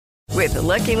With the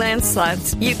Lucky Land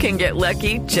Slots, you can get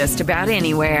lucky just about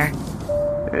anywhere.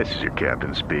 This is your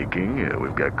captain speaking.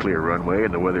 We've got clear runway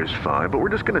and the weather's fine, but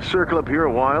we're just going to circle up here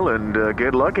a while and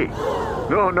get lucky.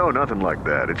 No, nothing like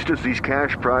that. It's just these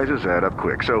cash prizes add up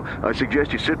quick. So I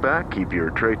suggest you sit back, keep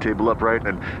your tray table upright,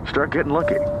 and start getting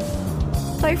lucky.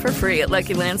 Play for free at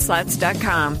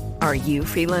LuckyLandSlots.com. Are you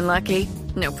feeling lucky?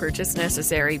 No purchase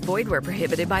necessary. Void where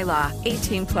prohibited by law.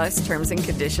 18 plus terms and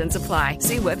conditions apply.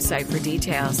 See website for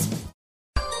details.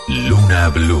 Luna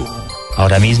Blue.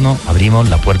 Ahora mismo abrimos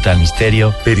la puerta al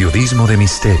misterio. Periodismo de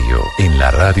misterio en la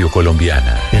radio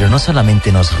colombiana. Pero no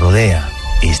solamente nos rodea,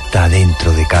 está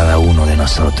dentro de cada uno de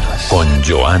nosotros. Con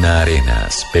Joana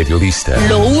Arenas, periodista.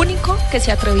 Lo único que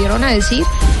se atrevieron a decir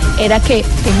era que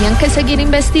tenían que seguir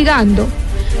investigando,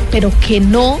 pero que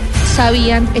no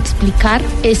sabían explicar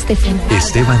este fenómeno.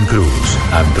 Esteban Cruz,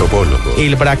 antropólogo.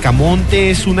 El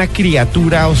bracamonte es una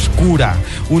criatura oscura,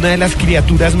 una de las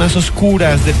criaturas más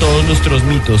oscuras de todos nuestros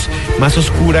mitos, más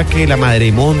oscura que la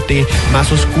madre monte,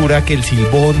 más oscura que el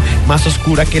silbón, más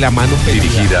oscura que la mano peluda.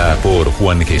 Dirigida por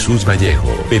Juan Jesús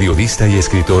Vallejo, periodista y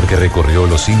escritor que recorrió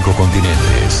los 5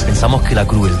 continentes. Pensamos que la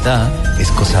crueldad es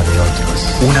cosa de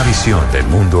otros. Una visión del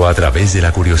mundo a través de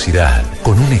la curiosidad,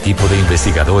 con un equipo de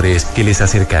investigadores que les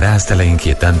acercará hasta la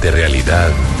inquietante realidad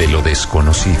de lo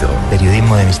desconocido.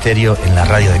 Periodismo de misterio en la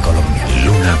radio de Colombia.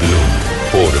 Luna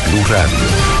Blue, por Blue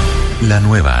Radio. La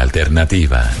nueva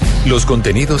alternativa. Los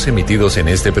contenidos emitidos en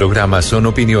este programa son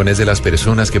opiniones de las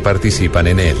personas que participan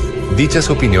en él.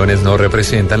 Dichas opiniones no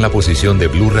representan la posición de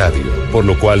Blue Radio, por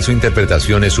lo cual su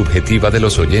interpretación es subjetiva de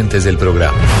los oyentes del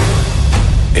programa.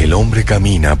 El hombre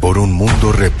camina por un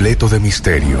mundo repleto de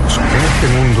misterios. En este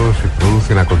mundo se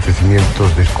producen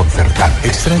acontecimientos desconcertantes.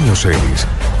 Extraños seres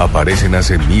aparecen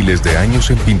hace miles de años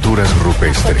en pinturas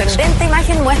rupestres. Sorprendente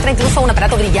imagen muestra incluso un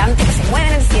aparato brillante que se mueve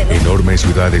en el cielo. Enormes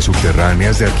ciudades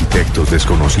subterráneas de arquitectos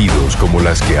desconocidos como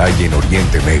las que hay en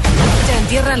Oriente Medio. Ya en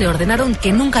tierra le ordenaron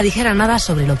que nunca dijera nada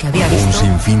sobre lo que había visto. Un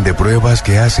sinfín de pruebas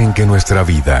que hacen que nuestra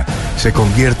vida se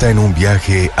convierta en un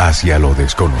viaje hacia lo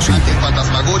desconocido.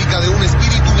 Fantasmagórica de un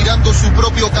espíritu mirando su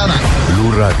propio cadáver.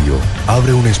 Blue Radio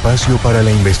abre un espacio para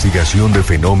la investigación de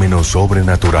fenómenos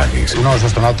sobrenaturales. Uno de los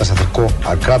astronautas se acercó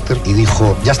al cráter y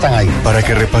dijo, ya están ahí. Para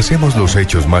que repasemos los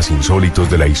hechos más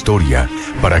insólitos de la historia,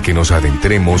 para que nos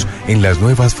adentremos en las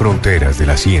nuevas fronteras de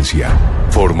la ciencia.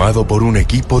 Formado por un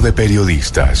equipo de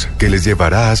periodistas que les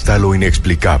llevará hasta lo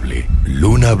inexplicable.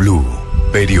 Luna Blue,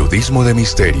 periodismo de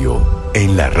misterio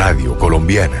en la radio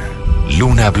colombiana.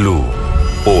 Luna Blue,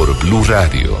 por Blue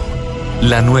Radio.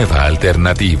 La nueva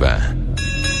alternativa.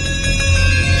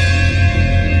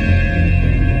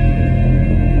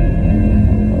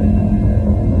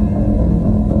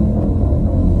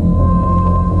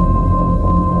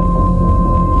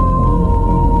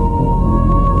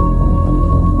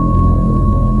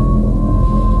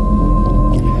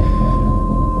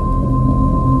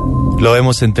 Lo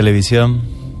vemos en televisión,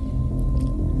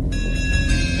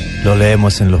 lo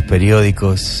leemos en los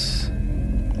periódicos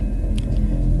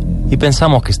y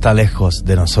pensamos que está lejos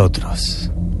de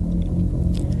nosotros,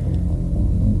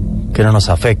 que no nos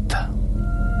afecta,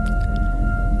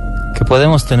 que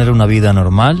podemos tener una vida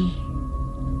normal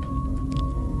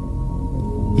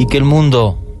y que el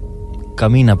mundo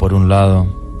camina por un lado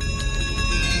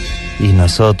y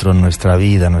nosotros, nuestra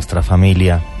vida, nuestra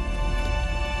familia,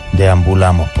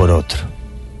 deambulamos por otro.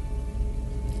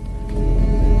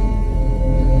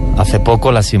 Hace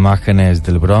poco las imágenes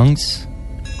del Bronx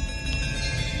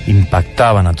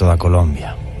impactaban a toda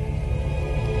Colombia.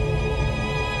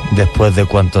 Después de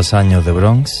cuántos años de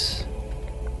Bronx,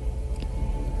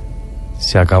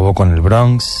 se acabó con el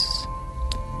Bronx,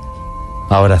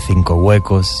 ahora 5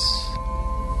 huecos,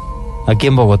 aquí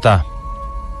en Bogotá,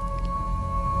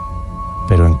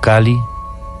 pero en Cali,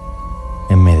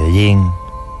 en Medellín,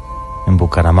 en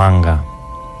Bucaramanga.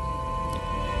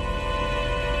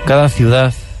 Cada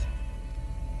ciudad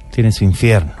tiene su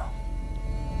infierno.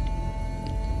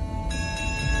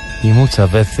 Y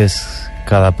muchas veces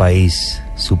cada país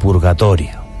su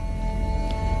purgatorio.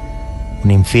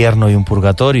 Un infierno y un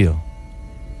purgatorio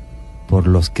por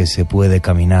los que se puede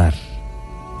caminar.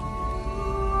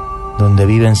 Donde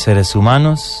viven seres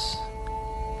humanos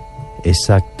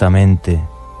exactamente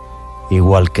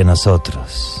igual que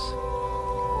nosotros.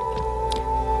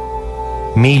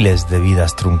 Miles de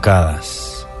vidas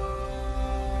truncadas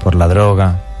por la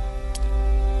droga,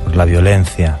 por la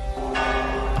violencia,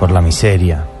 por la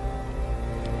miseria.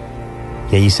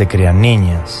 Y allí se crean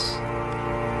niños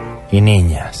y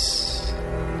niñas.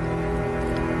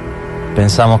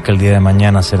 Pensamos que el día de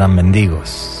mañana serán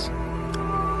mendigos,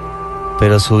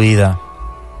 pero su vida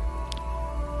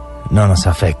no nos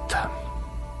afecta.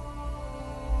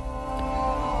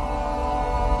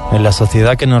 En la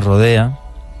sociedad que nos rodea,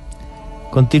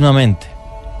 continuamente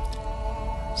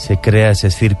se crea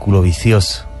ese círculo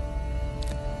vicioso,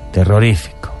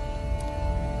 terrorífico.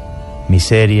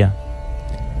 Miseria,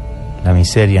 la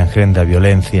miseria engendra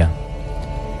violencia,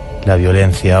 la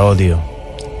violencia odio,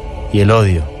 y el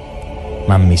odio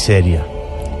más miseria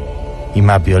y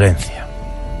más violencia.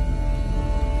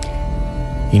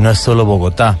 Y no es solo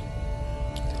Bogotá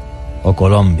o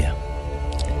Colombia,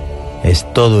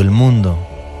 es todo el mundo,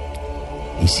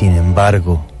 y sin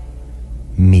embargo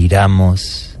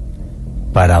miramos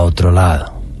para otro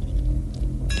lado.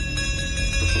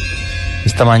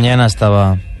 Esta mañana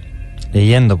estaba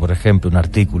leyendo, por ejemplo, un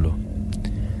artículo,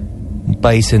 un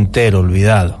país entero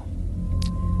olvidado,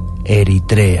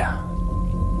 Eritrea.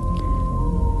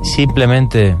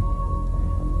 Simplemente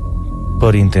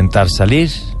por intentar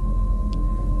salir,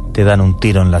 te dan un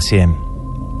tiro en la sien.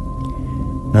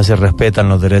 No se respetan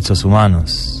los derechos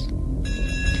humanos.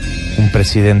 Un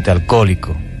presidente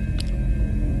alcohólico,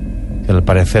 que al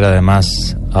parecer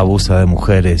además abusa de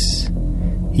mujeres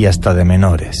y hasta de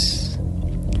menores.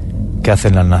 ¿Qué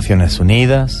hacen las Naciones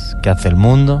Unidas? ¿Qué hace el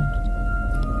mundo?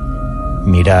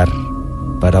 Mirar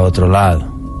para otro lado.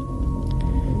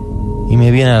 Y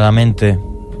me vienen a la mente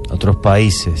otros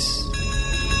países.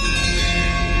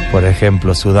 Por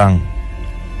ejemplo, Sudán.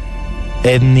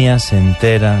 Etnias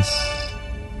enteras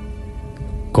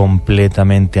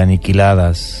completamente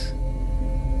aniquiladas,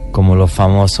 como los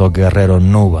famosos guerreros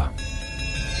Nuba.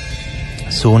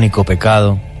 Su único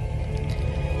pecado,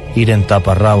 ir en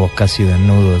taparrabos casi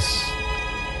desnudos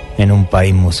en un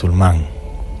país musulmán.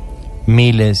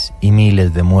 Miles y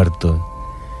miles de muertos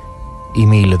y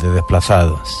miles de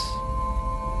desplazados.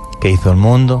 ¿Qué hizo el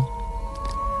mundo?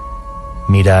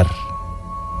 Mirar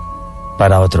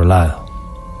para otro lado.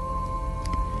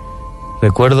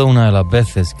 Recuerdo una de las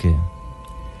veces que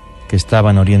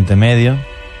estaba en Oriente Medio,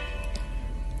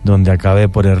 donde acabé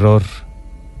por error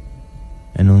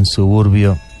en un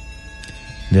suburbio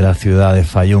de la ciudad de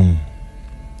Fayum,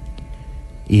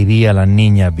 y vi a las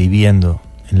niñas viviendo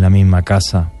en la misma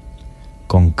casa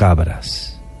con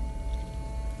cabras.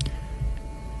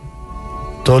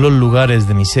 Todos los lugares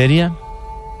de miseria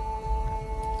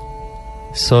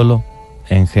solo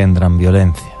engendran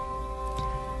violencia.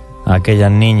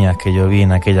 Aquellas niñas que yo vi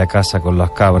en aquella casa con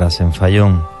las cabras en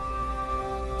Fayum,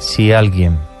 si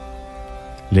alguien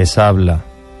les habla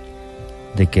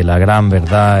de que la gran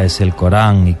verdad es el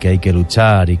Corán y que hay que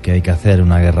luchar y que hay que hacer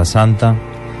una guerra santa,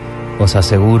 os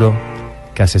aseguro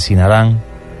que asesinarán,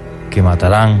 que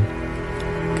matarán,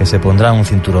 que se pondrán un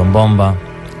cinturón bomba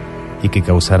y que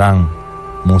causarán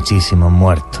muchísimos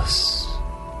muertos.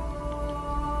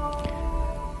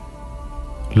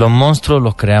 Los monstruos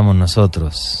los creamos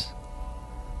nosotros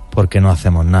porque no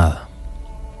hacemos nada.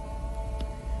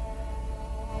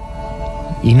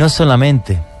 Y no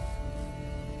solamente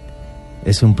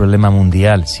es un problema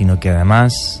mundial, sino que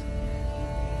además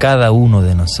cada uno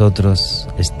de nosotros,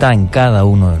 está en cada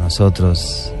uno de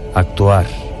nosotros actuar.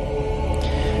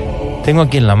 Tengo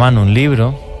aquí en la mano un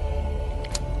libro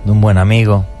de un buen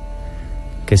amigo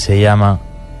que se llama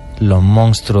Los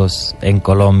monstruos en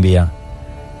Colombia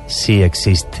sí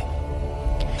existen.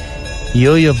 Y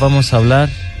hoy os vamos a hablar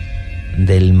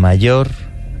del mayor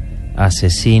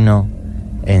asesino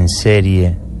en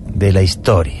serie de la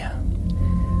historia,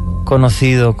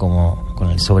 conocido con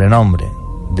el sobrenombre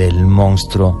del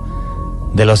Monstruo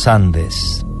de los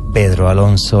Andes, Pedro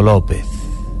Alonso López.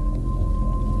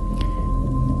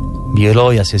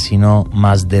 Violó y asesinó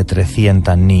más de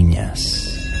 300 niñas.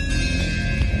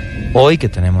 Hoy que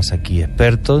tenemos aquí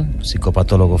expertos,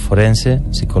 psicopatólogo forense,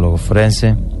 psicólogo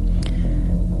forense,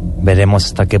 veremos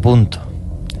hasta qué punto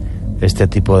este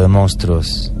tipo de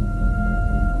monstruos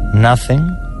nacen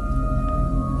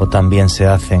o también se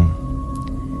hacen,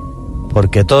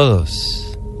 porque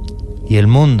todos y el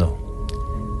mundo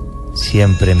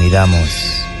siempre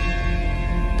miramos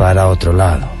para otro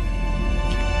lado.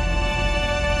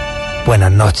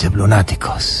 Buenas noches,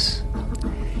 lunáticos.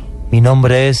 Mi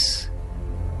nombre es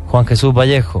Juan Jesús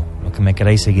Vallejo. Los que me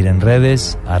queráis seguir en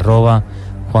redes, @Juan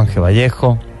G.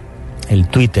 Vallejo, el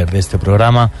Twitter de este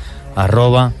programa,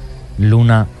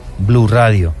 @Luna Blue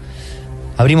Radio.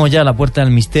 Abrimos ya la puerta del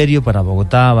misterio para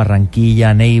Bogotá,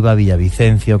 Barranquilla, Neiva,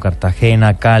 Villavicencio,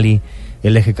 Cartagena, Cali,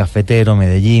 el eje cafetero,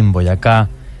 Medellín, Boyacá,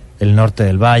 el norte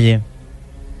del valle.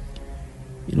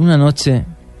 En una noche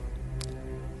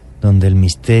donde el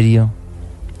misterio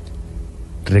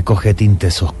recoge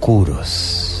tintes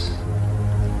oscuros,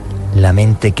 la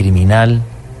mente criminal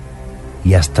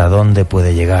y hasta dónde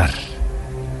puede llegar.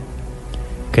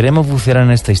 Queremos bucear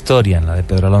en esta historia, en la de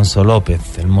Pedro Alonso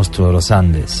López, el monstruo de los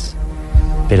Andes,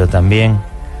 pero también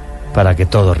para que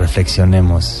todos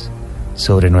reflexionemos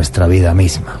sobre nuestra vida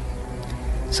misma,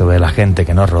 sobre la gente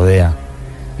que nos rodea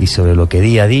y sobre lo que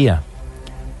día a día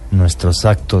nuestros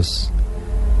actos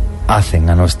hacen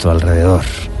a nuestro alrededor.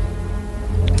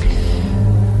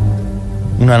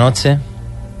 Una noche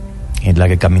en la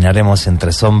que caminaremos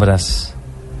entre sombras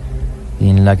y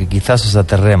en la que quizás os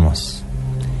aterremos,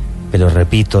 pero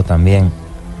repito, también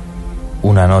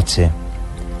una noche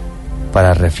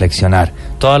para reflexionar.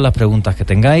 Todas las preguntas que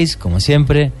tengáis, como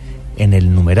siempre, en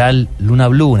el numeral Luna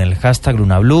Blue, en el hashtag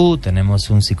Luna Blue. Tenemos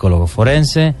un psicólogo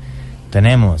forense,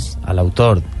 tenemos al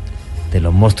autor de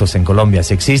Los monstruos en Colombia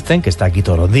si existen, que está aquí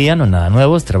todos los días, no es nada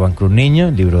nuevo, Esteban Cruz Niño,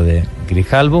 el libro de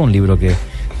Grijalbo, un libro que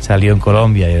salió en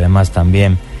Colombia y además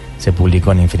también se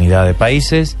publicó en infinidad de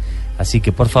países. Así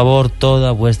que por favor,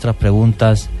 todas vuestras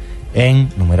preguntas en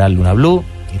numeral Luna Blue.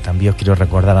 Y también os quiero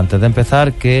recordar antes de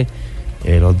empezar que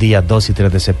los días 2 y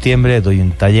 3 de septiembre doy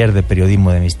un taller de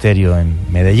periodismo de misterio en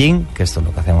Medellín, que esto es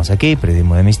lo que hacemos aquí,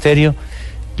 periodismo de misterio.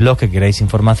 Los que queráis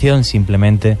información,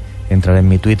 simplemente entrar en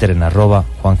mi Twitter en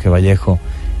 @JuanGVallejo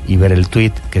y ver el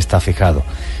tweet que está fijado.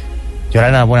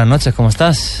 Yorana, buenas noches, ¿cómo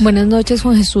estás? Buenas noches,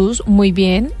 Juan Jesús, muy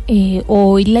bien.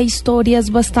 Hoy la historia es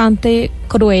bastante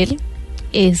cruel,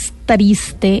 es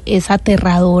triste, es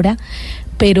aterradora,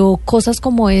 pero cosas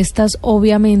como estas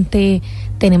obviamente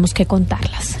tenemos que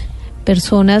contarlas.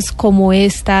 Personas como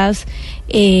estas,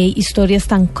 historias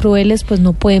tan crueles, pues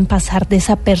no pueden pasar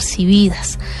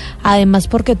desapercibidas. Además,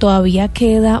 porque todavía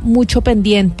queda mucho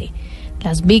pendiente.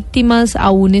 Las víctimas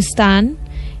aún están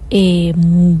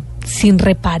sin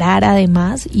reparar,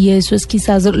 además, y eso es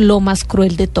quizás lo más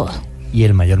cruel de todo. Y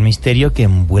el mayor misterio que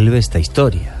envuelve esta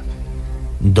historia: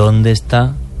 ¿dónde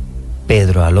está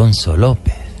Pedro Alonso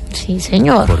López? Sí,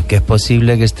 señor. Porque es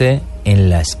posible que esté en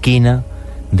la esquina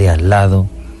de al lado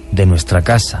de nuestra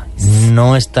casa.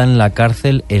 No está en la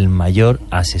cárcel el mayor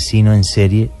asesino en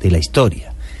serie de la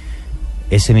historia.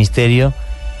 Ese misterio,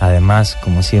 además,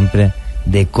 como siempre,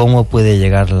 de cómo puede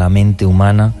llegar la mente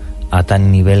humana a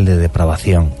tan nivel de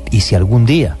depravación, y si algún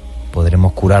día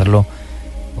podremos curarlo,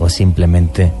 o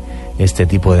simplemente este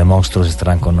tipo de monstruos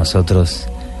estarán con nosotros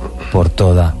por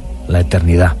toda la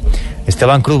eternidad.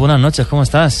 Esteban Cruz, buenas noches, ¿cómo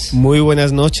estás? Muy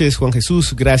buenas noches, Juan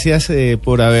Jesús. Gracias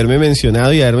por haberme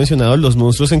mencionado y haber mencionado Los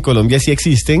monstruos en Colombia sí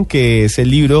existen, que es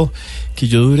el libro que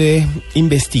yo duré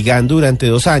investigando durante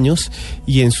 2 años,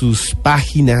 y en sus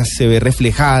páginas se ve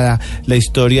reflejada la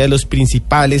historia de los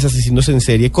principales asesinos en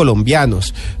serie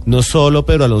colombianos. No solo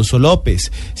Pedro Alonso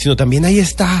López, sino también ahí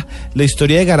está la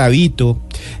historia de Garavito,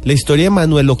 la historia de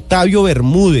Manuel Octavio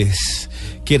Bermúdez,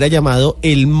 que era llamado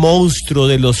el monstruo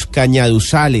de los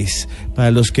Cañaduzales,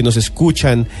 para los que nos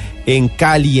escuchan en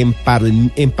Cali,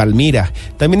 en Palmira.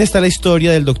 También está la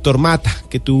historia del doctor Mata,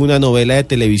 que tuvo una novela de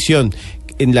televisión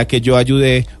en la que yo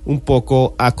ayudé un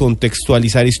poco a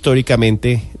contextualizar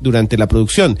históricamente durante la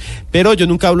producción. Pero yo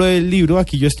nunca hablo del libro,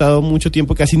 aquí yo he estado mucho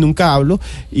tiempo, casi nunca hablo,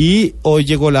 y hoy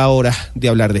llegó la hora de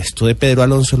hablar de esto, de Pedro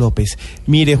Alonso López.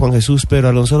 Mire, Juan Jesús, Pedro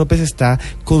Alonso López está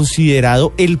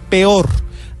considerado el peor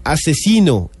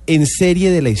asesino en serie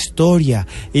de la historia,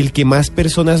 el que más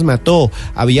personas mató.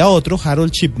 Había otro,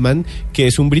 Harold Shipman, que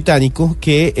es un británico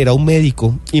que era un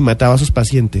médico y mataba a sus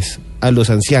pacientes, a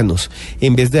los ancianos.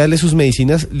 En vez de darles sus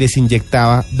medicinas, les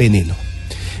inyectaba veneno.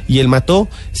 Y él mató,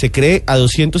 se cree, a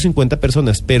 250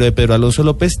 personas, pero de Pedro Alonso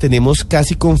López tenemos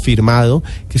casi confirmado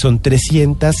que son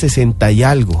 360 y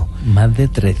algo. Más de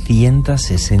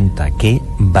 360, qué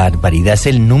barbaridad. Es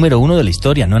el número 1 de la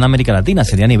historia, no en América Latina,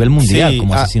 sería a nivel mundial, sí,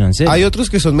 como asesino en serie. Hay otros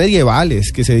que son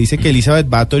medievales, que se dice que Elizabeth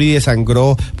Bathory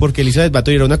desangró, porque Elizabeth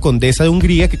Bathory era una condesa de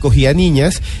Hungría que cogía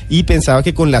niñas y pensaba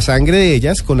que con la sangre de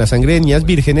ellas, con la sangre de niñas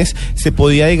vírgenes, se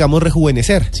podía, digamos,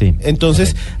 rejuvenecer. Sí,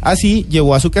 entonces, así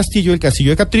llevó a su castillo, el castillo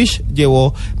de Catrice,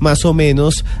 llevó más o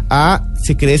menos a,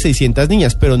 se cree, 600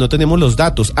 niñas, pero no tenemos los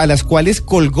datos, a las cuales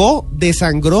colgó,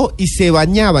 desangró y se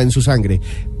bañaba en su sangre,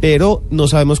 pero no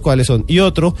sabemos cuáles son. Y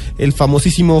otro, el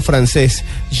famosísimo francés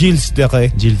Gilles de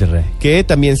Rais, que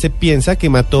también se piensa que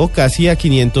mató casi a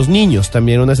 500 niños,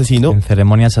 también un asesino. En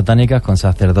ceremonias satánicas, con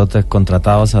sacerdotes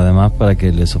contratados además para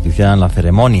que les oficiaran las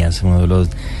ceremonias, uno de los,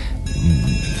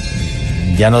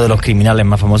 ya no de los criminales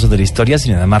más famosos de la historia,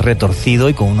 sino además retorcido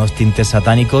y con unos tintes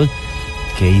satánicos,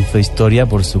 que hizo historia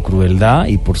por su crueldad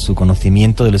y por su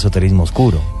conocimiento del esoterismo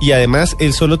oscuro. Y además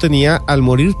él solo tenía al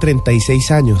morir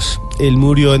 36 años. Él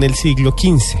murió en el siglo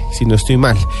XV, si no estoy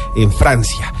mal, en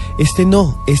Francia. Este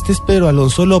es Pedro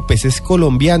Alonso López, es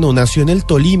colombiano, nació en el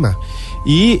Tolima.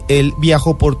 Y él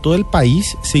viajó por todo el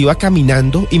país, se iba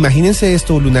caminando, imagínense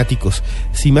esto, lunáticos,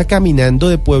 se iba caminando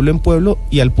de pueblo en pueblo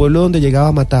y al pueblo donde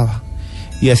llegaba mataba.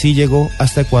 Y así llegó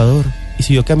hasta Ecuador y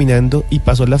siguió caminando y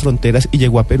pasó las fronteras y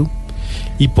llegó a Perú.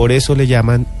 y por eso le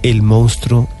llaman el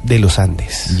monstruo de los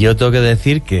Andes. Yo tengo que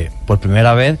decir que por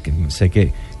primera vez, que sé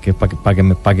que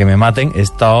para que me maten, he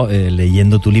estado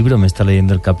leyendo tu libro, me está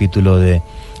leyendo el capítulo de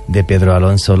Pedro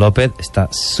Alonso López. Está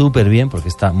súper bien porque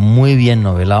está muy bien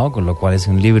novelado, con lo cual es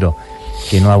un libro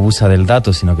que no abusa del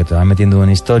dato, sino que te va metiendo en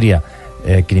una historia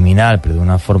criminal, pero de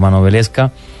una forma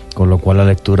novelesca, con lo cual la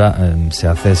lectura se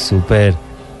hace súper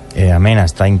amena.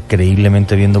 Está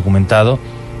increíblemente bien documentado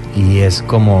y es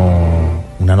como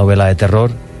una novela de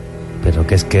terror, pero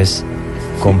que es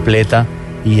completa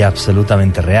y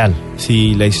absolutamente real.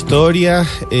 Sí, la historia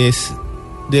es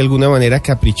de alguna manera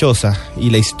caprichosa, y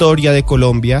la historia de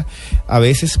Colombia, a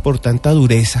veces por tanta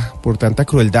dureza, por tanta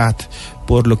crueldad,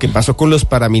 por lo que pasó con los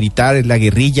paramilitares, la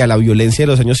guerrilla, la violencia de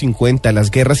los años 50,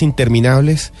 las guerras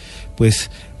interminables,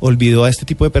 pues olvidó a este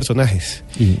tipo de personajes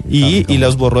y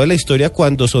los borró de la historia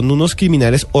cuando son unos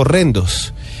criminales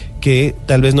horrendos que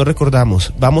tal vez no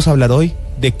recordamos. Vamos a hablar hoy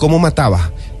de cómo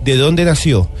mataba, de dónde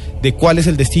nació, de cuál es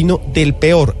el destino del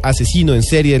peor asesino en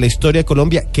serie de la historia de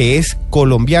Colombia, que es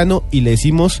colombiano, y le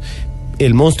decimos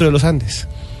el monstruo de los Andes.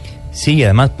 Sí, y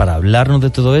además para hablarnos de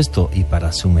todo esto y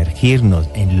para sumergirnos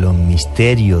en los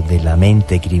misterios de la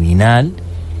mente criminal,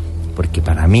 porque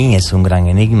para mí es un gran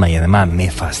enigma y además me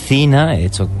fascina. He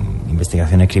hecho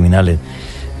investigaciones criminales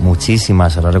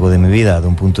muchísimas a lo largo de mi vida de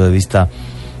un punto de vista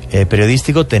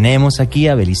periodístico. Tenemos aquí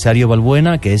a Belisario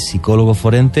Balbuena, que es psicólogo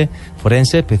forense,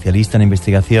 especialista en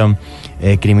investigación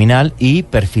criminal y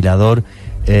perfilador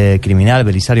criminal.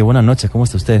 Belisario, buenas noches, ¿cómo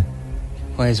está usted?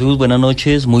 Juan Jesús, buenas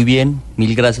noches, muy bien,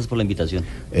 mil gracias por la invitación.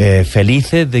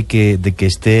 Felices de que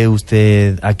esté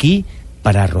usted aquí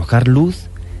para arrojar luz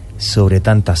sobre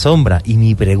tanta sombra. Y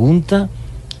mi pregunta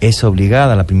es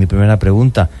obligada, mi primera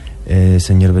pregunta,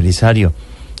 señor Belisario.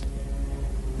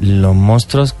 ¿Los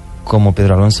monstruos como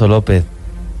Pedro Alonso López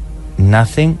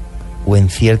nacen o en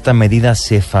cierta medida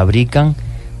se fabrican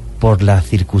por las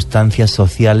circunstancias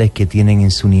sociales que tienen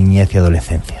en su niñez y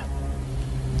adolescencia?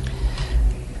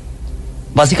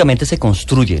 Básicamente se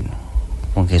construyen,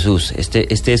 Juan Jesús.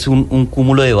 Este es un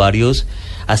cúmulo de varios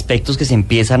aspectos que se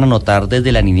empiezan a notar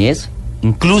desde la niñez,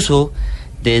 incluso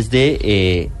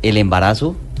desde el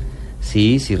embarazo.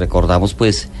 Sí, si recordamos,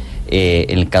 pues,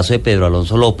 en el caso de Pedro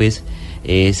Alonso López,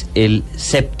 es el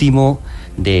séptimo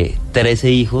de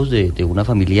 13 hijos de una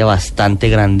familia bastante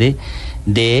grande,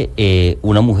 de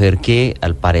una mujer que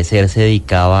al parecer se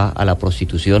dedicaba a la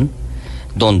prostitución,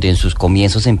 donde en sus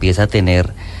comienzos empieza a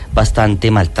tener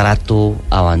bastante maltrato,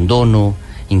 abandono,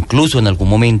 incluso en algún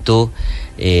momento,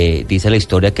 dice la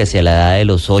historia que hacia la edad de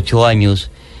los 8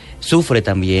 años sufre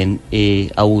también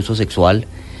abuso sexual,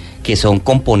 que son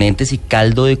componentes y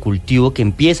caldo de cultivo que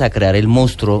empieza a crear el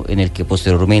monstruo en el que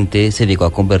posteriormente se llegó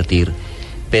a convertir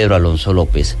Pedro Alonso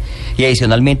López. Y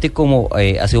adicionalmente, como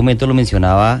hace un momento lo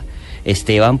mencionaba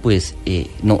Esteban, pues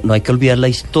no hay que olvidar la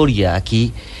historia.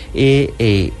 Aquí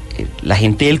la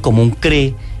gente del común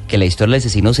cree que la historia del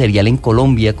asesino serial en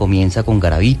Colombia comienza con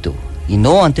Garavito. Y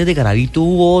no, antes de Garavito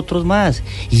hubo otros más.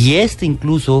 Y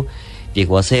incluso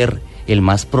llegó a ser el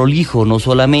más prolijo, no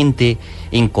solamente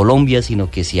en Colombia, sino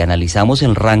que si analizamos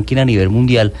el ranking a nivel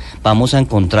mundial, vamos a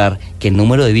encontrar que el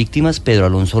número de víctimas, Pedro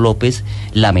Alonso López,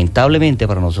 lamentablemente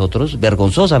para nosotros,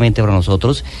 vergonzosamente para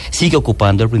nosotros, sigue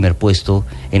ocupando el primer puesto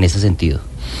en ese sentido.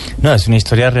 No, es una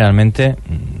historia realmente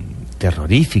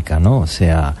terrorífica, ¿no? O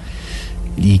sea,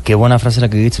 y qué buena frase la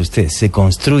que ha dicho usted, se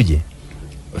construye.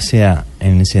 O sea,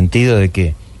 en el sentido de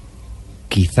que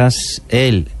quizás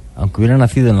él, aunque hubiera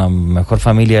nacido en la mejor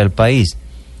familia del país,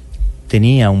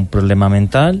 tenía un problema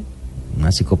mental,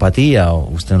 una psicopatía, o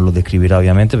usted no lo describirá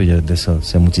obviamente, pero yo de eso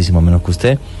sé muchísimo menos que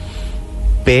usted,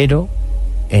 pero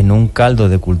en un caldo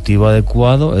de cultivo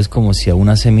adecuado es como si a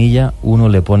una semilla uno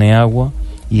le pone agua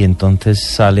y entonces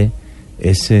sale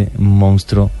ese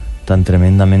monstruo tan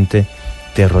tremendamente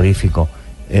terrorífico.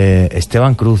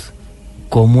 Esteban Cruz,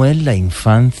 ¿cómo es la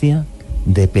infancia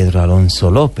de Pedro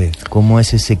Alonso López? ¿Cómo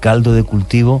es ese caldo de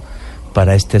cultivo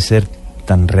para este ser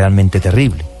tan realmente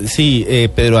terrible? Sí,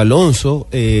 Pedro Alonso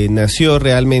nació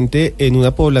realmente en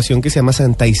una población que se llama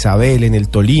Santa Isabel, en el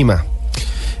Tolima.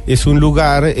 Es un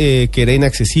lugar que era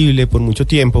inaccesible por mucho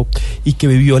tiempo y que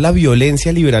vivió la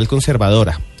violencia liberal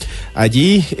conservadora.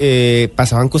 Allí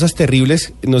pasaban cosas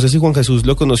terribles. No sé si Juan Jesús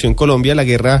lo conoció en Colombia, la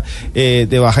guerra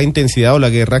de baja intensidad o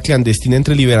la guerra clandestina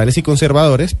entre liberales y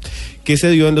conservadores, que se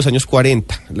dio en los años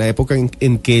 40, la época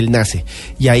en que él nace.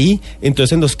 Y ahí,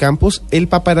 entonces, en los campos, el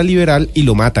papá era liberal y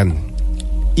lo matan.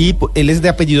 Y él es de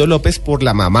apellido López por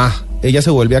la mamá, ella se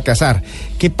vuelve a casar.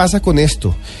 ¿Qué pasa con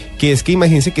esto? Que es que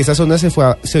imagínense que esa zona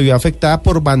se vio afectada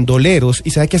por bandoleros.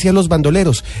 ¿Y sabe qué hacían los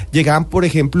bandoleros? Llegaban, por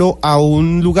ejemplo, a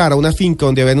un lugar, a una finca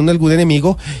donde habían algún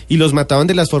enemigo y los mataban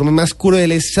de las formas más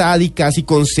crueles, sádicas y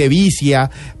con sevicia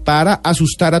para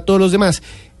asustar a todos los demás.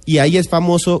 Y ahí es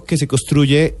famoso que se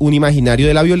construye un imaginario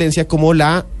de la violencia como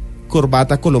la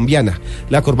corbata colombiana.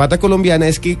 La corbata colombiana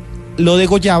es que lo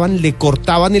degollaban, le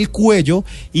cortaban el cuello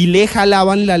y le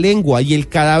jalaban la lengua, y el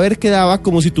cadáver quedaba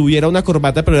como si tuviera una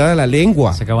corbata, pero era la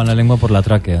lengua. Sacaban la lengua por la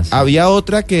tráquea. Sí. Había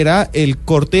otra que era el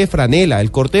corte de franela. El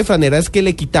corte de franela es que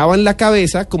le quitaban la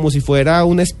cabeza como si fuera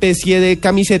una especie de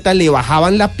camiseta, le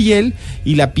bajaban la piel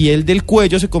y la piel del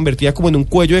cuello se convertía como en un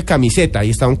cuello de camiseta y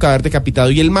estaba un cadáver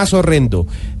decapitado. Y el más horrendo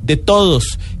de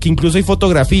todos, que incluso hay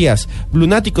fotografías,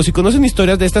 Blunáticos, si conocen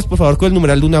historias de estas, por favor, con el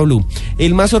numeral Luna Blue.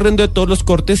 El más horrendo de todos los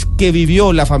cortes que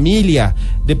vivió la familia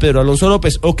de Pedro Alonso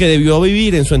López, o que debió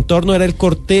vivir en su entorno, era el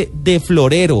corte de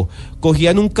florero.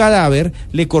 Cogían un cadáver,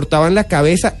 le cortaban la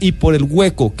cabeza y por el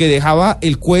hueco que dejaba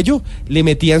el cuello le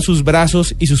metían sus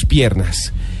brazos y sus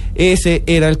piernas. Ese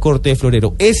era el corte de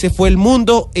florero. Ese fue el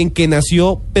mundo en que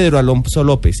nació Pedro Alonso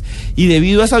López, y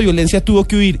debido a esa violencia tuvo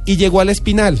que huir y llegó al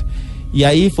Espinal. Y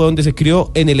ahí fue donde se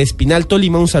crió, en el Espinal,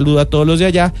 Tolima. Un saludo a todos los de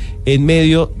allá, en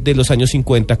medio de los años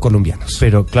 50 colombianos.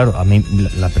 Pero claro, a mí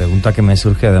la pregunta que me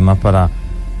surge además para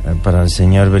el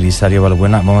señor Belisario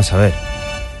Balbuena, vamos a ver.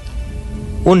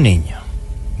 Un niño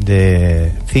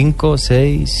de 5,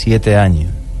 6, 7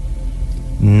 años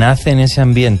nace en ese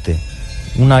ambiente,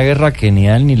 una guerra que ni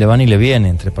a él ni le va ni le viene,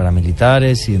 entre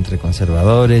paramilitares y entre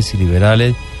conservadores y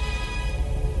liberales,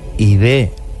 y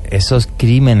ve esos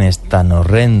crímenes tan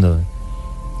horrendos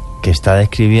que está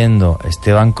describiendo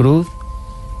Esteban Cruz,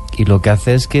 y lo que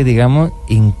hace es que, digamos,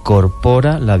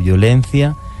 incorpora la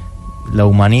violencia, la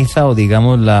humaniza o,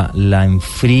 digamos, la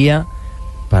enfría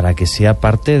para que sea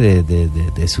parte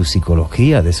de su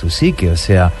psicología, de su psique. O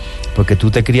sea, porque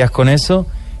tú te crías con eso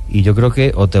y yo creo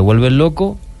que o te vuelves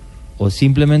loco o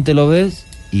simplemente lo ves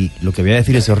y lo que voy a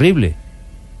decir es horrible,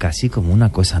 casi como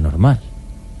una cosa normal.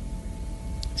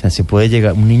 O sea,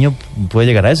 un niño puede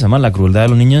llegar a eso. Además, la crueldad de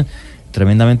los niños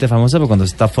tremendamente famosa, porque cuando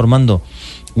se está formando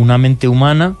una mente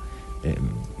humana,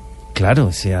 claro,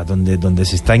 o sea, donde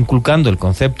se está inculcando el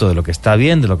concepto de lo que está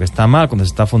bien, de lo que está mal, cuando se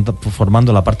está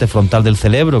formando la parte frontal del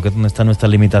cerebro, que es donde están nuestras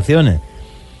limitaciones,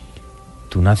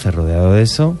 tú naces rodeado de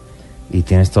eso y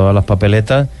tienes todas las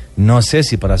papeletas, no sé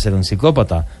si para ser un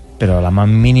psicópata, pero a la más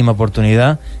mínima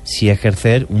oportunidad sí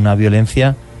ejercer una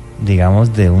violencia,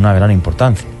 digamos, de una gran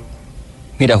importancia.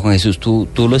 Mira, Juan Jesús, tú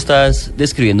lo estás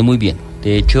describiendo muy bien.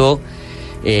 De hecho,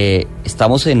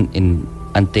 estamos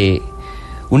ante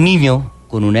un niño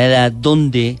con una edad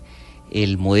donde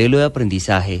el modelo de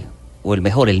aprendizaje, o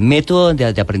el método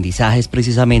de aprendizaje es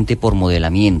precisamente por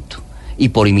modelamiento y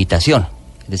por imitación.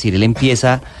 Es decir, él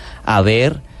empieza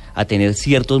a tener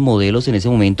ciertos modelos en ese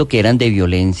momento que eran de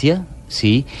violencia,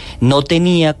 ¿sí? No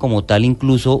tenía como tal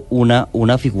incluso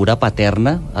una figura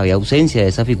paterna, había ausencia de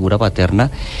esa figura paterna,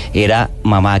 era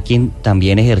mamá quien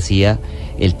también ejercía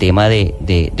el tema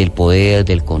del poder,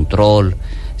 del control,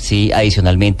 ¿sí?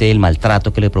 Adicionalmente del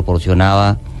maltrato que le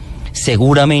proporcionaba.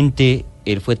 Seguramente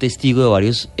él fue testigo de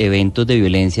varios eventos de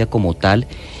violencia como tal,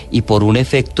 y por un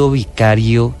efecto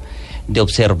vicario de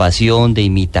observación, de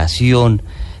imitación,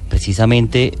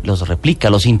 precisamente los replica,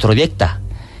 los introyecta,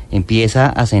 empieza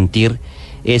a sentir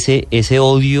ese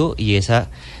odio y esa,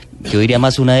 yo diría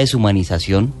más una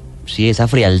deshumanización, ¿sí? Esa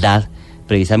frialdad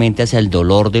precisamente hacia el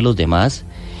dolor de los demás.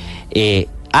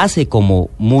 Hace como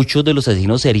muchos de los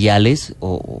asesinos seriales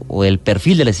o el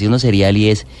perfil del asesino serial, y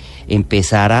es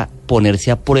empezar a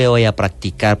ponerse a prueba y a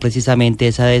practicar precisamente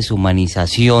esa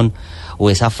deshumanización o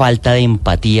esa falta de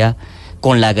empatía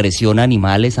con la agresión a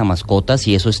animales, a mascotas,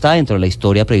 y eso está dentro de la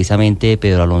historia precisamente de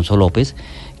Pedro Alonso López,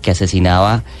 que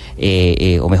asesinaba,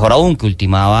 o mejor aún, que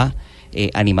ultimaba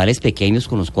animales pequeños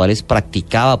con los cuales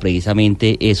practicaba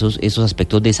precisamente esos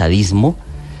aspectos de sadismo,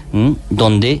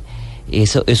 donde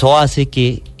eso hace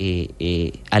que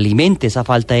alimente esa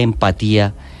falta de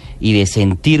empatía y de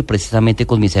sentir precisamente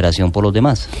conmiseración por los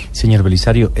demás. Señor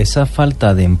Belisario, esa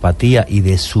falta de empatía y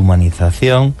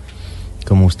deshumanización,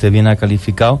 como usted bien ha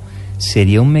calificado,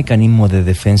 ¿sería un mecanismo de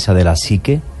defensa de la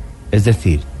psique? Es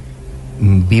decir,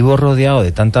 vivo rodeado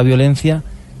de tanta violencia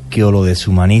que o lo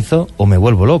deshumanizo o me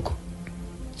vuelvo loco.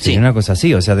 Sería una cosa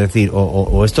así, o sea, decir,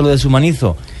 o esto lo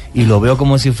deshumanizo y lo veo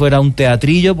como si fuera un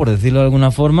teatrillo, por decirlo de alguna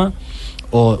forma,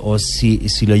 o si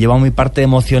lo llevo a mi parte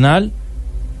emocional,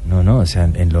 no, o sea,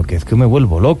 enloquezco y me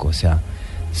vuelvo loco, o sea,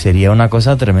 sería una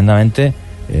cosa tremendamente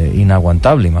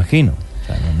inaguantable, imagino, o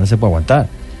sea, no se puede aguantar.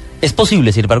 Es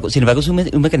posible, sin embargo es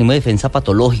un mecanismo de defensa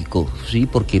patológico, ¿sí?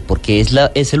 Porque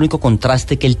es el único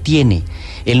contraste que él tiene.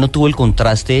 Él no tuvo el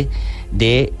contraste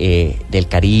del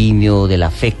cariño, del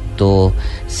afecto,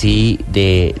 ¿sí?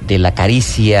 De la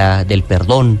caricia, del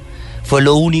perdón. Fue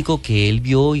lo único que él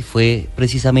vio y fue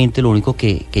precisamente lo único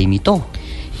que imitó.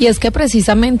 Y es que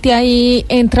precisamente ahí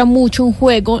entra mucho en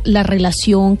juego la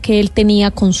relación que él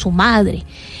tenía con su madre.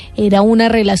 Era una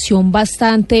relación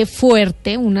bastante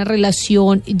fuerte, una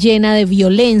relación llena de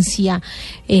violencia.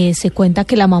 Se cuenta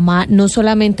que la mamá no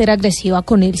solamente era agresiva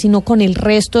con él, sino con el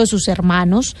resto de sus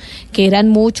hermanos, que eran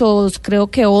muchos, creo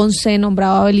que 11,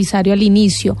 nombraba Belisario al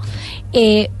inicio.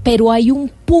 Pero hay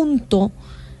un punto,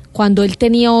 cuando él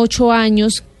tenía 8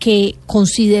 años, que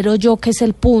considero yo que es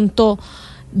el punto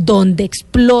donde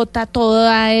explota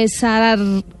toda esa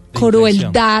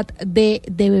crueldad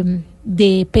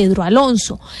de Pedro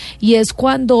Alonso, y es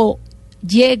cuando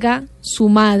llega su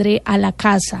madre a la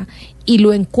casa y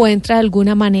lo encuentra de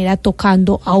alguna manera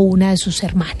tocando a una de sus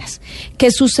hermanas.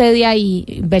 ¿Qué sucede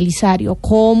ahí, Belisario?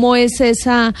 ¿Cómo es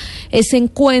ese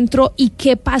encuentro y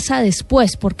qué pasa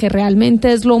después? Porque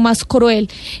realmente es lo más cruel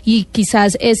y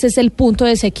quizás ese es el punto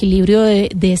de desequilibrio de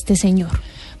este señor.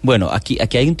 Bueno, aquí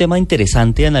hay un tema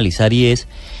interesante de analizar, y es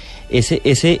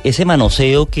ese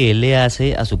manoseo que él le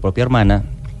hace a su propia hermana.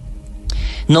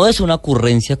 No es una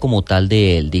ocurrencia como tal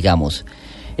de él, digamos.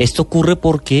 Esto ocurre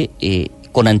porque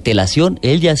con antelación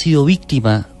él ya ha sido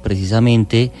víctima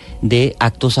precisamente de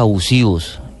actos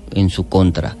abusivos en su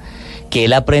contra, que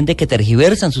él aprende que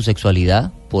tergiversan su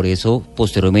sexualidad. Por eso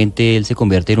posteriormente él se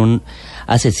convierte en un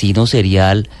asesino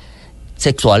serial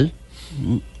sexual.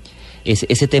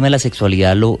 Ese tema de la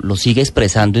sexualidad lo sigue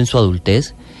expresando en su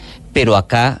adultez, pero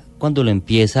acá cuando lo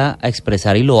empieza a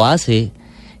expresar y lo hace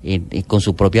con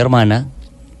su propia hermana,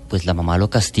 pues la mamá lo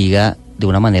castiga de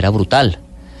una manera brutal.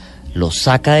 Lo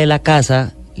saca de la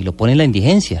casa y lo pone en la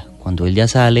indigencia, cuando él ya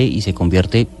sale y se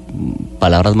convierte,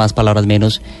 palabras más, palabras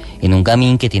menos, en un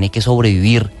gamín que tiene que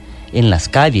sobrevivir en las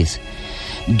calles,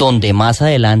 donde más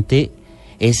adelante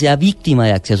es ya víctima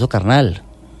de acceso carnal,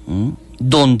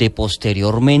 donde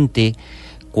posteriormente,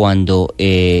 cuando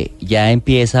ya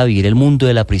empieza a vivir el mundo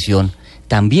de la prisión,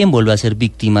 también vuelve a ser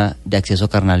víctima de acceso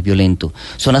carnal violento.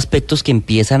 Son aspectos que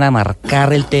empiezan a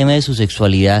marcar el tema de su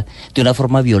sexualidad de una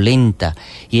forma violenta,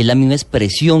 y es la misma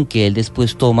expresión que él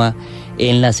después toma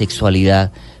en la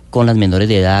sexualidad con las menores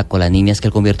de edad, con las niñas que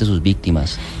él convierte en sus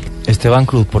víctimas. Esteban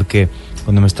Cruz, porque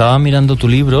cuando me estaba mirando tu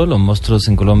libro, Los monstruos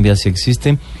en Colombia sí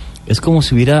existen, es como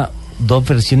si hubiera dos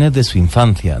versiones de su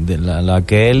infancia, de la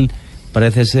que él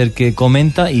parece ser que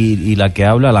comenta y la que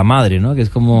habla la madre, ¿no? Que es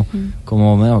como que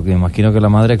me imagino que la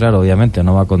madre, claro, obviamente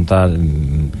no va a contar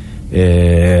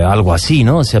algo así,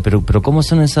 ¿no? O sea, pero ¿cómo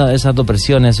son esas dos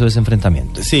versiones o ese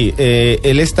enfrentamiento? Sí,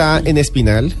 él está en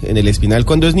el Espinal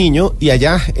cuando es niño, y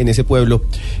allá en ese pueblo,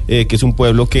 que es un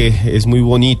pueblo que es muy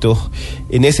bonito,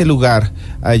 en ese lugar,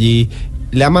 allí,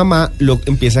 la mamá lo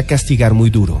empieza a castigar muy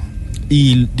duro.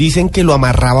 Y dicen que lo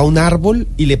amarraba a un árbol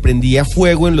y le prendía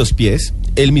fuego en los pies.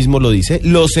 Él mismo lo dice.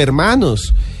 Los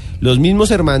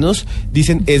mismos hermanos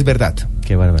dicen es verdad.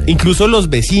 Qué barbaridad. Incluso los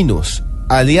vecinos.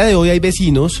 A día de hoy hay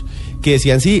vecinos que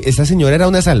decían, sí, esta señora era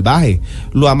una salvaje.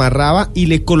 Lo amarraba y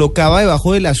le colocaba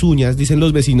debajo de las uñas, dicen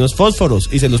los vecinos, fósforos,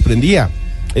 y se los prendía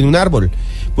en un árbol,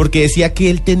 porque decía que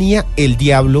él tenía el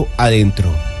diablo adentro.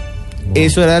 Wow.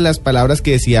 Eso eran las palabras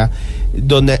que decía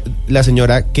la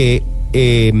señora que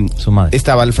su madre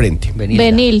estaba al frente.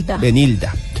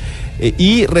 Benilda.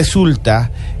 Y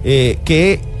resulta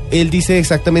que él dice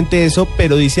exactamente eso,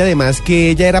 pero dice además que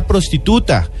ella era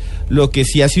prostituta, lo que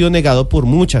sí ha sido negado por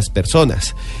muchas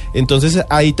personas. Entonces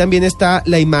ahí también está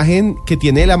la imagen que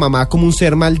tiene de la mamá como un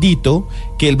ser maldito,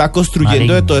 que él va construyendo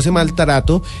maligno de todo ese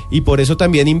maltrato, y por eso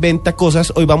también inventa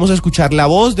cosas. Hoy vamos a escuchar la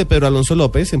voz de Pedro Alonso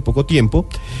López en poco tiempo,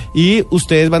 y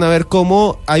ustedes van a ver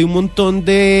cómo hay un montón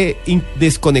de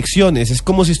desconexiones. Es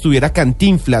como si estuviera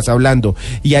Cantinflas hablando,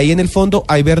 y ahí en el fondo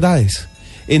hay verdades.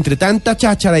 Entre tanta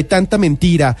cháchara y tanta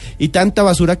mentira y tanta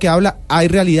basura que habla, hay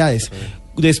realidades.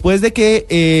 Después de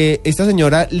que esta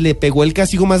señora le pegó el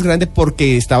castigo más grande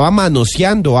porque estaba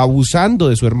manoseando, abusando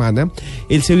de su hermana,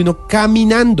 él se vino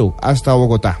caminando hasta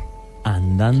Bogotá.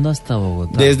 Andando hasta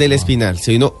Bogotá. Desde el Espinal,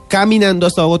 se vino caminando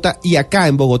hasta Bogotá, y acá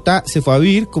en Bogotá se fue a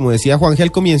vivir, como decía Juanje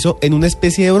al comienzo, en una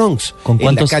especie de Bronx. ¿Con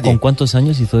cuántos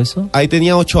años hizo eso? Ahí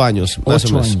tenía 8 años, más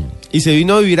o menos. Y se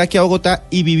vino a vivir aquí a Bogotá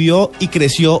y vivió y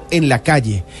creció en la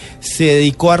calle. Se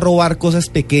dedicó a robar cosas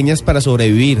pequeñas para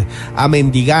sobrevivir, a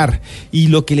mendigar. Y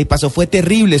lo que le pasó fue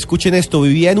terrible. Escuchen esto,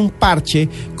 vivía en un parche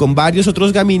con varios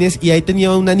otros gamines, y ahí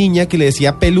tenía una niña que le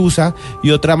decía Pelusa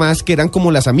y otra más que eran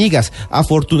como las amigas.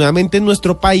 Afortunadamente afortunadamente en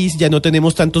nuestro país ya no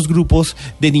tenemos tantos grupos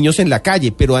de niños en la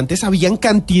calle, pero antes habían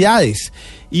cantidades.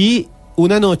 Y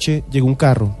una noche llegó un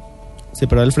carro, se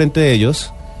paró al frente de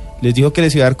ellos, les dijo que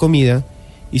les iba a dar comida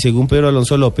y según Pedro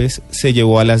Alonso López se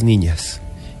llevó a las niñas.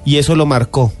 Y eso lo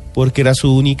marcó porque era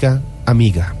su única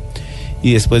amiga.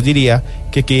 Y después diría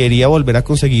que quería volver a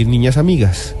conseguir niñas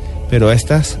amigas, pero a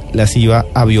estas las iba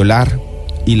a violar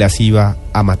y las iba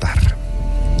a matar.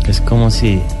 Es como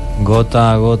si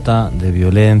gota a gota de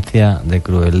violencia, de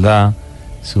crueldad,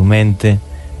 su mente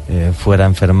fuera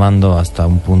enfermando hasta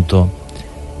un punto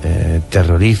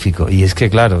terrorífico. Y es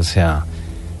que claro, o sea,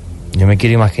 yo me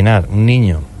quiero imaginar un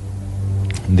niño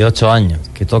de 8 años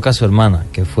que toca a su hermana,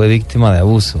 que fue víctima de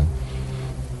abuso,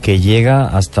 que llega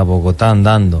hasta Bogotá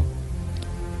andando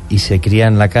y se cría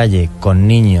en la calle con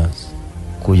niños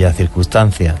cuya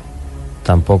circunstancia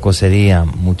tampoco sería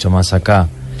mucho más acá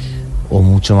o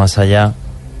mucho más allá,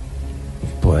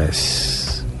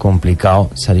 pues complicado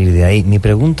salir de ahí. Mi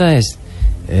pregunta es,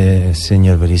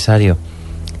 señor Belisario,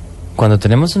 cuando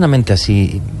tenemos una mente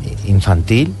así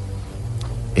infantil,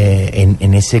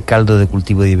 en ese caldo de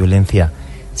cultivo de violencia,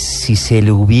 si se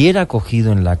le hubiera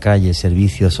cogido en la calle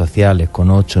servicios sociales con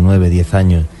 8, 9, 10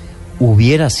 años,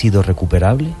 ¿hubiera sido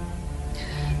recuperable?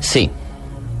 Sí.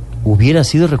 ¿Hubiera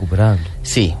sido recuperable?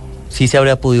 Sí, sí se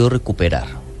habría podido recuperar,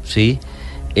 ¿sí?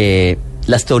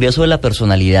 Las teorías sobre la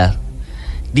personalidad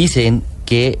dicen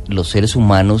que los seres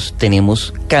humanos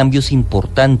tenemos cambios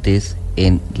importantes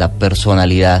en la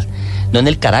personalidad, no en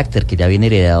el carácter que ya viene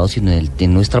heredado, sino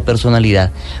en nuestra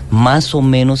personalidad, más o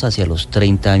menos hacia los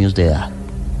 30 años de edad,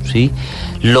 ¿sí?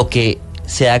 Lo que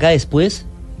se haga después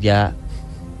ya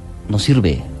no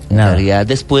sirve. En realidad,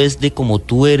 después de como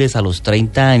tú eres a los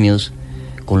 30 años,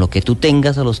 con lo que tú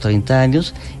tengas a los 30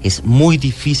 años, es muy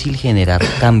difícil generar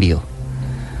cambio.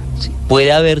 Sí,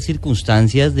 puede haber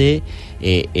circunstancias de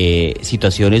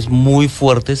situaciones muy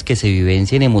fuertes que se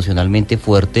vivencien emocionalmente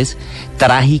fuertes,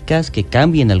 trágicas, que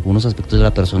cambien algunos aspectos de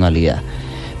la personalidad,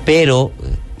 pero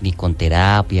ni con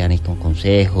terapia, ni con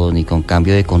consejos, ni con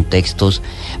cambio de contextos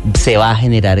se va a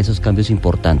generar esos cambios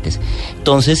importantes.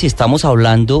 Entonces, si estamos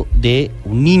hablando de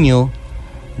un niño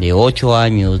de 8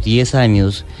 años, 10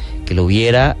 años, que lo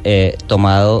hubiera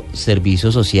tomado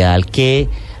servicio social, que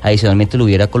adicionalmente lo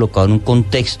hubiera colocado en un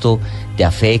contexto de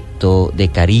afecto, de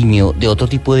cariño, de otro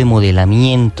tipo de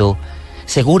modelamiento,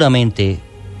 seguramente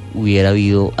hubiera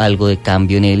habido algo de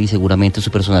cambio en él y seguramente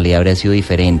su personalidad habría sido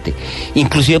diferente.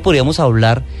 Inclusive podríamos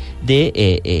hablar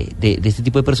de este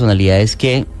tipo de personalidades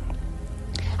que,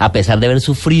 a pesar de haber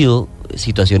sufrido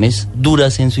situaciones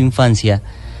duras en su infancia,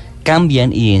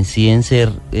 cambian y deciden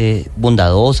ser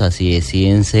bondadosas y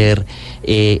deciden ser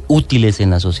útiles en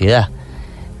la sociedad.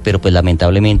 Pero pues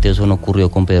lamentablemente eso no ocurrió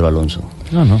con Pedro Alonso.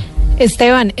 No.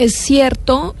 Esteban, ¿es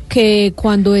cierto que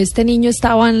cuando este niño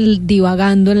estaba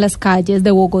divagando en las calles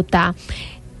de Bogotá,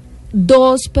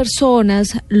 2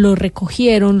 personas lo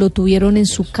recogieron, lo tuvieron en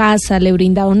su casa, le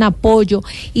brindaron apoyo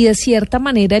y de cierta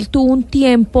manera él tuvo un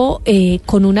tiempo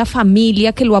con una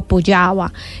familia que lo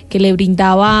apoyaba, que le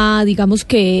brindaba, digamos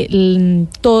que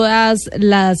todas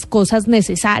las cosas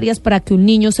necesarias para que un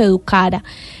niño se educara?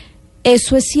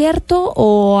 ¿Eso es cierto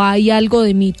o hay algo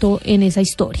de mito en esa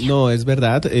historia? No, es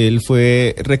verdad. Él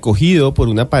fue recogido por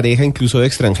una pareja incluso de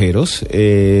extranjeros.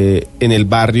 En el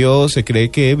barrio, se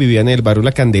cree que vivía en el barrio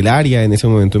La Candelaria en ese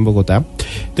momento en Bogotá.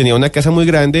 Tenía una casa muy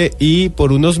grande y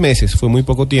por unos meses, fue muy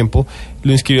poco tiempo,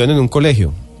 lo inscribieron en un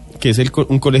colegio, que es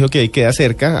un colegio que ahí queda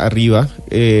cerca, arriba,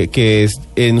 que es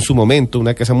en su momento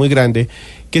una casa muy grande,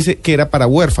 que era para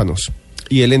huérfanos.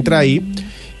 Y él entra ahí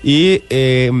y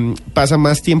pasa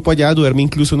más tiempo allá, duerme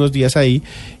incluso unos días ahí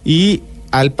y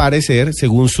al parecer,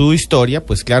 según su historia,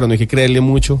 pues claro, no hay que creerle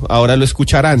mucho, ahora lo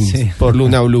escucharán por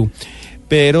Luna Blue,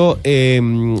 pero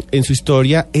en su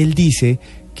historia él dice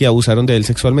que abusaron de él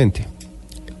sexualmente.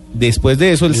 Después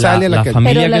de eso él sale a la calle.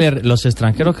 Familia los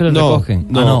extranjeros que lo recogen.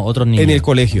 No, otros niños. En el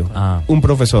colegio, un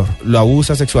profesor lo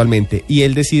abusa sexualmente y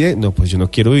él decide, no, pues yo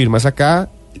no quiero vivir más acá,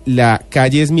 la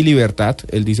calle es mi libertad,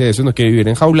 él dice eso, no quiere vivir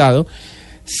enjaulado.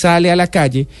 Sale a la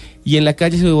calle y en la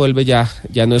calle se vuelve ya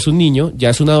no es un niño,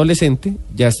 ya es un adolescente,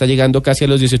 ya está llegando casi a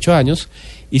los 18 años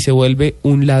y se vuelve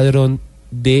un ladrón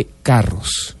de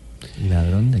carros.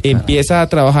 Empieza a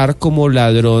trabajar como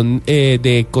ladrón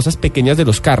de cosas pequeñas de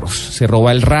los carros. Se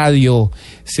roba el radio,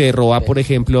 se roba, por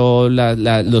ejemplo,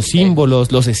 los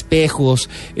símbolos, los espejos.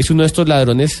 Es uno de estos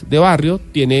ladrones de barrio,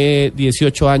 tiene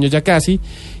 18 años ya casi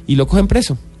y lo cogen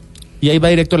preso. Y ahí va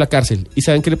directo a la cárcel. ¿Y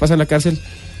saben qué le pasa en la cárcel?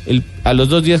 A los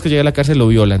 2 días que llega a la cárcel lo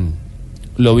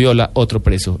viola otro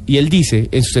preso. Y él dice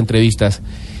en sus entrevistas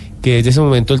que desde ese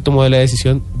momento él tomó la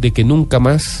decisión de que nunca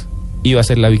más iba a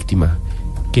ser la víctima,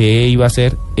 que iba a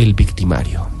ser el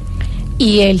victimario.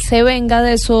 Y él se venga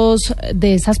de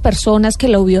esas personas que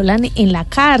lo violan en la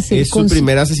cárcel. Es su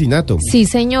primer asesinato. Sí,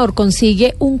 señor,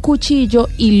 consigue un cuchillo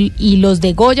y los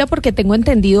degolla, porque tengo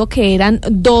entendido que eran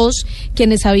 2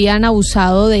 quienes habían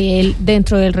abusado de él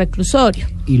dentro del reclusorio.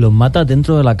 ¿Y los mata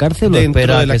dentro de la cárcel o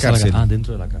espera de la que cárcel? Salga?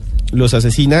 Dentro de la cárcel. Los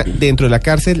asesina dentro de la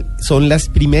cárcel, son las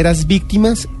primeras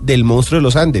víctimas del Monstruo de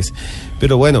los Andes.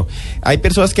 Pero bueno, hay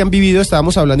personas que han vivido,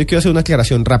 estábamos hablando y quiero hacer una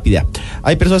aclaración rápida,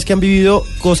 hay personas que han vivido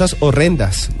cosas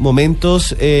horrendas,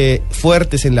 momentos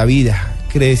fuertes en la vida,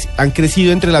 han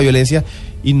crecido entre la violencia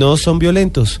y no son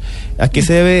violentos. ¿A qué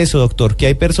se debe eso, doctor? Que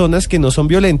hay personas que no son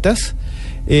violentas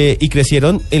y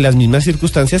crecieron en las mismas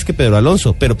circunstancias que Pedro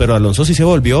Alonso, pero Pedro Alonso sí se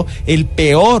volvió el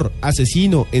peor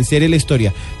asesino en serie de la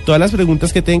historia. Todas las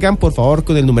preguntas que tengan, por favor,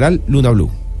 con el numeral Luna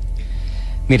Blue.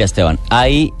 Mira, Esteban,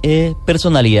 hay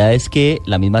personalidades que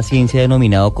la misma ciencia ha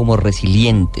denominado como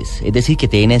resilientes, es decir, que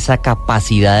tienen esa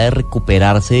capacidad de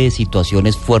recuperarse de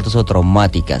situaciones fuertes o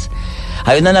traumáticas.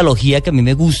 Hay una analogía que a mí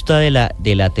me gusta de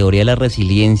la teoría de la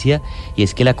resiliencia, y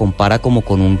es que la compara como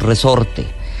con un resorte,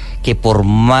 que por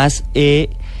más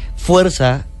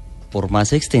fuerza, por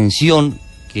más extensión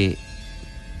que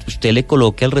usted le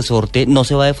coloque al resorte, no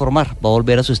se va a deformar, va a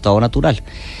volver a su estado natural.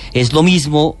 Es lo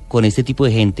mismo con este tipo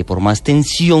de gente, por más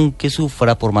tensión que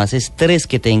sufra, por más estrés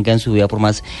que tenga en su vida, por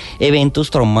más eventos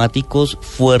traumáticos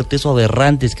fuertes o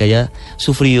aberrantes que haya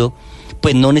sufrido,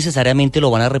 pues no necesariamente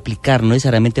lo van a replicar, no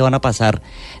necesariamente van a pasar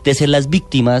de ser las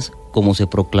víctimas, como se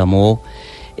proclamó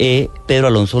Pedro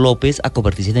Alonso López, a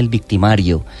convertirse en el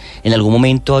victimario. En algún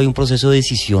momento hay un proceso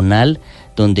decisional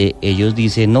donde ellos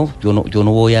dicen, no, yo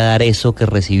no voy a dar eso que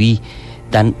recibí,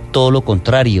 dan todo lo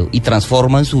contrario y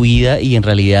transforman su vida y en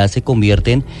realidad se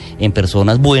convierten en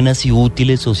personas buenas y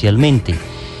útiles socialmente.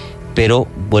 Pero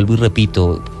vuelvo y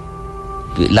repito,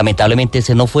 lamentablemente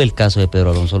ese no fue el caso de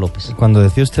Pedro Alonso López. Cuando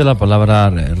decía usted la palabra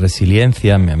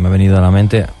resiliencia, me ha venido a la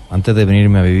mente, antes de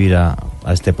venirme a vivir a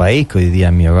este país, que hoy día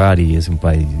es mi hogar y es un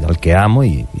país al que amo,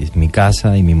 y es mi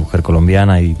casa, y mi mujer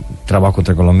colombiana, y trabajo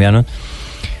entre colombianos.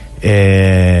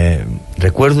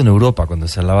 Recuerdo en Europa, cuando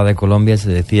se hablaba de Colombia,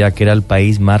 se decía que era el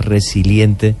país más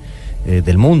resiliente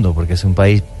del mundo, porque es un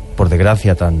país, por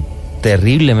desgracia, tan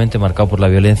terriblemente marcado por la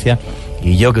violencia,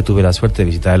 y yo que tuve la suerte de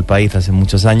visitar el país hace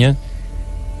muchos años,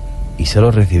 y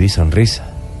solo recibí sonrisa.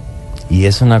 Y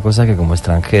es una cosa que como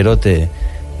extranjero te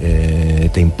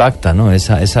impacta, ¿no?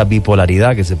 Esa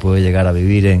bipolaridad que se puede llegar a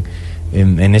vivir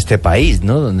en este país,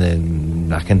 ¿no? Donde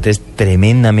la gente es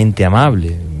tremendamente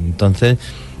amable. Entonces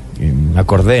me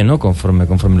acordé, ¿no? Conforme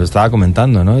lo estaba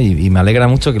comentando, ¿no? Y me alegra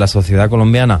mucho que la sociedad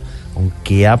colombiana,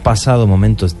 aunque ha pasado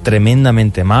momentos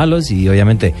tremendamente malos, y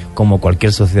obviamente como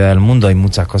cualquier sociedad del mundo hay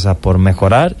muchas cosas por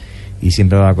mejorar y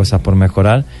siempre habrá cosas por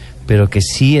mejorar, pero que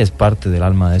sí es parte del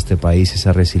alma de este país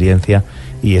esa resiliencia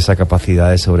y esa capacidad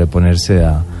de sobreponerse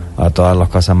a todas las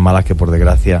cosas malas que por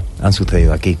desgracia han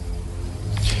sucedido aquí.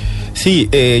 Sí,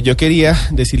 yo quería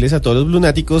decirles a todos los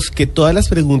lunáticos que todas las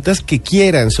preguntas que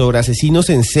quieran sobre asesinos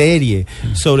en serie,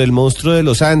 sobre el Monstruo de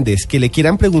los Andes, que le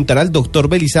quieran preguntar al doctor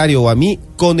Belisario o a mí,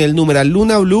 con el numeral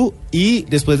Luna Blue, y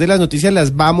después de las noticias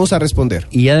las vamos a responder.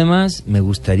 Y además me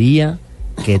gustaría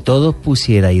que todos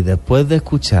pusierais, después de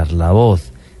escuchar la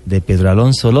voz de Pedro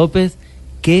Alonso López,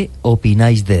 ¿qué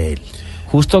opináis de él?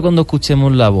 Justo cuando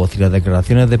escuchemos la voz y las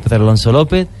declaraciones de Pedro Alonso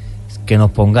López, que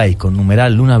nos pongáis con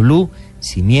numeral Luna Blue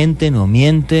si miente, no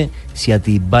miente, si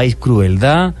atisbáis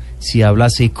crueldad, si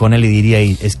hablaseis con él y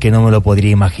diríais, es que no me lo podría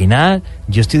imaginar.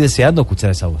 Yo estoy deseando escuchar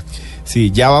esa voz.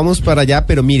 Sí, ya vamos para allá,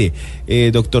 pero mire,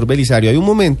 doctor Belisario, hay un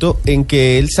momento en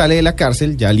que él sale de la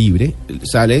cárcel, ya libre,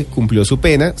 cumplió su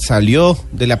pena, salió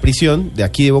de la prisión de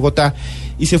aquí de Bogotá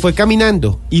y se fue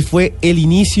caminando, y fue el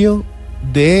inicio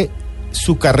de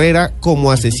su carrera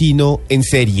como asesino en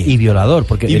serie. Y violador,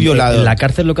 porque en la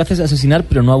cárcel lo que hace es asesinar,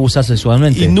 pero no abusar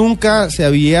sexualmente. Y nunca se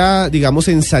había, digamos,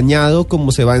 ensañado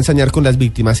como se va a ensañar con las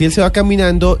víctimas. Y él se va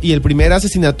caminando, y el primer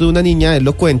asesinato de una niña, él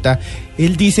lo cuenta,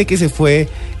 él dice que se fue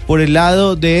por el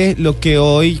lado de lo que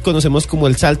hoy conocemos como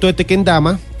el Salto de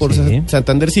Tequendama, por sí.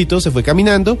 Santandercito, se fue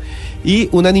caminando, y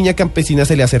una niña campesina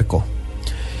se le acercó.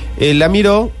 Él la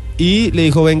miró y le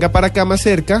dijo, venga para acá más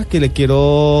cerca, que le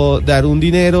quiero dar un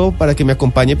dinero para que me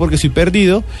acompañe porque estoy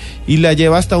perdido, y la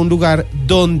lleva hasta un lugar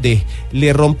donde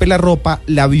le rompe la ropa,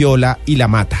 la viola y la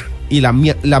mata. Y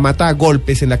la mata a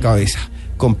golpes en la cabeza,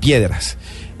 con piedras.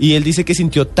 Y él dice que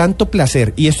sintió tanto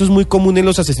placer, y esto es muy común en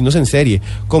los asesinos en serie,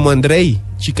 como Andrei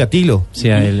Chikatilo. Sí,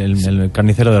 el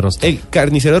carnicero de Rostov. El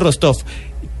carnicero de Rostov.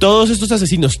 Todos estos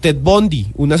asesinos, Ted Bundy,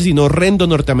 un asesino horrendo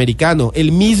norteamericano,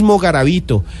 el mismo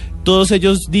Garavito, todos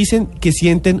ellos dicen que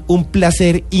sienten un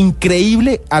placer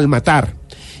increíble al matar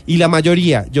Y la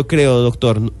mayoría, yo creo,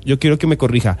 doctor, yo quiero que me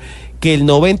corrija, que el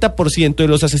 90% de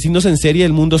los asesinos en serie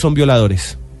del mundo son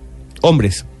violadores.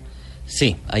 Hombres.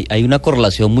 Sí, hay una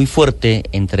correlación muy fuerte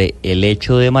entre el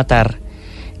hecho de matar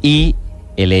y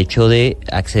el hecho de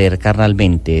acceder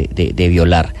carnalmente, de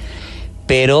violar.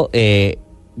 Pero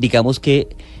digamos que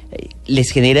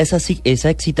les genera esa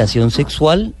excitación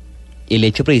sexual el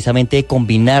hecho precisamente de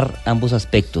combinar ambos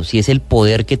aspectos, y es el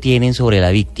poder que tienen sobre la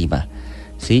víctima,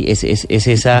 ¿sí? Es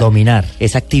esa dominar,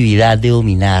 esa actividad de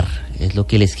dominar, es lo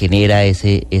que les genera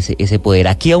ese poder.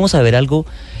 Aquí vamos a ver algo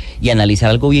y analizar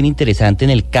algo bien interesante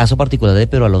en el caso particular de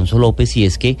Pedro Alonso López, y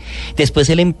es que después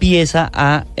él empieza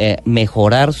a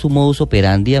mejorar su modus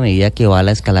operandi a medida que va a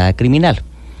la escalada criminal.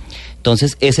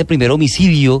 Entonces, ese primer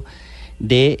homicidio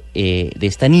de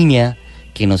esta niña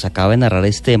que nos acaba de narrar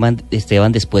Esteban,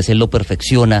 después él lo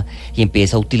perfecciona y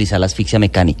empieza a utilizar la asfixia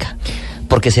mecánica,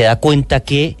 porque se da cuenta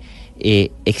que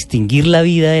extinguir la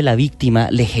vida de la víctima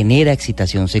le genera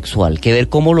excitación sexual, que ver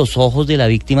cómo los ojos de la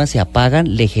víctima se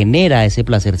apagan le genera ese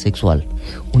placer sexual.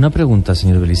 Una pregunta,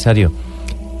 señor Belisario,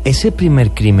 ¿ese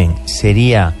primer crimen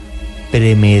sería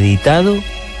premeditado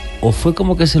o fue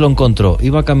como que se lo encontró?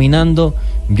 Iba caminando,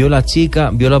 vio la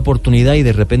chica, vio la oportunidad y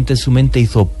de repente su mente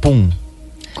hizo ¡pum!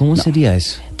 ¿Cómo sería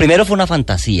eso? Primero fue una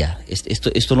fantasía,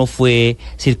 esto no fue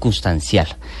circunstancial,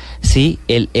 ¿sí?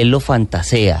 Él lo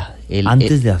fantasea.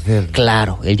 Antes de hacerlo.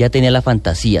 Claro, él ya tenía la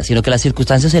fantasía, sino que las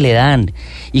circunstancias se le dan,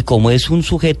 y como es un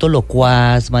sujeto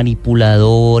locuaz,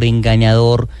 manipulador,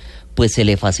 engañador, pues se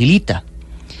le facilita.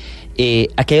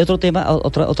 Aquí hay otro tema,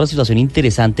 otra situación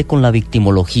interesante con la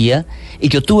victimología, y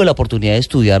yo tuve la oportunidad de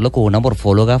estudiarlo con una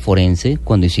morfóloga forense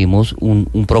cuando hicimos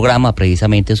un programa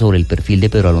precisamente sobre el perfil de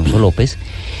Pedro Alonso López,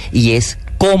 y es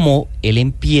cómo él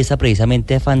empieza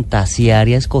precisamente a fantasear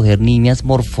y a escoger niñas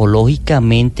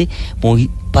morfológicamente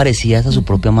muy parecidas a su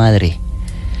propia madre,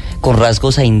 con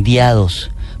rasgos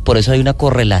aindiados. Por eso hay una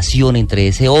correlación entre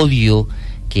ese odio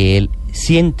que él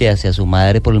siente hacia su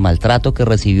madre por el maltrato que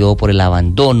recibió, por el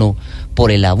abandono,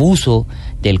 por el abuso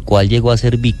del cual llegó a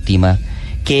ser víctima,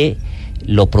 que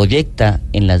lo proyecta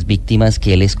en las víctimas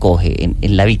que él escoge.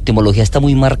 En la victimología está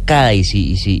muy marcada, y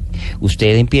si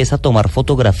usted empieza a tomar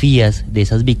fotografías de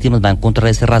esas víctimas va a encontrar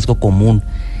ese rasgo común,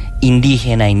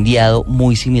 indígena, indiado,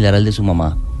 muy similar al de su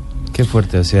mamá. Qué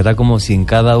fuerte, o sea, era como si en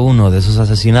cada uno de esos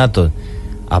asesinatos,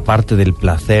 aparte del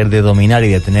placer de dominar y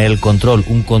de tener el control,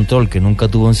 un control que nunca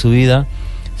tuvo en su vida,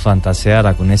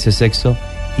 fantaseara con ese sexo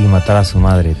y matar a su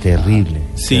madre. Terrible.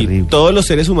 Sí, terrible. Todos los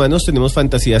seres humanos tenemos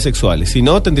fantasías sexuales. Si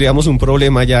no, tendríamos un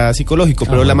problema ya psicológico.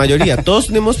 Pero la mayoría, todos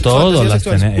tenemos fantasías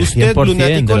sexuales. Usted,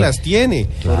 lunático, las tiene.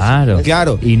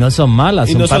 Claro. Y no son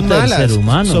malas, son parte del ser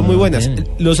humano. Son muy buenas.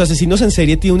 Los asesinos en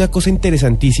serie tienen una cosa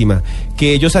interesantísima,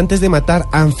 que ellos antes de matar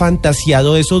han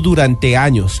fantaseado eso durante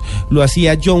años. Lo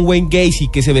hacía John Wayne Gacy,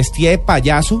 que se vestía de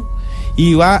payaso,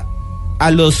 iba a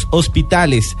los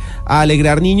hospitales a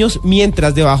alegrar niños,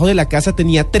 mientras debajo de la casa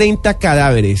tenía 30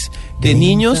 cadáveres de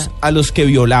niños a los que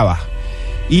violaba.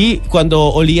 Y cuando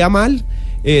olía mal,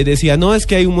 decía, no, es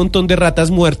que hay un montón de ratas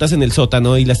muertas en el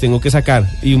sótano y las tengo que sacar,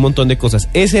 y un montón de cosas.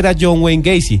 Ese era John Wayne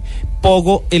Gacy,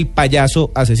 Pogo el payaso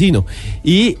asesino.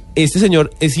 Y este señor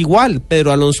es igual,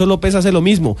 Pedro Alonso López hace lo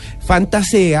mismo,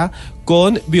 fantasea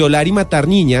con violar y matar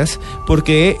niñas,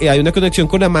 porque hay una conexión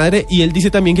con la madre, y él dice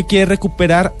también que quiere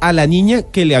recuperar a la niña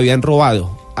que le habían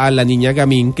robado, a la niña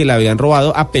Gamín que la habían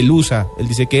robado, a Pelusa, él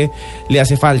dice que le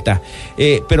hace falta.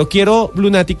 Pero quiero,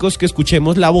 lunáticos, que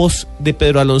escuchemos la voz de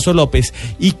Pedro Alonso López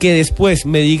y que después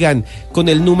me digan, con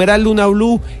el numeral Luna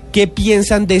Blue, qué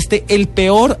piensan de el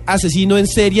peor asesino en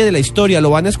serie de la historia. Lo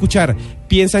van a escuchar.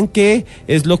 ¿Piensan que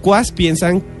es locuaz?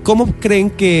 ¿Piensan cómo creen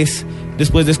que es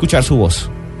después de escuchar su voz?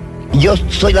 Yo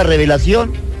soy la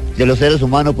revelación de los seres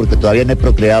humanos porque todavía no he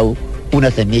procreado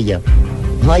una semilla.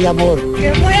 No hay amor.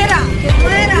 ¡Que muera! ¡Que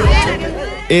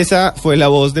muera! Esa fue la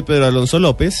voz de Pedro Alonso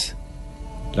López.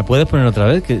 ¿La puedes poner otra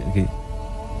vez?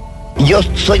 Yo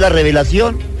soy la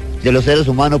revelación de los seres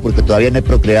humanos porque todavía no he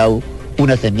procreado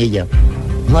una semilla.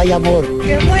 No hay amor.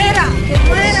 ¡Que muera! ¡Que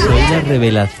muera! Soy la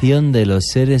revelación de los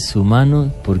seres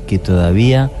humanos porque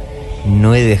todavía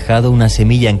no he dejado una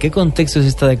semilla. ¿En qué contexto es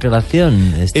esta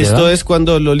declaración, Esteban? Esto es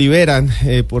cuando lo liberan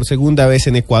por segunda vez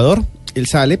en Ecuador. Él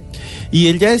sale y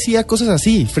él ya decía cosas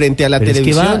así frente a la televisión.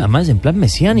 Es que va además en plan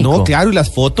mesiánico. No, claro, y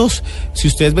las fotos, si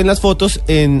ustedes ven las fotos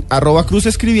en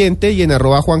 @cruzescribiente y en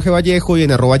 @Juan G. Vallejo y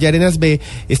en @YarenasB,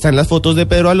 están las fotos de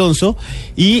Pedro Alonso,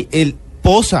 y él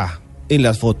posa en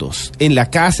las fotos, en la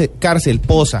cárcel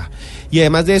posa. Y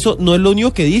además de eso, no es lo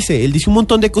único que dice, él dice un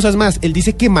montón de cosas más. Él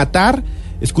dice que matar,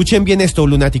 escuchen bien esto,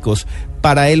 lunáticos,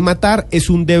 para él matar es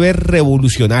un deber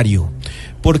revolucionario,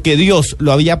 porque Dios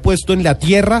lo había puesto en la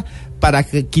tierra para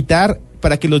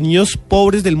que los niños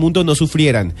pobres del mundo no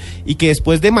sufrieran, y que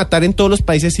después de matar en todos los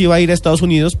países iba a ir a Estados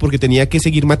Unidos porque tenía que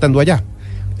seguir matando allá.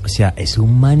 O sea, es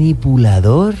un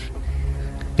manipulador,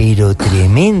 pero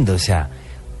tremendo. O sea,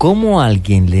 ¿cómo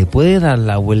alguien le puede dar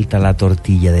la vuelta a la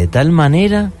tortilla de tal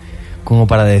manera como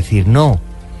para decir, no,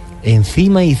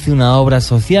 encima hice una obra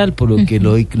social, por lo que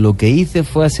lo que hice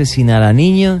fue asesinar a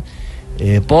niños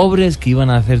pobres que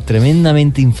iban a ser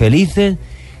tremendamente infelices?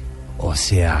 O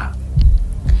sea,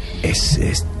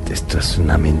 esto es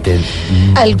una mente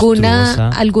monstruosa.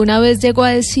 Alguna vez llegó a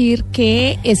decir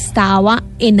que estaba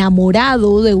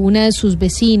enamorado de una de sus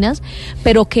vecinas,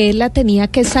 pero que él la tenía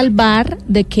que salvar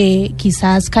de que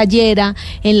quizás cayera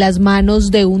en las manos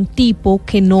de un tipo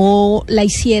que no la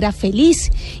hiciera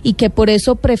feliz, y que por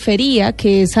eso prefería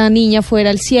que esa niña fuera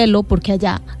al cielo, porque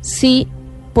allá sí,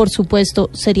 por supuesto,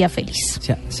 sería feliz. O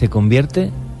sea, se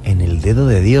convierte en el dedo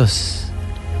de Dios.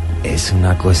 Es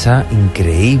una cosa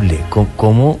increíble,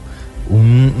 como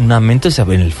una mente, o sea,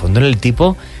 en el fondo el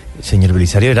tipo, señor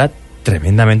Belisario, era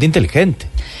tremendamente inteligente.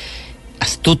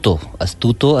 Astuto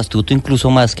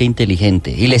incluso más que inteligente.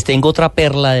 Y les tengo otra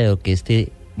perla de lo que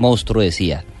este monstruo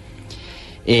decía.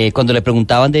 Cuando le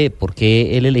preguntaban de por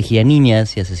qué él elegía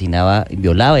niñas y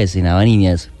violaba y asesinaba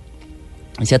niñas,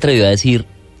 él se atrevió a decir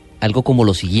algo como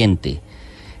lo siguiente.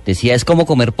 Decía, es como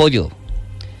comer pollo.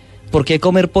 ¿Por qué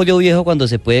comer pollo viejo cuando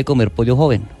se puede comer pollo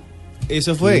joven?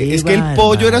 Eso fue, es que el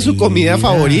pollo era su comida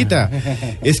favorita.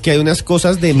 Es que hay unas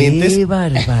cosas dementes. ¡Qué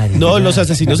barbaridad! No, los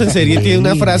asesinos en serie tienen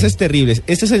unas frases terribles.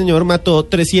 Este señor mató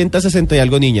 360 y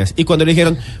algo niñas. Y cuando le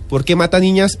dijeron, ¿por qué mata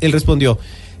niñas? Él respondió,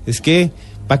 es que,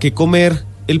 ¿para qué comer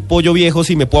el pollo viejo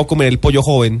si me puedo comer el pollo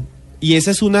joven? Y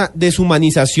esa es una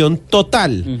deshumanización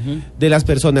total de las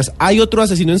personas. Hay otro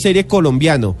asesino en serie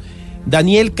colombiano,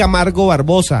 Daniel Camargo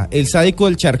Barbosa, el sádico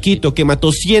del Charquito, que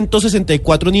mató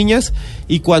 164 niñas,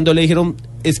 y cuando le dijeron,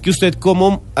 es que usted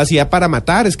cómo hacía para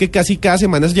matar, es que casi cada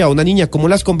semana se llevaba una niña, ¿cómo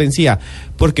las convencía?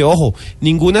 Porque ojo,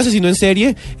 ningún asesino en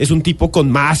serie es un tipo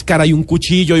con máscara y un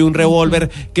cuchillo y un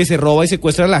revólver que se roba y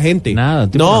secuestra a la gente.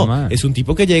 No, es un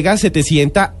tipo que llega, se te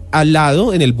sienta al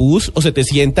lado en el bus o se te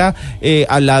sienta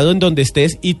al lado en donde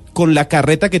estés, y con la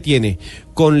carreta que tiene,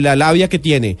 con la labia que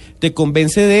tiene, te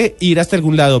convence de ir hasta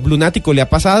algún lado. Lunático, ¿le ha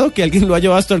pasado que alguien lo ha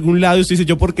llevado hasta algún lado y usted dice,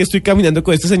 ¿yo por qué estoy caminando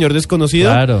con este señor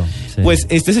desconocido? Claro, sí. Pues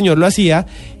este señor lo hacía,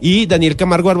 y Daniel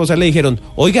Camargo Barbosa le dijeron,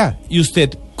 oiga, ¿y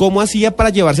usted cómo hacía para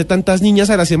llevarse tantas niñas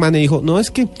a la semana? Y dijo, no,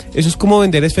 es que eso es como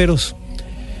vender esferos.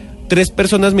 3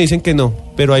 personas me dicen que no,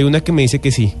 pero hay una que me dice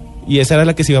que sí, y esa era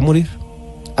la que se iba a morir.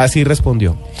 Así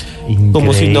respondió. Increíble.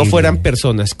 Como si no fueran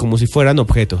personas, como si fueran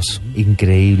objetos.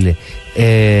 Increíble.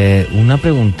 Una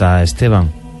pregunta, Esteban.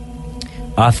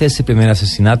 Hace ese primer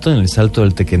asesinato en el Salto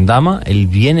del Tequendama, él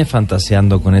viene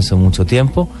fantaseando con eso mucho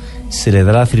tiempo, se le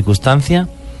da la circunstancia.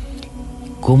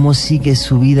 ¿Cómo sigue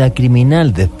su vida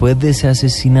criminal después de ese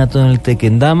asesinato en el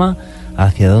Tequendama?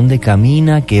 ¿Hacia dónde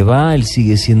camina? ¿Qué va? ¿Él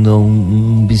sigue siendo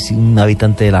un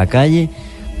habitante de la calle?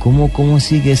 ¿Cómo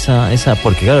sigue esa?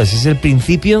 Porque claro, ese es el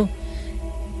principio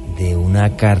de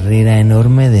una carrera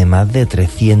enorme de más de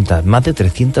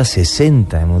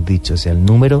 360, hemos dicho, o sea, el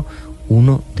número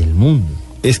 1 del mundo.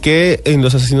 Es que en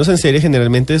los asesinos en serie,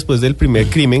 generalmente después del primer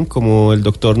crimen, como el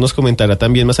doctor nos comentará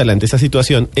también más adelante esta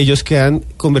situación, ellos quedan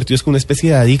convertidos en una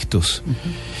especie de adictos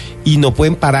y no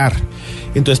pueden parar.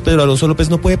 Entonces Pedro Alonso López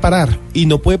no puede parar, y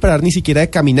no puede parar ni siquiera de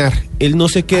caminar. Él no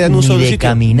se queda en un solo sitio. Ni de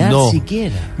caminar no.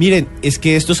 siquiera. Miren, es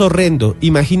que esto es horrendo.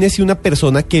 Imagínese una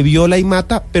persona que viola y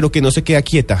mata, pero que no se queda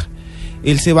quieta.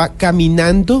 Él se va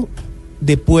caminando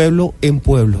de pueblo en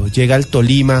pueblo. Llega al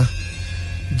Tolima,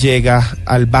 llega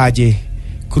al Valle,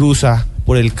 cruza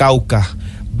por el Cauca,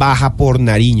 baja por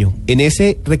Nariño. En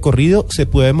ese recorrido se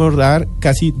puede demorar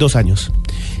casi 2 años.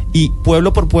 Y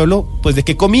pueblo por pueblo, pues ¿de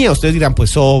qué comía? Ustedes dirán,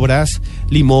 pues sobras,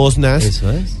 limosnas. Eso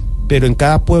es. Pero en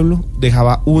cada pueblo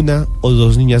dejaba 1 o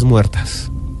 2 niñas muertas.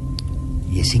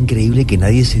 Y es increíble que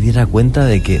nadie se diera cuenta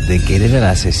de que él era el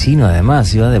asesino.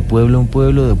 Además, iba de pueblo en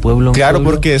pueblo, de pueblo en pueblo. Claro,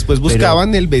 porque después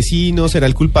buscaban el vecino, será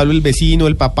el culpable el vecino,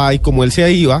 el papá, y como él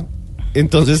se iba,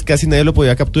 entonces casi nadie lo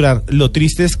podía capturar. Lo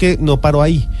triste es que no paró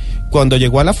ahí. Cuando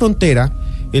llegó a la frontera,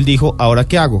 él dijo, ¿ahora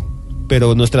qué hago?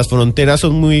 Pero nuestras fronteras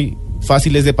son muy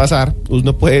fáciles de pasar.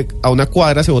 Uno puede, a una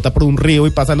cuadra se bota por un río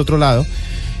y pasa al otro lado.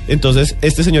 Entonces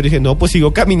este señor dice, no, pues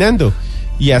sigo caminando.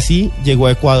 Y así llegó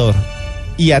a Ecuador.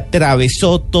 Y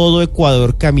atravesó todo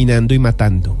Ecuador caminando y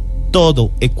matando.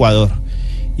 Todo Ecuador.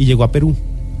 Y llegó a Perú.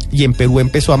 Y en Perú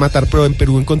empezó a matar, pero en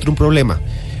Perú encontró un problema.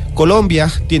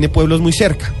 Colombia tiene pueblos muy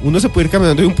cerca. Uno se puede ir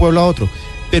caminando de un pueblo a otro.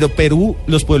 Pero Perú,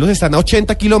 los pueblos están a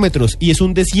 80 kilómetros y es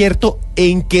un desierto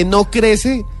en que no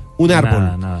crece un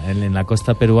árbol. Nada. En la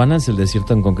costa peruana es el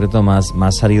desierto en concreto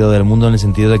más árido del mundo, en el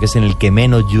sentido de que es en el que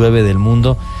menos llueve del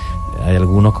mundo. Hay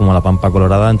algunos, como la Pampa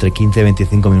Colorada, entre 15 y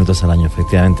 25 minutos al año,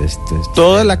 efectivamente.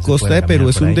 Toda la costa de Perú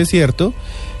es un desierto.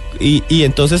 Y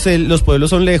entonces los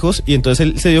pueblos son lejos, y entonces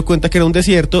él se dio cuenta que era un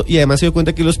desierto, y además se dio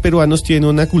cuenta que los peruanos tienen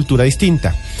una cultura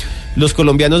distinta. Los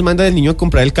colombianos mandan al niño a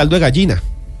comprar el caldo de gallina.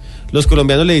 Los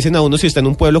colombianos le dicen a uno, si está en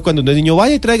un pueblo, cuando uno es niño,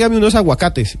 vaya y tráigame unos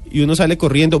aguacates, y uno sale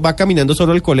corriendo, va caminando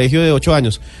solo al colegio de 8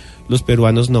 años. Los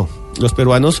peruanos no. Los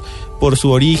peruanos, por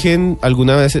su origen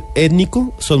alguna vez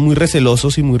étnico, son muy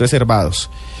recelosos y muy reservados.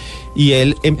 Y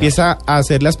él empieza a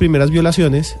hacer las primeras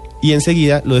violaciones, y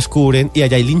enseguida lo descubren, y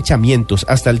allá hay linchamientos.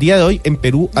 Hasta el día de hoy en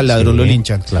Perú al ladrón lo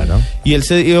linchan. Claro. Y él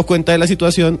se dio cuenta de la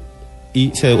situación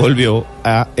y se devolvió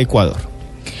a Ecuador.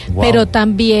 Wow. Pero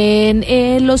también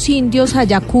los indios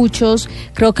ayacuchos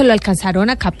creo que lo alcanzaron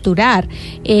a capturar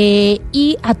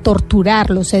y a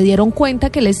torturarlo. Se dieron cuenta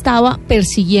que él estaba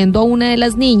persiguiendo a una de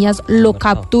las niñas, lo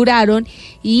capturaron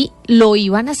y lo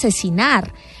iban a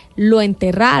asesinar. Lo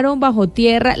enterraron bajo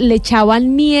tierra, le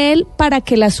echaban miel para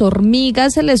que las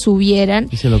hormigas se le subieran.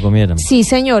 Y se lo comieran. Sí,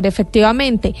 señor,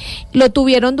 efectivamente. Lo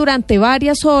tuvieron durante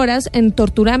varias horas en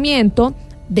torturamiento.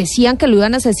 Decían que lo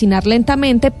iban a asesinar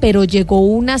lentamente, pero llegó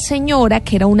una señora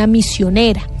que era una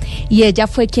misionera y ella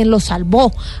fue quien lo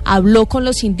salvó. Habló con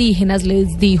los indígenas,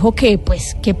 les dijo que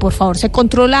por favor se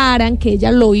controlaran, que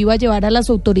ella lo iba a llevar a las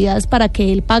autoridades para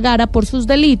que él pagara por sus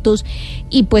delitos,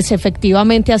 y pues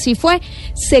efectivamente así fue.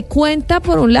 Se cuenta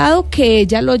por un lado que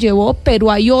ella lo llevó,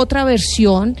 pero hay otra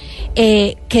versión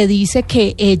que dice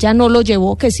que ella no lo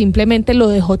llevó, que simplemente lo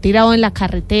dejó tirado en la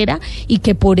carretera y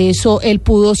que por eso él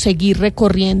pudo seguir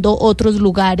recorriendo otros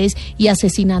lugares y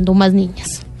asesinando más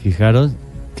niñas. Fijaros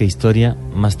qué historia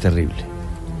más terrible.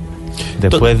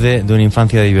 Después de una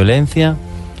infancia de violencia,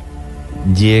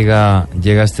 llega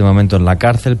este momento en la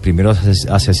cárcel, primero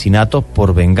asesinato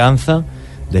por venganza,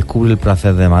 descubre el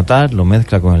placer de matar, lo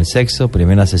mezcla con el sexo,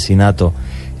 primer asesinato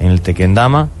en el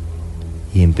Tequendama,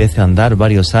 y empieza a andar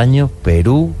varios años,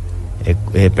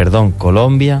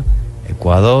 Colombia,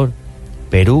 Ecuador,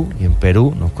 Perú, y en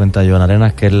Perú nos cuenta Joan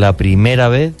Arenas que es la primera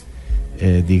vez,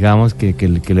 digamos, que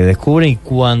le descubren, y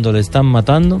cuando le están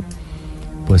matando,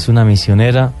 pues una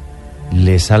misionera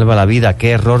le salva la vida.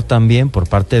 Qué error también por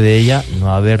parte de ella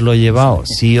no haberlo llevado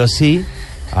sí o sí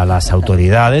a las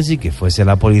autoridades, y que fuese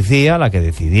la policía la que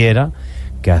decidiera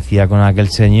qué hacía con aquel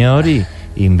señor y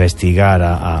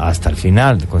investigara hasta el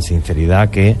final, con sinceridad.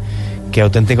 Qué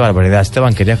auténtica barbaridad.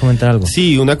 Esteban, ¿querías comentar algo?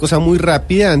 Sí, una cosa muy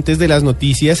rápida, antes de las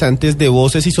noticias, antes de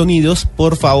voces y sonidos,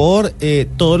 por favor,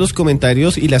 todos los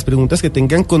comentarios y las preguntas que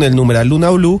tengan con el numeral Luna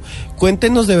Blue,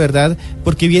 cuéntenos de verdad,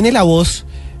 porque viene la voz.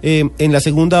 En la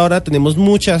segunda hora tenemos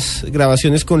muchas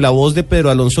grabaciones con la voz de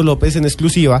Pedro Alonso López en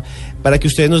exclusiva, para que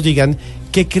ustedes nos digan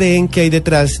qué creen que hay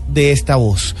detrás de esta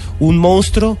voz. ¿Un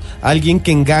monstruo? ¿Alguien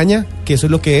que engaña? ¿Que eso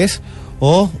es lo que es?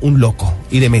 ¿O un loco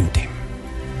y demente?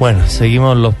 Bueno,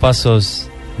 seguimos los pasos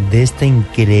de esta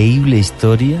increíble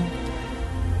historia,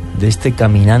 de este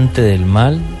caminante del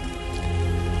mal,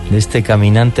 de este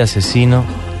caminante asesino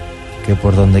que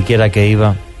por donde quiera que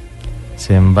iba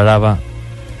sembraba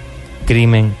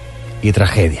crimen y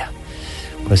tragedia.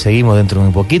 Pues seguimos dentro de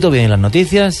muy poquito, vienen las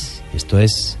noticias, esto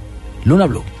es Luna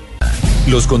Blue.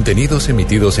 Los contenidos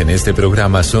emitidos en este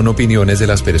programa son opiniones de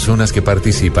las personas que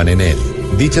participan en él.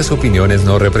 Dichas opiniones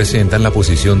no representan la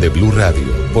posición de Blue Radio,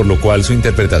 por lo cual su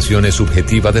interpretación es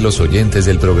subjetiva de los oyentes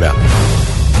del programa.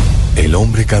 El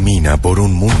hombre camina por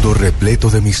un mundo repleto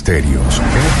de misterios.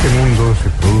 En este mundo se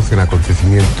producen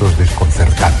acontecimientos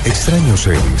desconcertantes. Extraños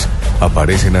seres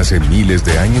aparecen hace miles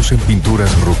de años en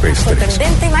pinturas rupestres.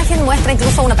 Sorprendente imagen muestra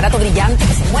incluso un aparato brillante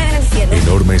que se mueve en el cielo.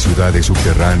 Enormes ciudades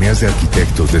subterráneas de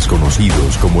arquitectos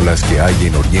desconocidos como las que hay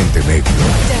en Oriente Medio.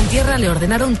 En tierra le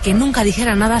ordenaron que nunca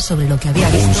dijera nada sobre lo que había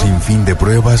visto. Un sinfín de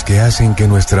pruebas que hacen que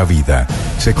nuestra vida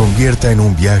se convierta en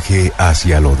un viaje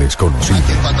hacia lo desconocido.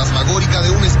 Imagen fantasmagórica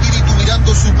de un espíritu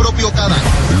mirando su propio cadáver.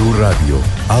 Blue Radio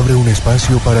abre un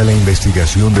espacio para la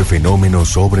investigación de fenómenos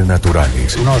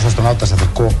sobrenaturales. Uno de los astronautas se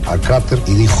acercó al cráter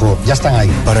y dijo, ya están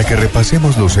ahí. Para que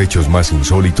repasemos los hechos más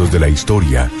insólitos de la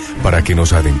historia, para que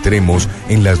nos adentremos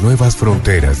en las nuevas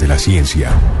fronteras de la ciencia.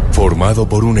 Formado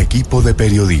por un equipo de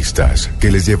periodistas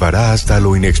que les llevará hasta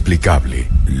lo inexplicable.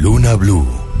 Luna Blue,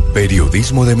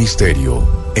 periodismo de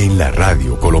misterio en la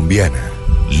radio colombiana.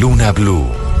 Luna Blue,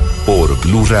 por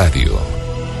Blue Radio,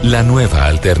 la nueva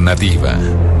alternativa.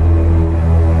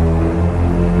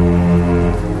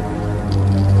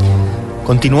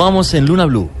 Continuamos en Luna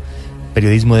Blue,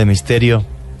 periodismo de misterio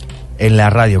en la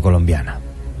radio colombiana.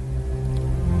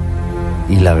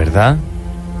 Y la verdad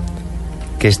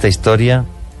que esta historia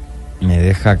me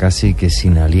deja casi que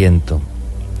sin aliento.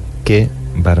 Qué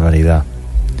barbaridad.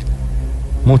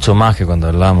 Mucho más que cuando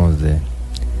hablamos de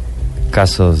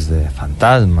casos de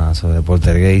fantasmas o de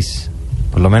poltergeist,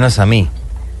 por lo menos a mí,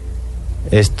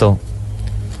 esto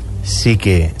sí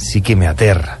que me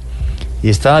aterra. Y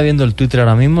estaba viendo el Twitter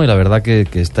ahora mismo y la verdad que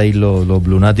estáis los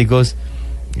lunáticos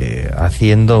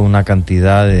haciendo una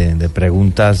cantidad de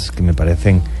preguntas que me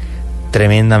parecen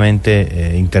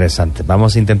tremendamente interesantes.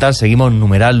 Vamos a intentar, seguimos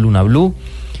numeral Luna Blue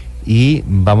y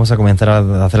vamos a comenzar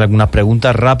a hacer algunas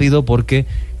preguntas rápido porque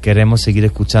queremos seguir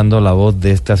escuchando la voz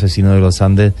de este asesino de los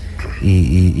Andes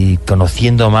y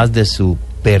conociendo más de su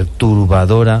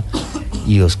perturbadora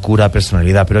y oscura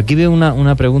personalidad. Pero aquí veo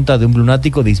una pregunta de un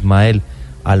lunático, de Ismael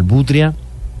Albutria,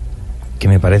 que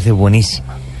me parece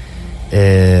buenísima.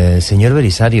 Señor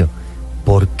Belisario,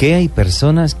 ¿por qué hay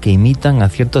personas que imitan a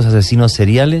ciertos asesinos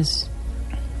seriales?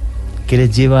 ¿Qué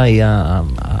les lleva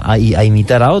a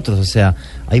imitar a otros? O sea,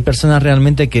 ¿hay personas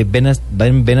realmente que ven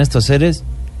a estos seres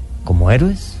como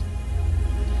héroes?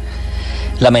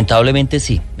 Lamentablemente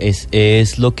sí,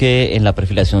 es lo que en la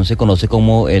perfilación se conoce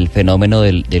como el fenómeno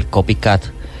del copycat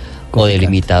o del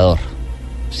imitador.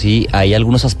 Sí, hay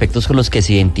algunos aspectos con los que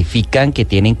se identifican, que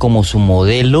tienen como su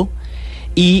modelo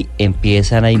y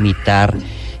empiezan a imitar,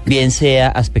 bien sea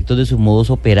aspectos de su modus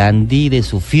operandi, de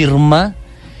su firma,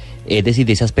 es decir,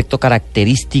 de ese aspecto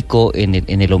característico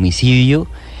en el homicidio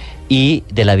y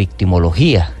de la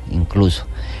victimología incluso.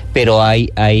 Pero hay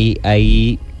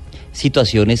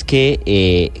situaciones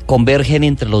que convergen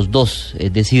entre los dos,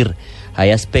 es decir,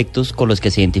 hay aspectos con los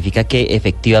que se identifica que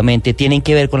efectivamente tienen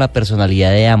que ver con la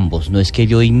personalidad de ambos. No es que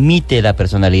yo imite la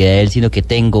personalidad de él, sino que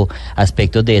tengo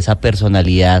aspectos de esa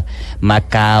personalidad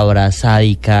macabra,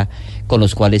 sádica, con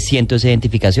los cuales siento esa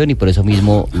identificación y por eso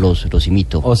mismo los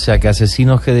imito. O sea que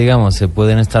asesinos que, digamos, se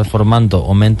pueden estar formando,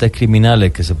 o mentes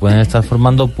criminales que se pueden estar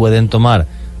formando, pueden tomar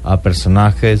a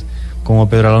personajes como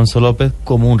Pedro Alonso López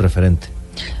como un referente.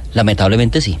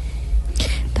 Lamentablemente sí.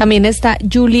 También está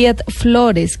Juliet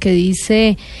Flores, que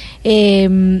dice,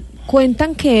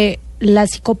 cuentan que la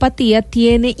psicopatía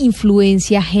tiene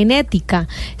influencia genética.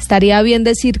 ¿Estaría bien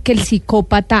decir que el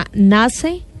psicópata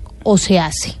nace o se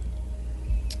hace?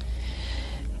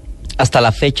 Hasta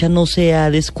la fecha no se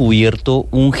ha descubierto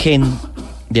un gen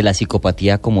de la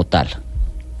psicopatía como tal,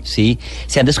 ¿sí?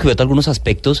 Se han descubierto algunos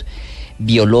aspectos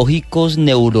biológicos,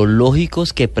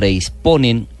 neurológicos que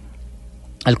predisponen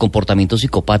al comportamiento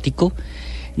psicopático.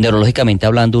 Neurológicamente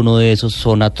hablando, uno de esos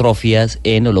son atrofias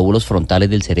en los lóbulos frontales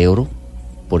del cerebro,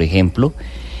 por ejemplo,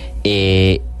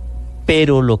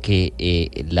 pero lo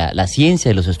que la ciencia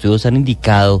y los estudios han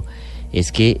indicado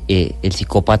es que el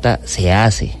psicópata se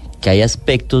hace, que hay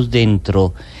aspectos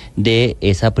dentro de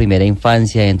esa primera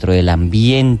infancia, dentro del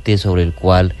ambiente sobre el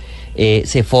cual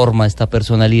se forma esta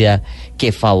personalidad,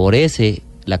 que favorece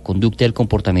la conducta y el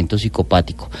comportamiento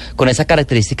psicopático, con esa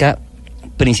característica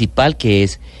principal que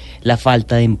es la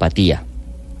falta de empatía,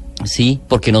 ¿sí?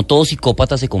 Porque no todo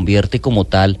psicópata se convierte como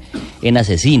tal en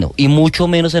asesino, y mucho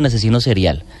menos en asesino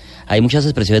serial. Hay muchas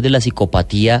expresiones de la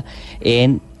psicopatía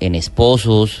en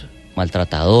esposos,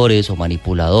 maltratadores o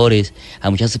manipuladores. Hay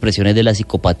muchas expresiones de la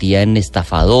psicopatía en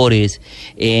estafadores,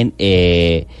 en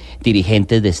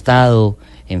dirigentes de Estado,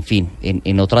 en fin,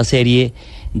 en otra serie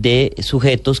de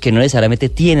sujetos que no necesariamente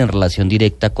tienen relación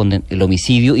directa con el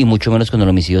homicidio y mucho menos con el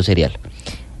homicidio serial.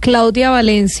 Claudia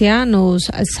Valencia nos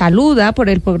saluda por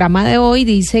el programa de hoy,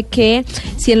 dice que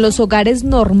si en los hogares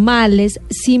normales,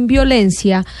 sin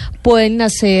violencia, pueden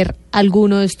nacer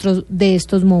alguno de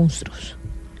estos monstruos.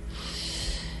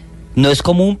 No es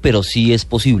común, pero sí es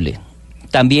posible.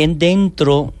 También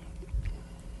dentro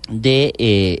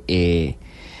de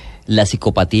la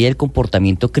psicopatía y el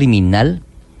comportamiento criminal,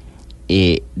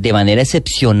 de manera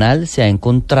excepcional se ha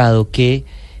encontrado que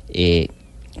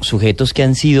sujetos que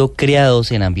han sido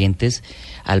criados en ambientes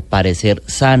al parecer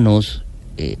sanos,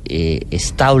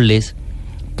 estables,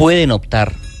 pueden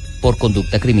optar por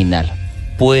conducta criminal,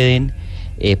 pueden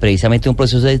precisamente un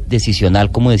proceso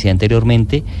decisional, como decía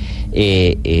anteriormente,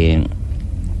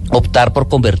 optar por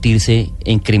convertirse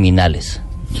en criminales.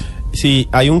 Sí,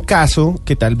 hay un caso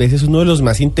que tal vez es uno de los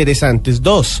más interesantes,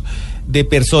 de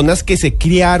personas que se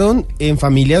criaron en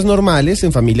familias normales,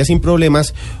 en familias sin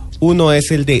problemas. Uno es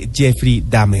el de Jeffrey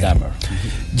Dahmer.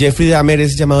 Jeffrey Dahmer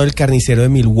es llamado el carnicero de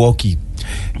Milwaukee.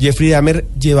 Jeffrey Dahmer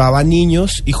llevaba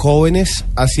niños y jóvenes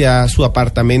hacia su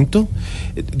apartamento,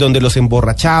 donde los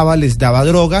emborrachaba, les daba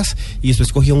drogas y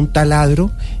después cogía un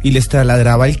taladro y les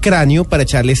taladraba el cráneo para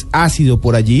echarles ácido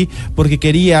por allí, porque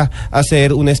quería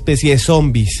hacer una especie de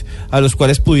zombies a los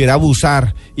cuales pudiera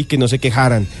abusar y que no se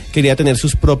quejaran. Quería tener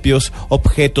sus propios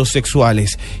objetos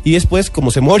sexuales. Y después,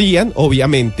 como se morían,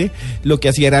 obviamente, lo que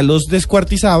hacía era los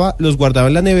descuartizaba, los guardaba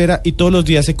en la nevera y todos los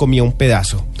días se comía un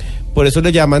pedazo. Por eso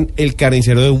le llaman el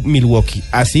carnicero de Milwaukee.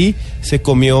 Así se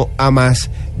comió a más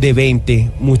de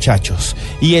 20 muchachos.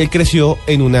 Y él creció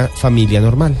en una familia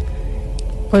normal.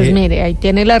 Pues mire, ahí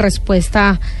tiene la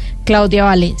respuesta Claudia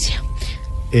Valencia.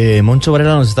 Moncho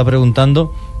Varela nos está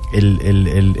preguntando,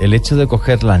 el hecho de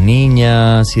coger las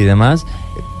niñas y demás,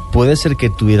 ¿puede ser que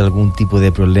tuviera algún tipo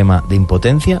de problema de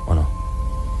impotencia o no?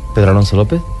 ¿Pedro Alonso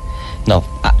López? No,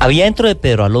 había dentro de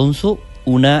Pedro Alonso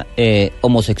una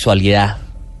homosexualidad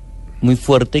muy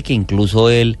fuerte que incluso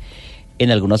él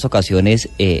en algunas ocasiones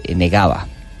negaba.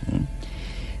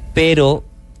 Pero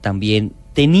también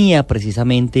tenía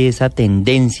precisamente esa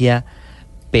tendencia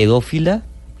pedófila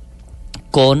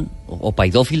o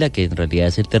paidófila, que en realidad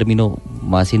es el término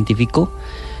más científico,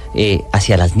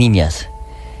 hacia las niñas.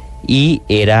 Y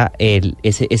era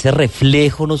ese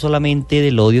reflejo no solamente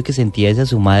del odio que sentía hacia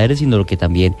su madre, sino lo que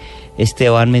también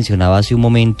Esteban mencionaba hace un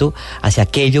momento, hacia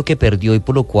aquello que perdió y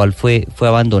por lo cual fue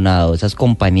abandonado, esas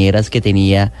compañeras que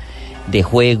tenía de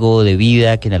juego, de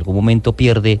vida, que en algún momento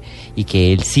pierde y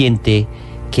que él siente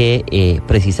que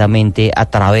precisamente a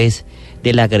través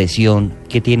de la agresión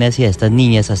que tiene hacia estas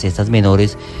niñas, hacia estas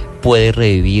menores, puede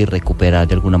revivir, recuperar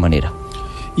de alguna manera.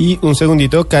 Y un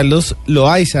segundito, Carlos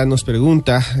Loaiza nos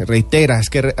pregunta, reitera, es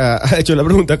que ha hecho la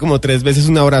pregunta como 3 veces.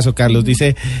 Un abrazo, Carlos.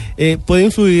 Dice, ¿puede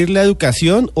influir la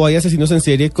educación o hay asesinos en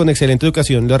serie con excelente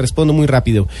educación? Le respondo muy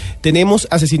rápido. Tenemos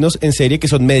asesinos en serie que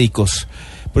son médicos.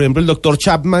 Por ejemplo, el doctor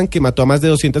Chapman, que mató a más de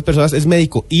 200 personas, es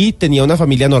médico y tenía una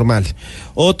familia normal.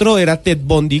 Otro era Ted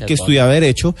Bundy, que estudiaba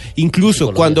Derecho.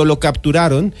 Incluso cuando lo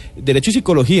capturaron, Derecho y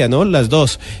Psicología, ¿no? Las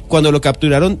dos. Cuando lo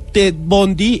capturaron, Ted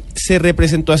Bundy se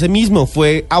representó a sí mismo,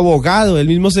 fue abogado, él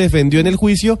mismo se defendió en el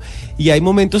juicio, y hay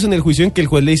momentos en el juicio en que el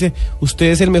juez le dice, usted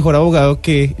es el mejor abogado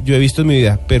que yo he visto en mi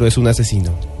vida, pero es un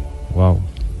asesino. Wow.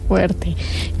 Fuerte.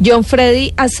 John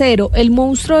Freddy Acero, ¿el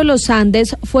monstruo de los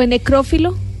Andes fue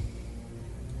necrófilo?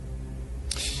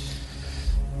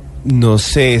 No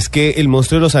sé, es que el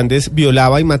monstruo de los Andes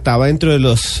violaba y mataba dentro de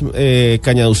los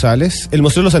cañaduzales. El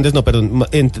monstruo de los Andes, no, perdón,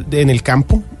 en el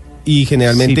campo. Y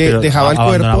generalmente dejaba el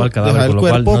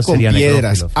cuerpo con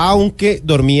piedras, aunque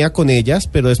dormía con ellas,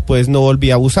 pero después no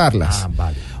volvía a abusarlas.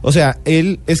 Vale. O sea,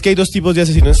 es que hay 2 tipos de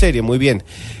asesinos en serie, muy bien.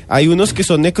 Hay unos que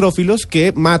son necrófilos,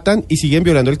 que matan y siguen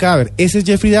violando el cadáver. Ese es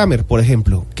Jeffrey Dahmer, por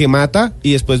ejemplo, que mata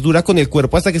y después dura con el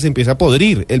cuerpo hasta que se empieza a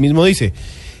podrir. Él mismo dice,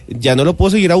 ya no lo puedo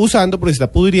seguir abusando porque se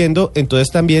está pudriendo, entonces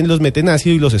también los mete en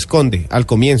ácido y los esconde al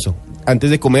comienzo, antes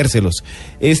de comérselos.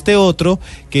 Este otro,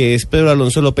 que es Pedro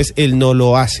Alonso López, él no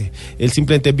lo hace. Él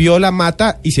simplemente viola,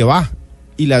 mata y se va.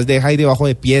 Y las deja ahí debajo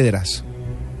de piedras,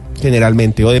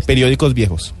 generalmente, o de periódicos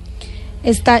viejos.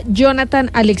 Está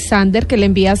Jonathan Alexander, que le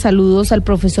envía saludos al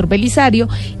profesor Belisario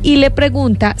y le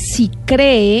pregunta si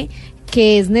cree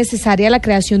que es necesaria la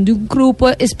creación de un grupo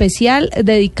especial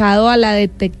dedicado a la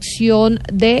detección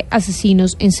de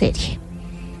asesinos en serie.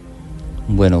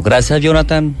 Bueno, gracias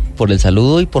Jonathan por el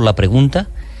saludo y por la pregunta.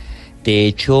 De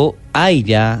hecho, hay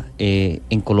ya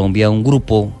en Colombia un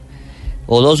grupo,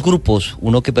 o 2 grupos,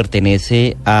 uno que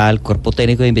pertenece al Cuerpo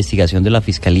Técnico de Investigación de la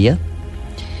Fiscalía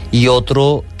y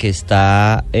otro que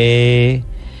está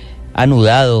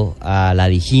anudado a la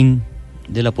DIJÍN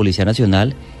de la Policía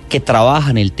Nacional, que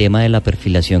trabaja en el tema de la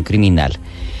perfilación criminal.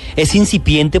 Es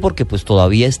incipiente porque pues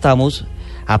todavía estamos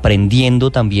aprendiendo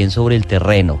también sobre el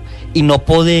terreno y no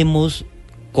podemos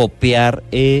copiar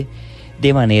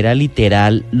de manera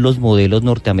literal los modelos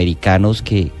norteamericanos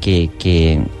que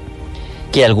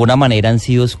de alguna manera han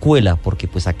sido escuela, porque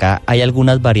pues acá hay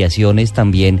algunas variaciones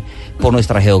también por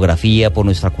nuestra geografía, por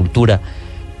nuestra cultura,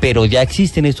 pero ya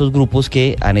existen estos grupos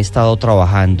que han estado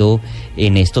trabajando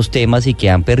en estos temas y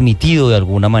que han permitido de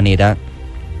alguna manera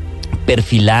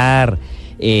perfilar,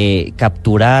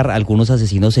 capturar algunos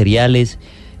asesinos seriales,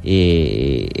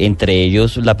 entre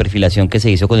ellos la perfilación que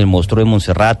se hizo con el monstruo de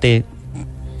Monserrate,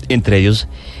 entre ellos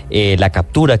la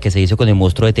captura que se hizo con el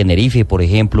monstruo de Tenerife, por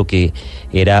ejemplo, que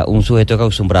era un sujeto que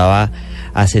acostumbraba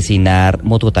a asesinar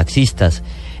mototaxistas.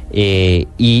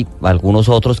 Y algunos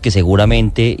otros que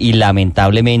seguramente y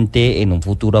lamentablemente en un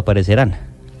futuro aparecerán.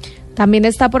 También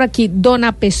está por aquí Don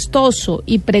Apestoso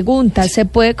y pregunta, ¿se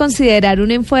puede considerar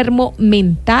un enfermo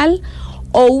mental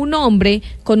o un hombre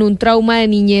con un trauma de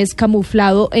niñez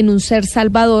camuflado en un ser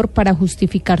salvador para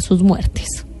justificar sus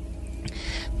muertes.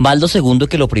 Más lo segundo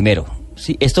que lo primero.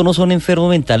 Sí, estos no son enfermos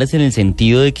mentales en el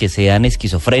sentido de que sean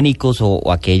esquizofrénicos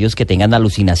o aquellos que tengan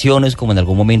alucinaciones, como en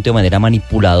algún momento de manera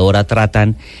manipuladora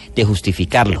tratan de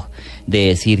justificarlo, de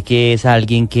decir que es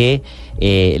alguien que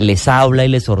les habla y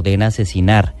les ordena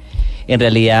asesinar. En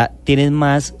realidad tienen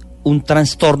más un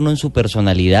trastorno en su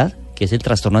personalidad, que es el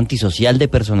trastorno antisocial de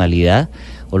personalidad,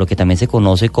 o lo que también se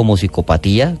conoce como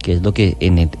psicopatía, que es lo que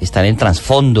está en el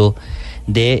trasfondo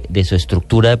de su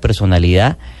estructura de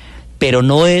personalidad, pero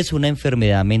no es una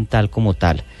enfermedad mental como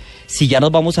tal. Si ya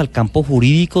nos vamos al campo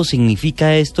jurídico,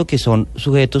 significa esto que son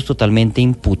sujetos totalmente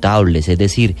imputables, es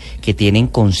decir, que tienen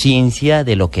conciencia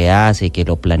de lo que hace, que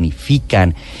lo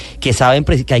planifican, que saben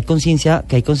que hay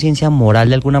conciencia moral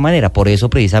de alguna manera. Por eso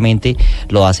precisamente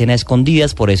lo hacen a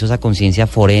escondidas, por eso esa conciencia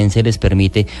forense les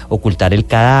permite ocultar el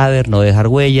cadáver, no dejar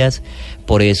huellas.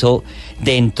 Por eso,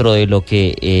 dentro de lo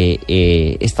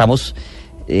que estamos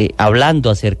hablando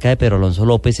acerca de Pedro Alonso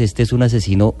López, este es un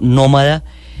asesino nómada,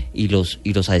 y los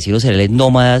asesinos seriales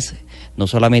nómadas no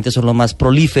solamente son los más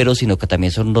prolíferos, sino que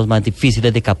también son los más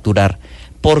difíciles de capturar,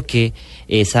 porque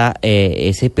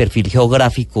ese perfil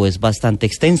geográfico es bastante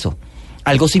extenso.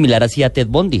 Algo similar hacía Ted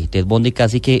Bundy. Ted Bundy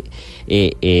casi que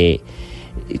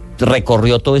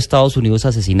recorrió todo Estados Unidos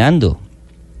asesinando.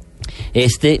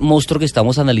 Este monstruo que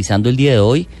estamos analizando el día de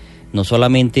hoy no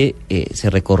solamente se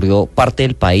recorrió parte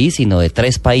del país, sino de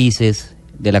 3 países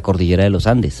de la cordillera de los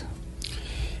Andes.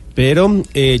 Pero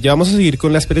ya vamos a seguir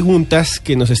con las preguntas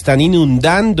que nos están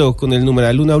inundando con el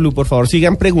numeral Luna Blue. Por favor,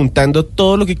 sigan preguntando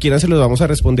todo lo que quieran, se los vamos a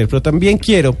responder. Pero también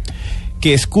quiero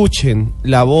que escuchen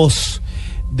la voz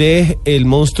de el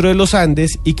monstruo de los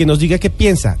Andes y que nos diga qué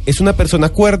piensa. ¿Es una persona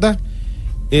cuerda?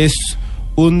 ¿Es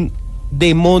un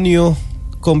demonio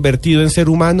convertido en ser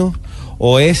humano?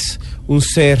 ¿O es un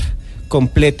ser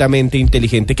completamente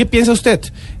inteligente? ¿Qué piensa usted?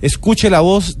 Escuche la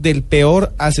voz del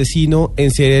peor asesino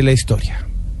en serie de la historia.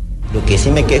 Lo que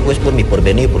sí me quejo es por mi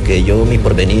porvenir, porque mi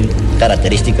porvenir,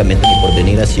 característicamente mi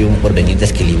porvenir ha sido un porvenir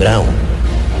desequilibrado,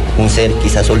 un ser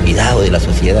quizás olvidado de la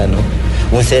sociedad, ¿no?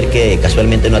 Un ser que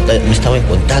casualmente no estaba en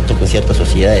contacto con ciertas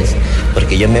sociedades,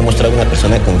 porque yo me he mostrado una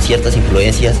persona con ciertas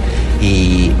influencias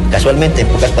y casualmente, en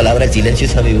pocas palabras, el silencio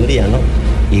es sabiduría, ¿no?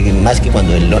 Y más que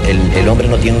cuando el hombre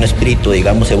no tiene un espíritu,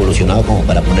 digamos, evolucionado como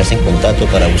para ponerse en contacto,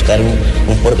 para buscar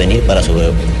un porvenir,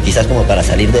 quizás como para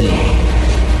salir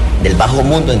del bajo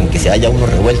mundo en que se haya uno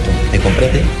revuelto, ¿me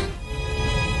comprende?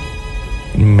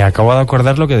 Me acabo de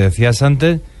acordar lo que decías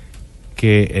antes,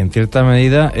 que en cierta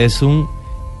medida es un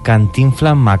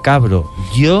Cantinflas macabro.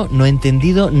 Yo no he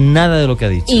entendido nada de lo que ha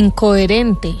dicho.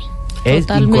 Incoherente. Es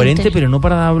totalmente incoherente, pero no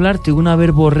para de hablar, tengo una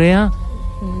verborrea.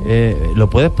 ¿Lo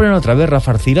puedes poner otra vez,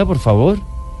 Rafa Arcila, por favor?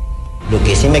 Lo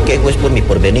que sí me quejo es por mi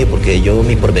porvenir, porque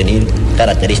mi porvenir,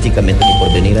 característicamente mi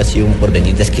porvenir ha sido un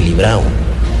porvenir desequilibrado,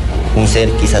 un ser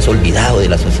quizás olvidado de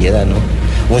la sociedad, ¿no?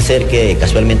 Un ser que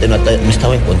casualmente no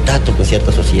estaba en contacto con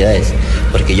ciertas sociedades,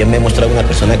 porque yo me he mostrado una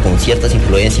persona con ciertas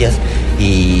influencias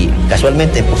y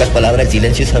casualmente, en pocas palabras, el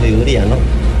silencio es sabiduría, ¿no?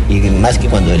 Y más que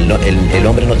cuando el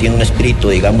hombre no tiene un espíritu,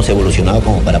 digamos, evolucionado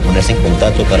como para ponerse en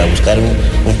contacto, para buscar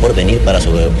un porvenir,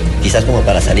 quizás como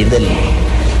para salir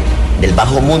del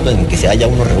bajo mundo en que se haya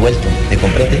uno revuelto, ¿me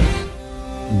comprende?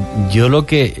 Yo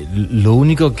lo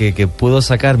único que puedo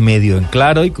sacar medio en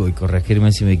claro, y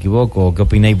corregirme si me equivoco, o qué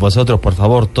opináis vosotros, por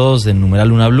favor, todos del numeral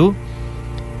Luna Blue,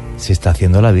 ¿se está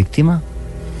haciendo la víctima?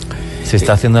 Se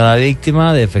está haciendo la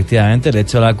víctima de, efectivamente, le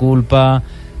echo la culpa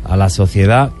a la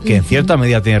sociedad, que en cierta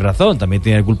medida tiene razón, también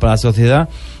tiene culpa la sociedad,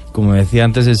 como decía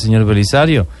antes el señor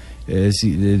Belisario,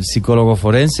 el psicólogo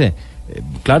forense.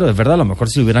 Claro, es verdad, a lo mejor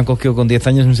si lo hubieran cogido con 10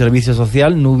 años un servicio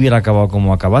social no hubiera acabado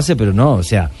como acabase, pero no, o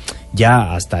sea,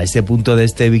 ya hasta ese punto de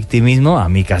este victimismo, a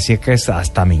mí casi es que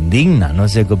hasta me indigna, no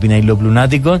sé qué opináis los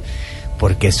lunáticos,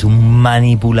 porque es un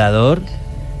manipulador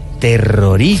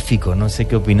terrorífico, no sé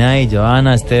qué opináis,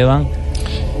 Joana, Esteban.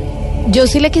 Yo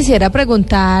sí le quisiera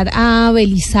preguntar a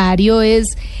Belisario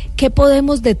es, ¿qué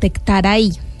podemos detectar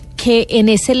ahí? Que en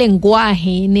ese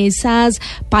lenguaje, en esas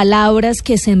palabras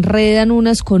que se enredan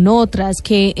unas con otras,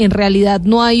 que en realidad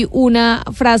no hay una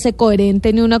frase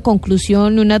coherente, ni una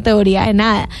conclusión, ni una teoría de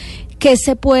nada. ¿Qué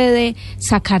se puede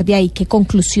sacar de ahí? ¿Qué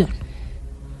conclusión?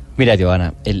 Mira,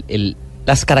 Joana,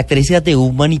 las características de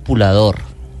un manipulador.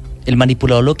 El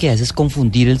manipulador lo que hace es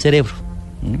confundir el cerebro.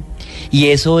 Y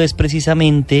eso es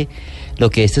precisamente lo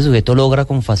que este sujeto logra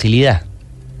con facilidad.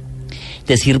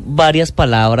 Decir varias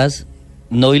palabras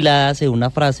no hiladas en una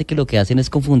frase que lo que hacen es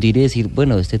confundir y decir,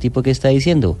 bueno, ¿este tipo qué está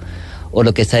diciendo? O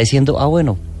lo que está diciendo,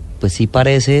 bueno, pues sí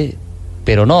parece,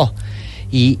 pero no.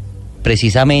 Y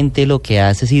precisamente lo que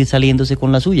hace es ir saliéndose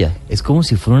con la suya. Es como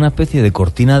si fuera una especie de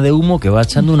cortina de humo que va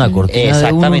echando una cortina de humo.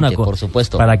 Exactamente, por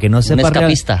supuesto. Para que no sepa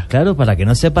escapista. Claro, para que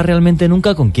no sepa realmente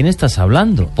nunca con quién estás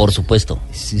hablando. Por supuesto.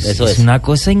 Eso es una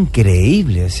cosa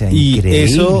increíble, o sea, increíble. Y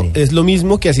eso es lo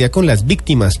mismo que hacía con las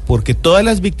víctimas, porque todas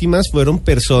las víctimas fueron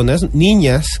personas,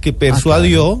 niñas, que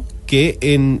persuadió que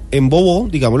en Bobo,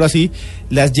 digámoslo así,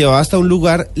 las llevaba hasta un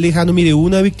lugar lejano. Mire, hubo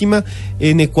una víctima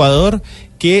en Ecuador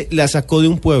que la sacó de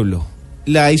un pueblo,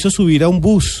 la hizo subir a un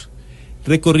bus,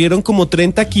 recorrieron como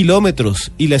 30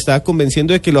 kilómetros y la estaba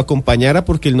convenciendo de que lo acompañara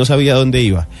porque él no sabía dónde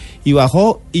iba. Y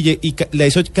bajó y la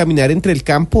hizo caminar entre el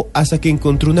campo hasta que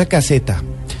encontró una caseta.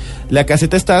 La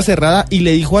caseta estaba cerrada y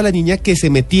le dijo a la niña que se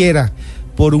metiera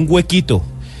por un huequito.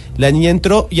 La niña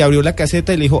entró y abrió la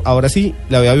caseta y le dijo, ahora sí,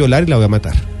 la voy a violar y la voy a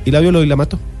matar. Y la violó y la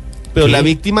mató. Pero la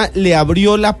víctima le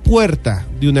abrió la puerta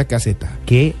de una caseta.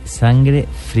 Qué sangre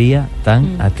fría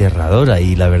tan aterradora.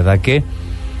 Y la verdad que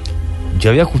yo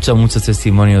había escuchado muchos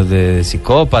testimonios de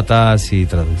psicópatas y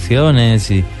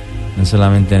traducciones, y no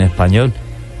solamente en español,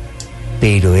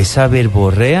 pero esa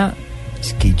verborrea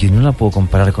es que yo no la puedo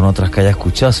comparar con otras que haya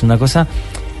escuchado. Es una cosa,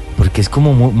 porque es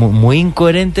como muy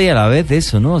incoherente y a la vez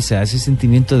eso, ¿no? O sea, ese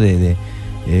sentimiento de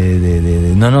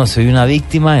no, soy una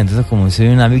víctima, entonces como soy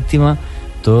una víctima,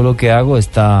 todo lo que hago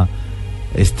está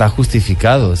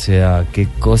justificado. O sea, qué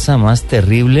cosa más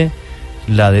terrible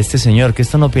la de este señor. ¿Qué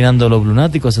están opinando los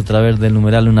lunáticos a través del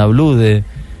numeral Una Blue de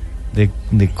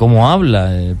cómo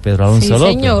habla Pedro Alonso López?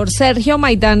 Sí, señor. Sergio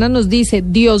Maidana nos dice,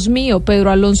 Dios mío,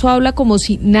 Pedro Alonso habla como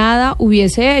si nada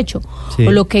hubiese hecho. Sí.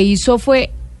 O lo que hizo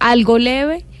fue algo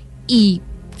leve y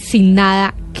sin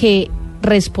nada que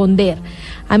responder.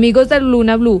 Amigos de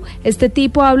Luna Blue, este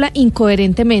tipo habla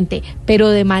incoherentemente, pero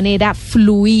de manera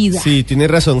fluida. Sí, tiene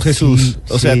razón Jesús.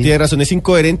 O sea, tiene razón, es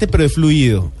incoherente, pero es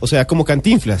fluido. O sea, como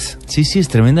Cantinflas. Sí, es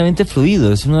tremendamente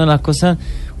fluido. Es una de las cosas,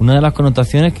 una de las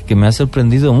connotaciones que me ha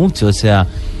sorprendido mucho. O sea,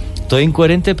 todo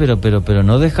incoherente, pero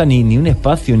no deja ni un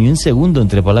espacio, ni un segundo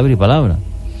entre palabra y palabra.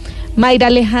 Mayra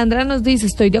Alejandra nos dice,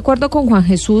 estoy de acuerdo con Juan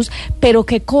Jesús, pero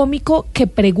qué cómico que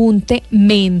pregunte,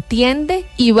 ¿me entiende?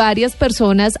 Y varias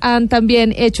personas han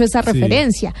también hecho esa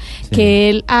referencia, que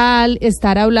él al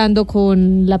estar hablando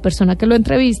con la persona que lo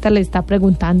entrevista le está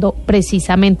preguntando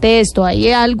precisamente esto.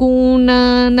 ¿Hay algún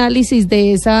análisis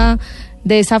de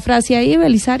esa frase ahí,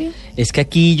 Belisario? Es que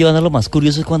aquí, Joana, lo más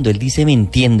curioso es cuando él dice ¿me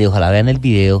entiende? Ojalá vean el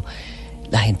video,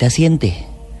 la gente asiente.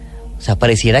 O sea,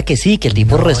 pareciera que sí, que el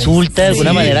tipo resulta de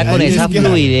alguna manera con esa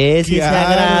fluidez y ese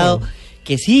agrado,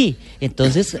 que sí.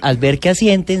 Entonces, al ver que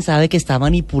asienten, sabe que está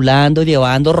manipulando,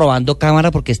 llevando, robando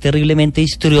cámara, porque es terriblemente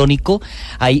histriónico.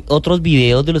 Hay otros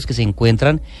videos de los que se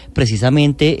encuentran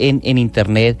precisamente en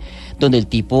internet, donde el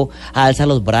tipo alza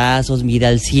los brazos, mira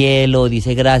al cielo,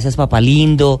 dice gracias papá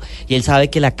lindo, y él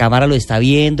sabe que la cámara lo está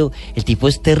viendo. El tipo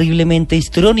es terriblemente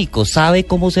histriónico, sabe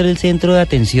cómo ser el centro de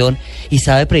atención y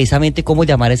sabe precisamente cómo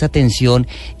llamar esa atención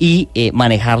y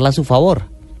manejarla a su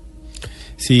favor.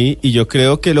 Sí, y yo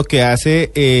creo que lo que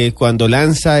hace cuando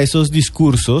lanza esos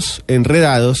discursos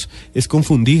enredados es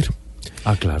confundir.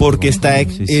 Claro. Porque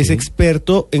es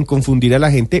experto en confundir a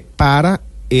la gente para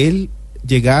él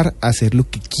llegar a hacer lo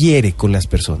que quiere con las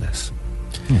personas.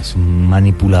 Es un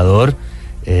manipulador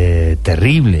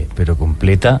terrible, pero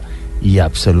completa y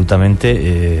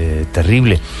absolutamente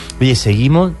terrible. Oye,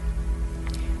 seguimos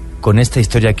con esta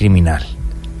historia criminal.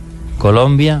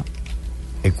 Colombia,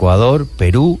 Ecuador,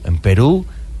 Perú. En Perú,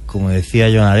 como decía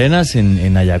John Arenas,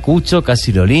 en Ayacucho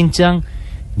casi lo linchan.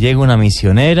 Llega una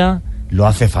misionera, lo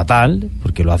hace fatal,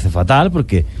 porque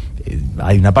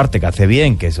hay una parte que hace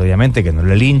bien, que es obviamente que no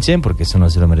le linchen, porque eso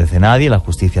no se lo merece nadie, la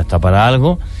justicia está para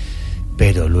algo,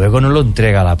 pero luego no lo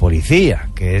entrega a la policía,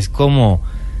 que es como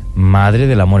madre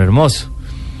del amor hermoso.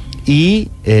 Y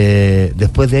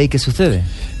después de ahí, ¿qué sucede?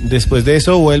 Después de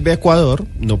eso vuelve a Ecuador,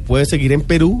 no puede seguir en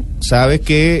Perú, sabe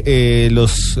que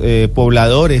los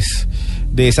pobladores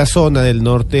de esa zona del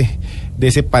norte de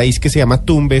ese país que se llama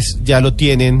Tumbes ya lo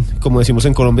tienen, como decimos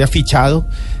en Colombia, fichado,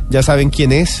 ya saben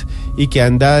quién es y que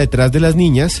anda detrás de las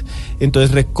niñas.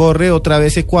 Entonces recorre otra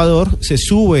vez Ecuador, se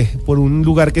sube por un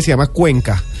lugar que se llama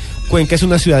Cuenca. Cuenca es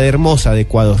una ciudad hermosa de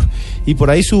Ecuador y por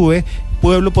ahí sube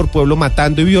pueblo por pueblo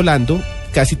matando y violando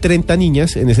casi 30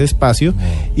 niñas en ese espacio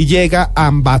y llega a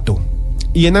Ambato.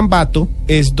 Y en Ambato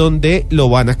es donde lo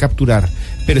van a capturar.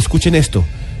 Pero escuchen esto,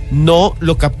 no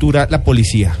lo captura la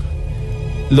policía,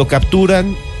 lo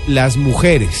capturan las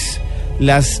mujeres,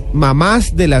 las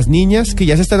mamás de las niñas que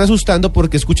ya se están asustando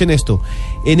porque, escuchen esto,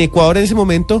 en Ecuador en ese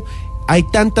momento hay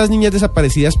tantas niñas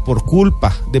desaparecidas por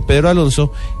culpa de Pedro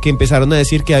Alonso que empezaron a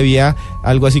decir que había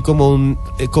algo así como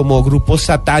como grupos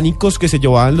satánicos que se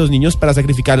llevaban los niños para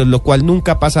sacrificarlos, lo cual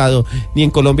nunca ha pasado ni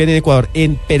en Colombia ni en Ecuador.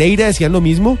 En Pereira decían lo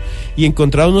mismo y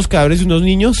encontraron unos cadáveres de unos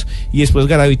niños y después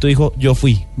Garavito dijo, yo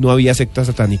fui, no había secta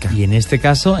satánica. Y en este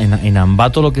caso, en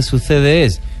Ambato lo que sucede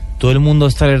es, todo el mundo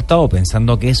está alertado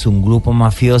pensando que es un grupo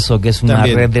mafioso, que es una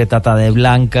red de trata de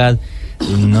blancas,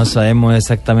 no sabemos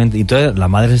exactamente. Y entonces las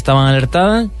madres estaban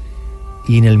alertadas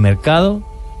y en el mercado,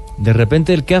 de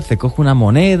repente el que hace, coge una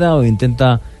moneda o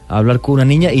intenta hablar con una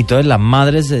niña y entonces la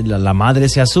madre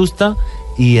se asusta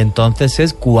y entonces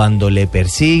es cuando le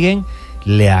persiguen,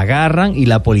 le agarran y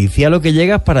la policía lo que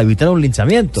llega es para evitar un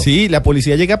linchamiento. Sí, la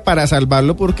policía llega para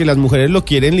salvarlo porque las mujeres lo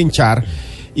quieren linchar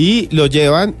y lo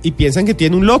llevan y piensan que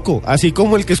tiene un loco, así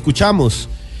como el que escuchamos.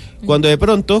 Cuando de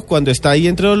pronto, cuando está ahí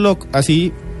entre los locos,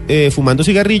 así fumando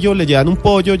cigarrillo, le llevan un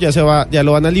pollo, ya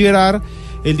lo van a liberar.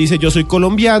 Él dice, yo soy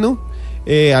colombiano,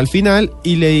 al final,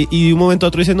 y de un momento a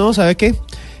otro dice, no, ¿sabe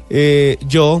qué?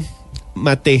 Yo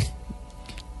maté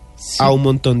a un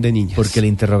montón de niñas. Porque el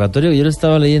interrogatorio, yo lo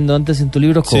estaba leyendo antes en tu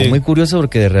libro, como muy curioso,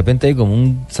 porque de repente hay como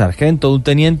un sargento, un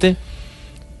teniente,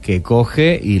 que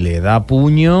coge y le da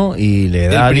puño y le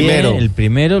da el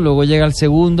primero, luego llega el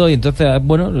segundo, y entonces,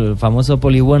 bueno, el famoso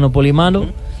poli bueno, poli malo.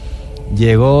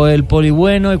 Llegó el poli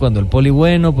bueno y cuando el poli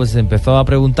bueno pues empezó a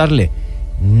preguntarle,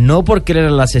 no porque él era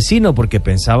el asesino, porque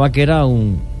pensaba que era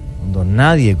un don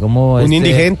nadie, como un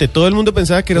indigente, todo el mundo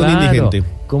pensaba que era un indigente.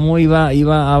 ¿Cómo iba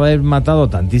a haber matado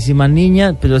tantísimas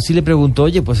niñas? Pero sí le preguntó,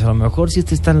 oye, pues a lo mejor si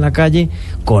este está en la calle,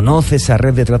 conoce esa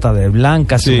red de trata de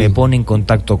blancas, se me pone en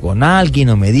contacto con alguien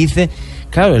o me dice.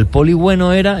 Claro, el poli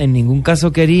bueno en ningún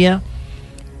caso quería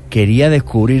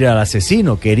descubrir al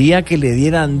asesino, quería que le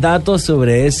dieran datos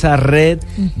sobre esa red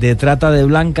de trata de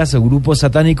blancas o grupo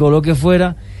satánico o lo que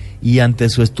fuera, y ante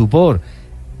su estupor,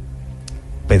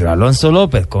 Pedro Alonso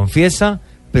López confiesa,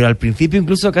 pero al principio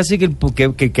incluso casi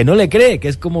que no le cree, que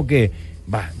es como que,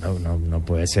 no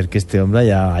puede ser que este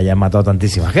hombre haya matado a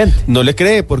tantísima gente. No le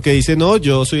cree, porque dice, no,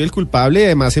 yo soy el culpable y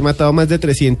además he matado más de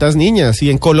 300 niñas. Y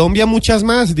en Colombia muchas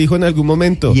más, dijo en algún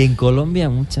momento. Y en Colombia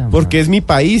muchas más. Porque es mi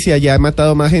país y allá he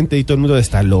matado más gente y todo el mundo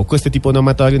está loco, este tipo no ha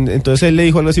matado a alguien. Entonces él le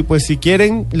dijo algo así, pues si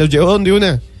quieren, los llevo donde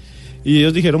una. Y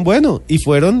ellos dijeron, bueno, y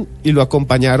fueron y lo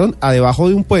acompañaron a debajo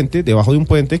de un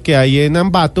puente que hay en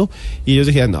Ambato, y ellos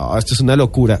dijeron, no, esto es una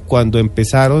locura. Cuando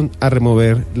empezaron a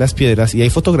remover las piedras, y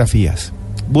hay fotografías,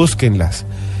 búsquenlas,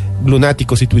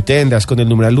 lunáticos, y tuiteenlas con el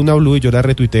numeral Luna Blue, y yo la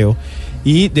retuiteo,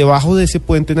 y debajo de ese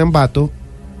puente en Ambato,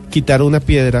 quitaron una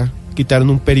piedra,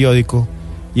 quitaron un periódico,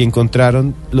 y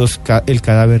encontraron el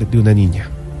cadáver de una niña,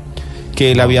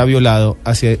 que él había violado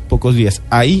hace pocos días.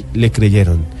 Ahí le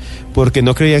creyeron, porque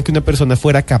no creían que una persona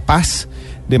fuera capaz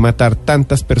de matar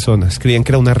tantas personas, creían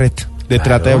que era una red de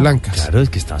trata de blancas. Claro, es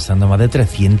que estamos hablando más de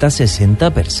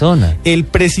 360 personas. El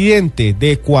presidente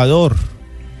de Ecuador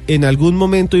en algún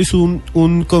momento hizo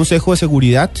un consejo de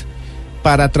seguridad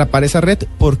para atrapar esa red,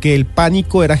 porque el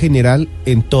pánico era general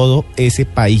en todo ese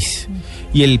país.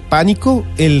 Y el pánico,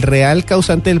 el real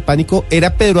causante del pánico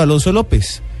era Pedro Alonso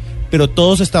López, pero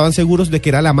todos estaban seguros de que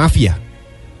era la mafia,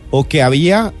 o que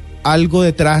había algo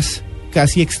detrás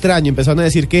casi extraño. Empezaron a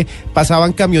decir que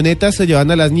pasaban camionetas, se llevaban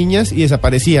a las niñas y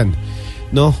desaparecían.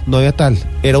 No había tal.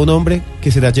 Era un hombre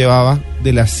que se las llevaba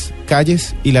de las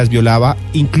calles y las violaba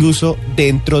incluso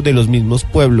dentro de los mismos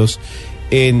pueblos,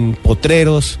 en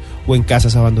potreros o en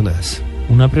casas abandonadas.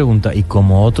 Una pregunta, ¿y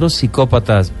como otros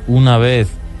psicópatas, una vez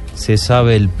se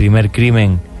sabe el primer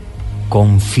crimen,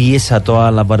 confiesa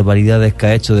todas las barbaridades que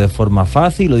ha hecho de forma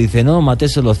fácil, o dice, no, maté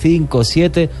solo 5 o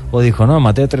 7, o dijo, no,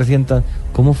 maté 300?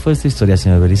 ¿Cómo fue esta historia,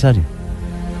 señor Belisario?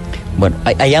 Bueno,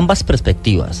 hay ambas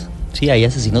perspectivas. Sí, hay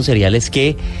asesinos seriales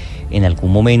que en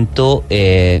algún momento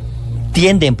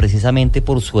tienden precisamente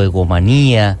por su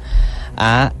egomanía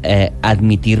a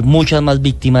admitir muchas más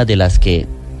víctimas de las que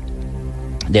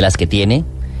tiene,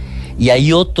 y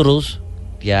hay otros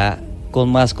ya con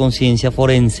más conciencia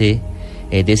forense,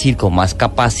 es decir, con más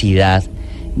capacidad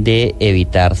de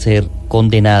evitar ser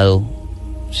condenado,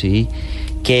 ¿sí?,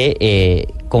 que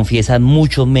confiesan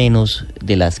mucho menos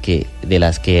de las que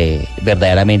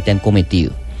verdaderamente han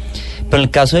cometido. Pero en el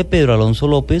caso de Pedro Alonso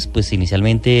López, pues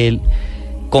inicialmente él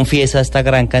confiesa esta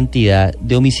gran cantidad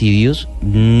de homicidios,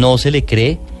 no se le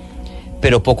cree,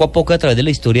 pero poco a poco, a través de la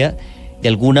historia, de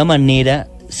alguna manera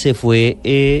se fue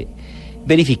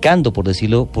verificando, por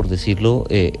decirlo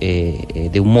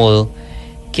de un modo,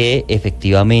 que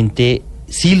efectivamente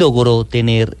sí logró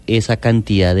tener esa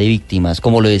cantidad de víctimas.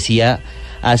 Como lo decía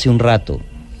hace un rato,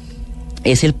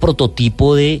 es el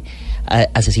prototipo de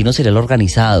asesino serial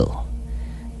organizado,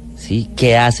 ¿sí? ¿sí?,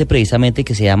 que hace precisamente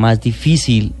que sea más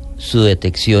difícil su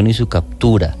detección y su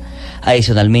captura.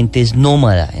 Adicionalmente es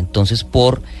nómada, entonces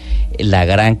por la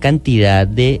gran cantidad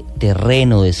de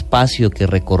terreno, de espacio que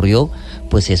recorrió,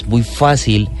 pues es muy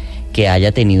fácil que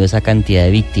haya tenido esa cantidad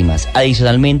de víctimas.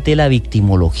 Adicionalmente la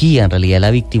victimología, en realidad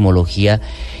la victimología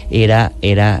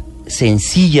era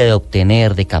sencilla de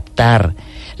obtener, de captar.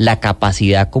 La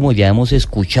capacidad, como ya hemos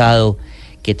escuchado,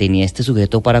 que tenía este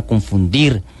sujeto para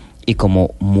confundir, y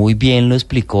como muy bien lo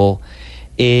explicó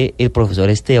el profesor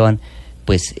Esteban,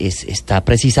 pues está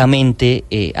precisamente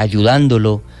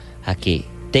ayudándolo a que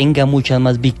tenga muchas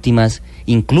más víctimas,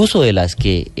 incluso de las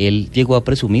que él llegó a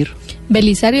presumir.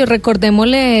 Belisario,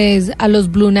 recordémosles a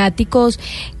los blunáticos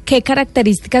qué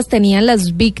características tenían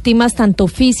las víctimas, tanto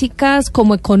físicas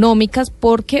como económicas,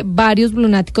 porque varios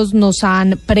blunáticos nos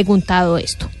han preguntado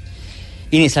esto.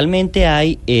 Inicialmente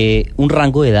hay un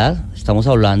rango de edad, estamos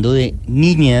hablando de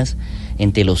niñas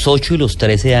entre los 8 y los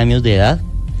 13 años de edad,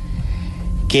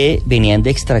 que venían de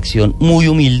extracción muy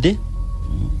humilde.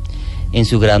 En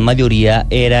su gran mayoría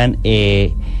eran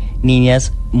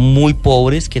niñas muy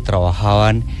pobres que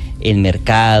trabajaban en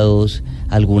mercados,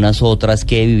 algunas otras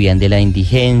que vivían de la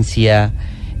indigencia,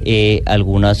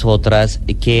 algunas otras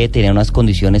que tenían unas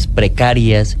condiciones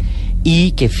precarias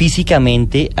y que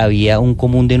físicamente había un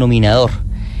común denominador.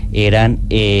 Eran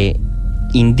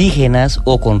indígenas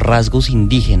o con rasgos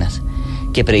indígenas,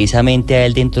 que precisamente a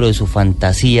él, dentro de su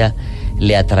fantasía,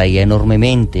 le atraía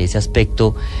enormemente, ese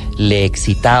aspecto le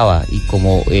excitaba, y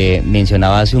como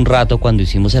mencionaba hace un rato, cuando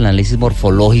hicimos el análisis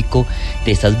morfológico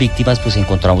de estas víctimas, pues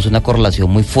encontramos una correlación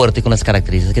muy fuerte con las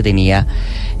características que tenía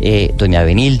doña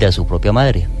Benilda, su propia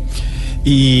madre.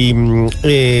 Y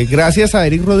gracias a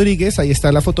Eric Rodríguez, ahí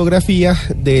está la fotografía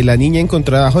de la niña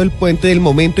encontrada bajo el puente, del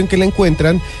momento en que la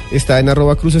encuentran, está en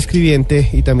 @cruzescribiente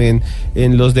y también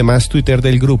en los demás Twitter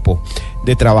del grupo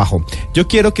de trabajo. Yo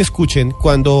quiero que escuchen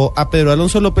cuando a Pedro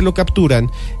Alonso López lo capturan.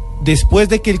 Después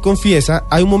de que él confiesa,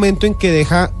 hay un momento en que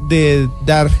deja de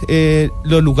dar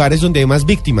los lugares donde hay más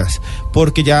víctimas,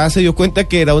 porque ya se dio cuenta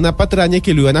que era una patraña y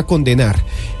que lo iban a condenar.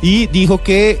 Y dijo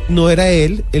que no era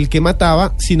él el que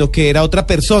mataba, sino que era otra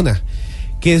persona,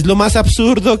 que es lo más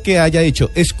absurdo que haya dicho.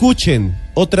 Escuchen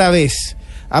otra vez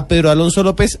a Pedro Alonso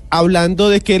López hablando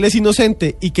de que él es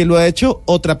inocente y que lo ha hecho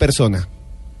otra persona.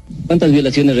 ¿Cuántas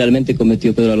violaciones realmente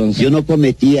cometió Pedro Alonso? Yo no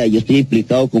cometía, yo estoy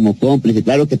implicado como cómplice,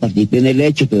 claro que participé en el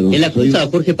hecho, pero... Él acusa a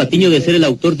Jorge Patiño de ser el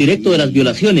autor directo de las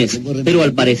violaciones, pero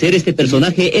al parecer este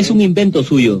personaje es un invento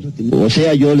suyo. O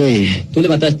sea, yo le... ¿Tú le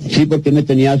mataste? Sí, porque me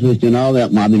tenía sugestionado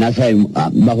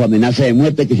bajo amenaza de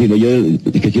muerte, que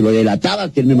si lo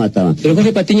delataba, que él me mataba. Pero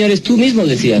Jorge Patiño eres tú mismo,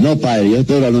 decía. No, padre, yo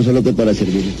Pedro Alonso López para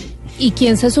servir. ¿Y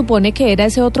quién se supone que era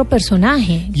ese otro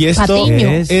personaje? Y esto Patiño.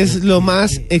 es lo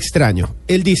más extraño.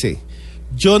 Él dice,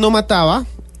 yo no mataba.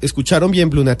 Escucharon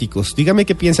bien, blunáticos. Dígame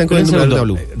qué piensan con el numeral de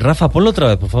Blue. Rafa, ponlo otra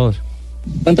vez, por favor.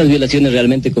 ¿Cuántas violaciones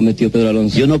realmente cometió Pedro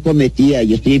Alonso? Yo no cometía,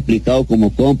 yo estoy implicado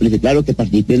como cómplice, claro que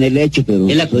participé en el hecho, pero...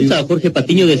 Él acusa a Jorge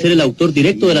Patiño de ser el autor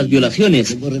directo de las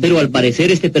violaciones, pero al parecer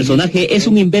este personaje es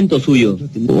un invento suyo.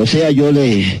 O sea, yo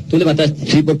le... ¿Tú le mataste?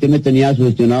 Sí, porque me tenía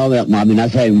sugestionado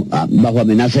bajo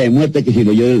amenaza de muerte, que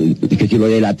si lo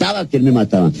delataba, que él me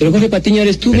mataba. Pero Jorge Patiño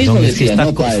eres tú mismo, decía.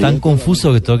 Es tan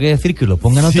confuso que tengo que decir que lo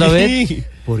pongan otra vez.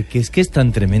 Porque es que es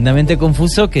tan tremendamente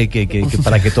confuso que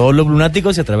para que todos los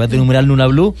lunáticos, y a través del numeral Luna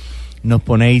Blue, nos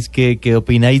ponéis qué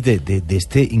opináis de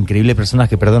este increíble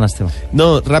personaje. Perdona, Esteban.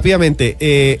 No, rápidamente.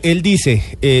 Él dice,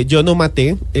 yo no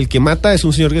maté. El que mata es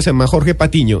un señor que se llama Jorge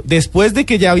Patiño, después de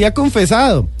que ya había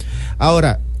confesado.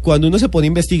 Ahora, cuando uno se pone a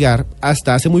investigar,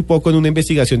 hasta hace muy poco, en una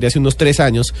investigación de hace unos 3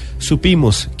 años,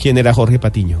 supimos quién era Jorge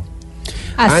Patiño.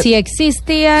 Así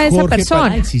existía esa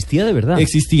persona. Existía de verdad.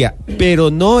 Existía,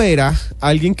 pero no era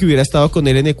alguien que hubiera estado con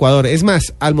él en Ecuador. Es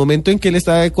más, al momento en que él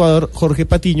estaba en Ecuador, Jorge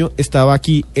Patiño estaba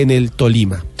aquí en el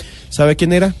Tolima. ¿Sabe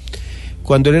quién era?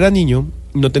 Cuando él era niño,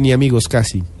 no tenía amigos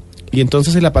casi. Y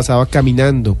entonces se la pasaba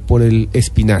caminando por el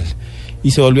Espinal.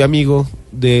 Y se volvió amigo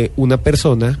de una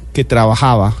persona que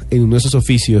trabajaba en uno de esos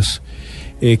oficios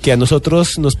que a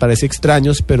nosotros nos parece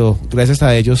extraños, pero gracias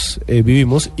a ellos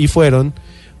vivimos, y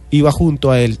iba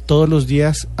junto a él todos los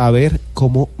días a ver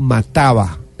cómo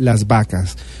mataba las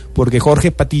vacas, porque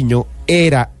Jorge Patiño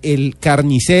era el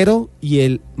carnicero y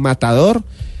el matador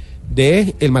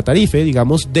el matarife,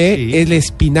 digamos, el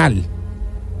Espinal.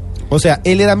 O sea,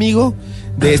 él era amigo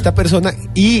de esta persona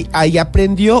y ahí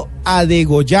aprendió a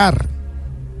degollar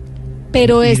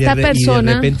Pero esta persona...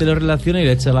 Y de repente lo relaciona y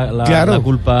le echa la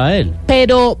culpa a él.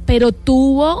 Pero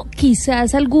tuvo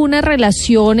quizás alguna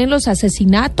relación en los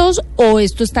asesinatos, o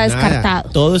esto está descartado.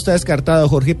 Todo está descartado.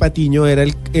 Jorge Patiño era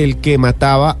el que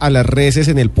mataba a las reses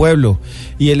en el pueblo,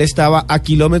 y él estaba a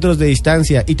kilómetros de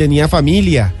distancia y tenía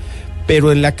familia.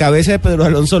 Pero en la cabeza de Pedro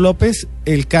Alonso López,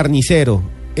 el carnicero,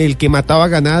 el que mataba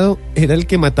ganado, era el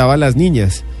que mataba a las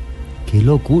niñas. Qué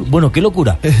locura. Bueno, qué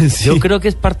locura. Sí. Yo creo que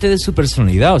es parte de su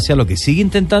personalidad. O sea, lo que sigue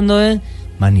intentando es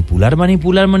manipular,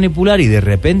 y de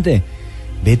repente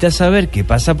vete a saber qué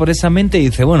pasa por esa mente y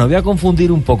dice, bueno, voy a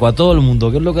confundir un poco a todo el mundo,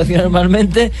 que es lo que hacía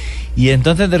normalmente, y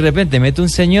entonces de repente mete un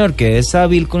señor que es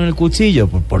hábil con el cuchillo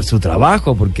por su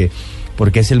trabajo, porque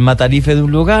es el matarife de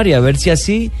un lugar, y a ver si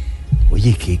así...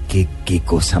 Oye, qué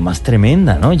cosa más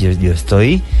tremenda, ¿no? Yo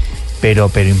estoy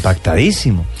pero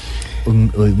impactadísimo.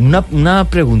 Una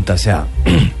pregunta, o sea,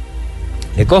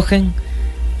 le cogen,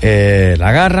 la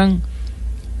agarran,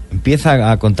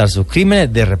 empieza a contar sus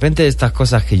crímenes, de repente estas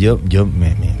cosas que yo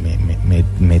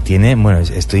me tiene, bueno,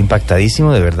 estoy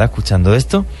impactadísimo de verdad escuchando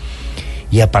esto,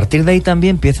 y a partir de ahí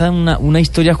también empieza una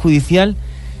historia judicial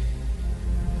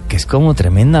que es como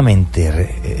tremendamente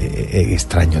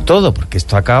extraño todo, porque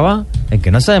esto acaba en que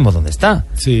no sabemos dónde está.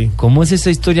 Sí. ¿Cómo es esa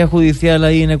historia judicial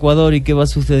ahí en Ecuador y qué va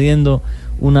sucediendo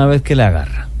una vez que le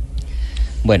agarra?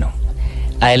 Bueno,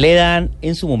 a él le dan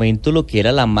en su momento lo que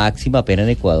era la máxima pena en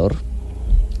Ecuador,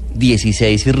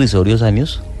 16 irrisorios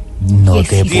años. No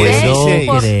te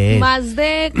puedo creer. ¿Más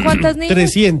de cuántas niñas?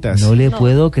 300. No le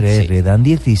puedo creer, sí. Le dan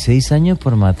 16 años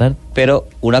por matar. Pero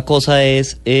una cosa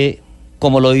es...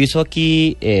 como lo hizo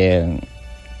aquí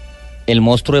el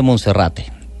monstruo de Monserrate.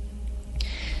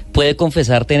 Puede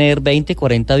confesar tener 20,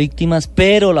 40 víctimas,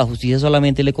 pero la justicia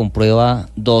solamente le comprueba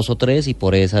 2 o 3 y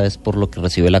por esa es por lo que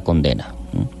recibe la condena.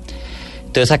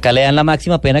 Entonces acá le dan la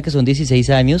máxima pena, que son 16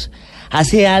 años.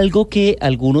 Hace algo que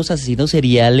algunos asesinos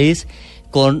seriales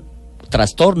con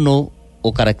trastorno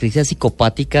o características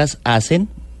psicopáticas hacen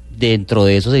dentro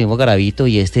de eso, mismo garabito,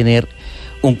 y es tener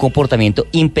un comportamiento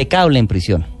impecable en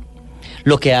prisión,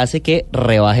 lo que hace que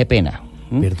rebaje pena.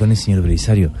 Perdone, señor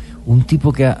Belisario, un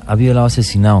tipo que ha violado,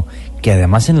 asesinado, que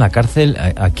además en la cárcel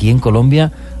aquí en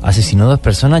Colombia asesinó a 2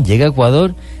 personas, llega a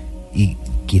Ecuador y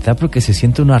quizá porque se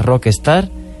siente una rockstar,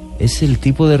 es el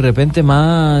tipo de repente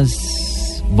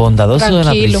más bondadoso tranquilo de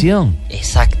la prisión.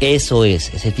 Exacto, eso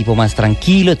es el tipo más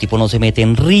tranquilo, el tipo no se mete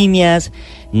en riñas,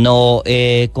 no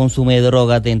consume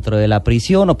drogas dentro de la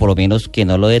prisión, o por lo menos que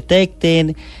no lo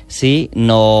detecten, ¿sí?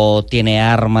 No tiene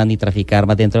armas ni trafica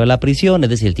armas dentro de la prisión, es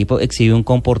decir, el tipo exhibe un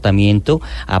comportamiento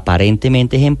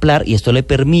aparentemente ejemplar, y esto le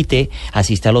permite,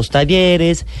 asiste a los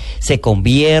talleres, se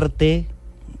convierte,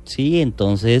 ¿sí?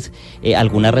 Entonces,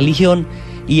 alguna religión,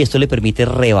 y esto le permite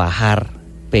rebajar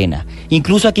pena.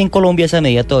 Incluso aquí en Colombia esa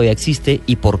medida todavía existe,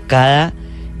 y por cada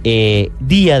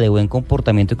día de buen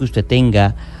comportamiento que usted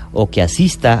tenga o que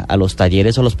asista a los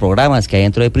talleres o los programas que hay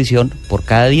dentro de prisión, por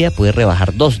cada día puede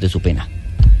rebajar 2 de su pena.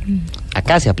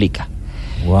 Acá se aplica.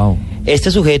 Wow.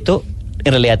 Este sujeto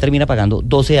en realidad termina pagando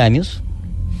 12 años,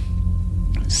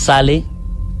 sale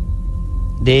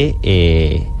de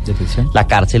prisión, la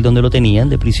cárcel donde lo tenían,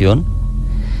 de prisión,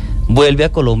 vuelve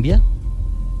a Colombia,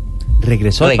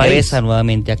 regresa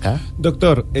nuevamente acá.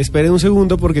 Doctor, espere un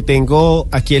segundo porque tengo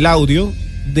aquí el audio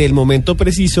del momento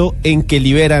preciso en que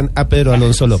liberan a Pedro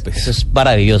Alonso López. Eso es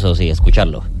maravilloso, sí,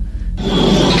 escucharlo.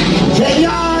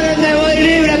 Señores, me voy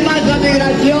libre, paso a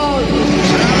migración.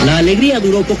 La alegría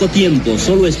duró poco tiempo,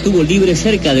 solo estuvo libre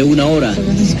cerca de 1 hora.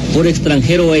 Por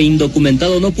extranjero e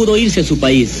indocumentado no pudo irse a su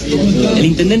país. El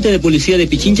intendente de policía de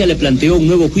Pichincha le planteó un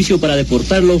nuevo juicio para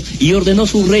deportarlo y ordenó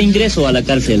su reingreso a la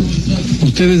cárcel.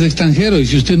 Usted es extranjero y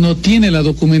si usted no tiene la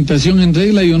documentación en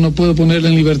regla, yo no puedo ponerle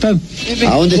en libertad.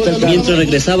 ¿A dónde está el carro? Mientras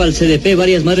regresaba al CDP,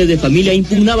 varias madres de familia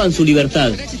impugnaban su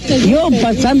libertad. Yo,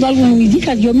 pasando algo con mis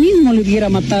hijas, yo mismo le hubiera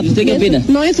matado. ¿Usted qué opina?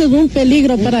 No, eso es un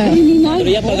peligro para... Pero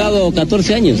ya ha pagado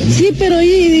 14 años. Sí, pero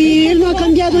y él no ha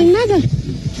cambiado en nada.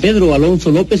 Pedro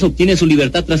Alonso López obtiene su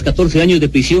libertad tras 14 años de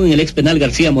prisión en el ex penal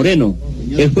García Moreno.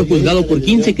 Él fue juzgado por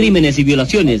 15 crímenes y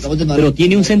violaciones, pero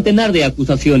tiene un centenar de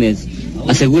acusaciones.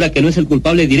 Asegura que no es el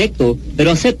culpable directo,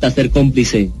 pero acepta ser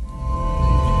cómplice.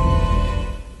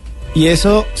 Y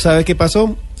eso, ¿sabe qué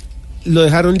pasó? Lo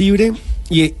dejaron libre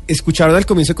y escucharon al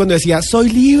comienzo cuando decía, soy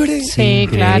libre. Sí,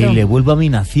 claro. Le vuelvo a mi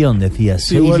nación, decía,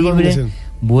 soy libre,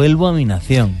 vuelvo a mi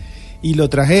nación. Y lo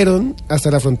trajeron hasta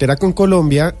la frontera con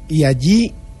Colombia y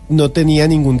allí no tenía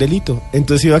ningún delito,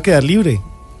 entonces iba a quedar libre.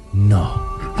 No,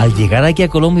 al llegar aquí a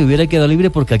Colombia hubiera quedado libre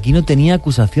porque aquí no tenía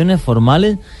acusaciones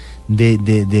formales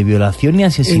de violación ni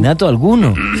asesinato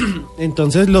alguno.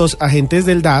 Entonces los agentes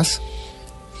del DAS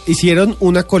hicieron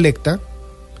una colecta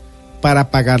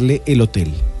para pagarle el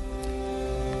hotel.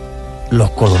 Los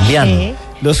colombianos.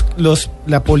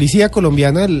 La policía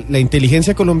colombiana, la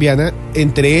inteligencia colombiana,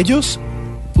 entre ellos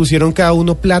pusieron cada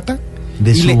uno plata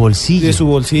de su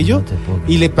bolsillo no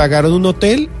y le pagaron un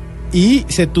hotel y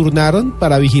se turnaron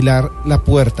para vigilar la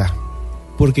puerta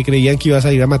porque creían que iba a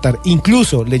salir a matar.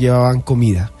 Incluso le llevaban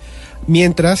comida.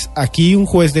 Mientras aquí un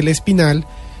juez del Espinal,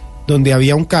 donde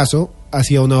había un caso,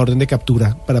 hacía una orden de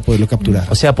captura para poderlo capturar.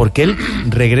 O sea, porque él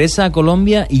regresa a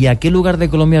Colombia. ¿Y a qué lugar de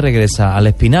Colombia regresa? ¿Al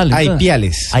Espinal? A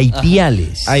Ipiales. A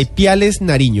Ipiales. A Ipiales,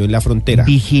 Nariño, en la frontera.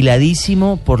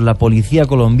 Vigiladísimo por la policía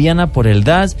colombiana, por el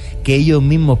DAS, que ellos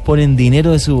mismos ponen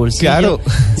dinero de su bolsillo. Claro.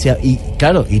 O sea, y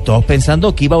todos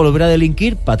pensando que iba a volver a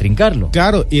delinquir para trincarlo.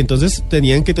 Claro, y entonces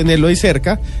tenían que tenerlo ahí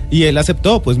cerca, y él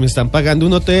aceptó, pues me están pagando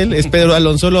un hotel, es Pedro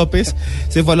Alonso López,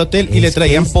 se fue al hotel y le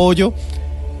traían pollo.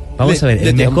 Vamos a ver,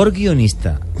 el mejor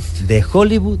guionista de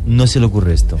Hollywood no se le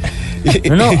ocurre esto.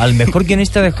 No, al mejor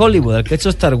guionista de Hollywood, al que ha hecho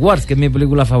Star Wars, que es mi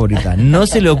película favorita, no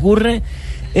se le ocurre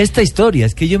esta historia.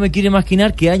 Es que yo me quiero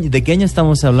imaginar de qué año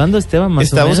estamos hablando, Esteban, más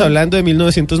Estamos o menos. hablando de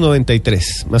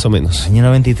 1993, más o menos. Año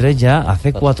 93 ya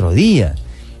hace 4 días.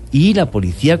 Y la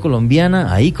policía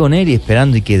colombiana ahí con él y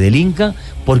esperando y que delinca,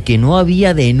 porque no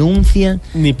había denuncia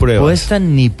ni pruebas puestas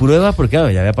ni pruebas, porque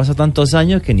claro, ya había pasado tantos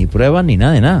años que ni pruebas ni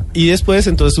nada de nada. Y después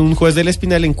entonces un juez del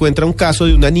Espinal encuentra un caso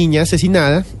de una niña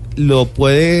asesinada, lo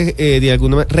puede de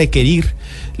alguna manera requerir,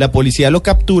 la policía lo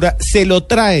captura, se lo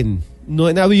traen, no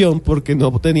en avión porque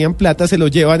no tenían plata, se lo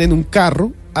llevan en un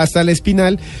carro hasta el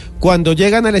Espinal. Cuando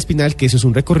llegan al Espinal, que eso es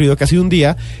un recorrido casi de un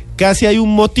día, casi hay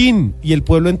un motín y el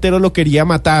pueblo entero lo quería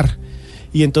matar,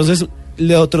 y entonces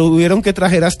lo tuvieron que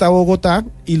traer hasta Bogotá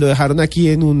y lo dejaron aquí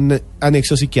en un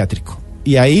anexo psiquiátrico,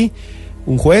 y ahí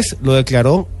un juez lo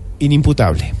declaró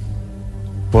inimputable.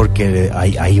 Porque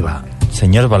ahí va,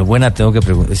 señor Balbuena, tengo que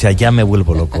preguntar, o sea, ya me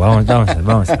vuelvo loco. Vamos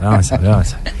a ver.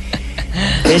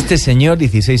 Este señor,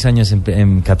 16 años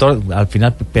en 14, al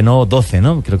final penó 12,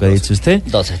 ¿no? Creo que ha dicho usted.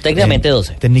 12, técnicamente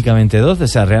 12. Técnicamente 12, o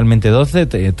sea, realmente 12,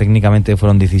 técnicamente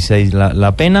fueron 16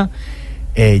 la pena.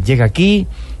 Llega aquí,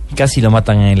 casi lo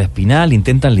matan en el Espinal,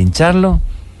 intentan lincharlo,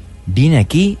 viene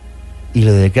aquí y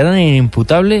lo declaran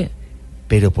inimputable.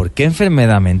 ¿Pero por qué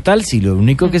enfermedad mental? Si lo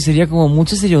único que sería como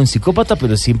mucho sería un psicópata,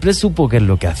 pero siempre supo que es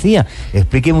lo que hacía.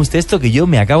 Explíqueme usted esto, que yo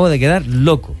me acabo de quedar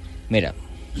loco. Mira,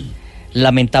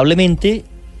 lamentablemente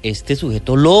este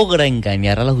sujeto logra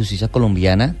engañar a la justicia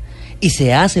colombiana y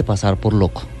se hace pasar por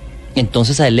loco.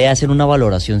 Entonces a él le hacen una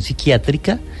valoración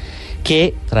psiquiátrica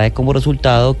que trae como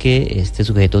resultado que este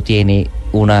sujeto tiene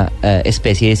una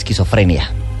especie de esquizofrenia.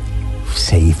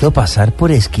 Se hizo pasar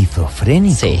por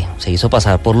esquizofrénico. Sí, se hizo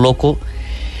pasar por loco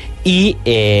y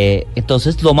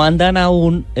entonces lo mandan a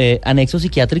un anexo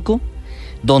psiquiátrico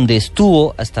donde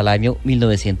estuvo hasta el año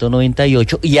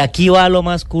 1998. Y aquí va lo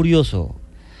más curioso,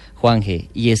 Juan G.,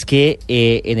 y es que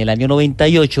en el año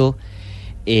 98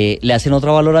 le hacen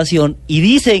otra valoración y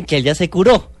dicen que él ya se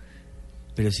curó.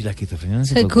 Pero si la esquizofrenia no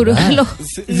se curó.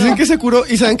 Dicen que se curó,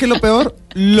 y ¿saben qué es lo peor?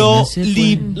 Lo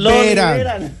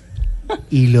liberan.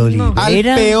 Y lo liberan. Al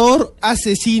peor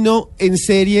asesino en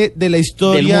serie de la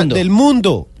historia del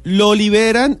mundo. Lo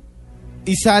liberan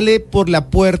y sale por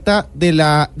la puerta del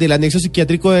anexo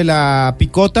psiquiátrico de la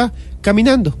Picota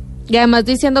caminando. Y además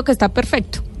diciendo que está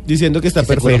perfecto. Diciendo que está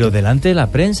perfecto. Pero delante de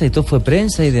la prensa, y todo fue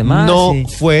prensa y demás. No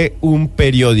fue un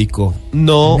periódico.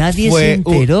 No. Nadie fue se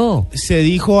enteró. Se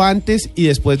dijo antes y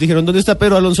después dijeron, ¿dónde está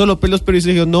Pedro Alonso López? Los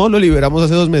periodistas dijeron, no, lo liberamos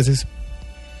hace 2 meses.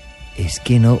 Es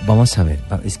que no, vamos a ver,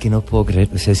 es que no puedo creer,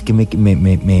 o sea, es que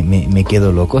me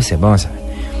quedo loco, o sea, vamos a ver.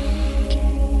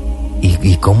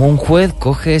 ¿Y cómo un juez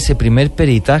coge ese primer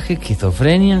peritaje,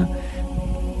 esquizofrenia?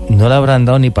 No le habrán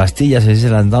dado ni pastillas, si se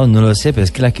le han dado, no lo sé, pero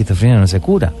es que la esquizofrenia no se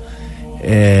cura.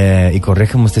 Y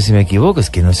corrígeme usted si me equivoco, es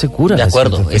que no se cura. De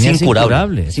acuerdo, es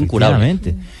incurable. Es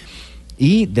incurable.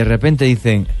 Y de repente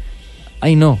dicen,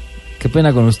 ay no, qué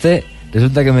pena con usted,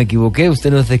 resulta que me equivoqué,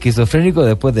 usted no es esquizofrénico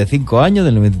después de 5 años,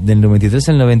 del 93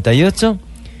 al 98,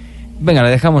 venga, le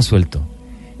dejamos suelto.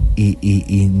 Y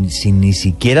sin ni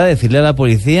siquiera decirle a la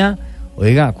policía,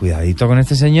 oiga, cuidadito con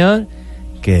este señor,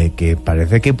 que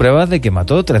parece que hay pruebas de que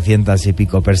mató 300 y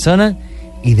pico personas,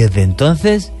 y desde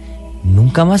entonces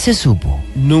nunca más se supo.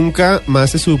 Nunca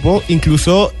más se supo.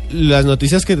 Incluso las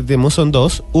noticias que tenemos son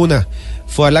 2. Una,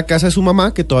 fue a la casa de su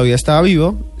mamá, que todavía estaba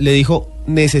vivo, le dijo,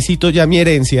 necesito ya mi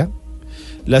herencia.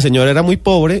 La señora era muy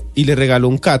pobre y le regaló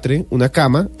un catre, una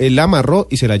cama, él la amarró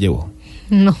y se la llevó.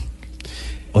 No.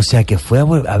 O sea, que fue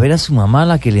a ver a su mamá,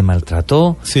 la que le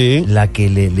maltrató, sí, la que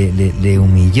le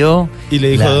humilló. Y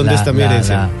le dijo, ¿dónde está mi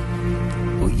herencia?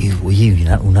 Oye,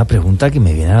 una pregunta que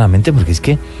me viene a la mente, porque es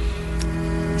que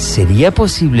 ¿Sería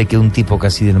posible que un tipo que ha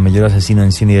sido el mayor asesino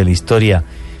en serie de la historia,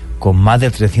 con más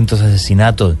de 300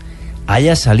 asesinatos,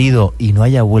 haya salido y no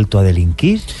haya vuelto a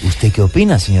delinquir? ¿Usted qué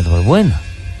opina, señor Balbuena?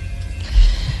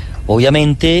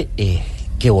 Obviamente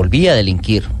que volvía a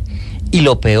delinquir. Y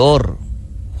lo peor,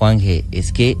 Juan G.,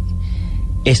 es que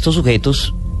estos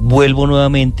sujetos, vuelvo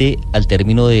nuevamente al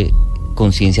término de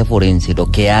conciencia forense,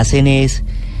 lo que hacen es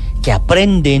que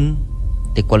aprenden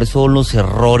de cuáles fueron los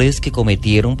errores que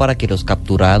cometieron para que los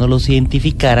capturaran o los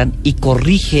identificaran y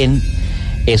corrigen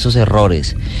esos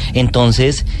errores.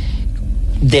 Entonces,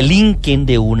 delinquen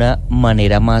de una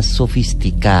manera más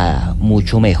sofisticada,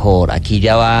 mucho mejor. Aquí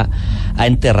ya va a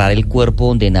enterrar el cuerpo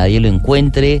donde nadie lo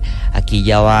encuentre, aquí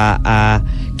ya va a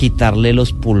quitarle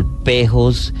los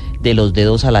pulpejos de los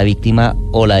dedos a la víctima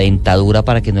o la dentadura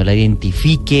para que no la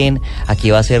identifiquen, aquí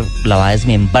la va a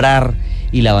desmembrar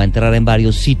y la va a enterrar en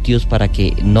varios sitios para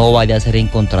que no vaya a ser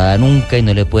encontrada nunca y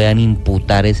no le puedan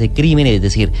imputar ese crimen, es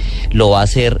decir, lo va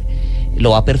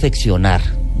a perfeccionar.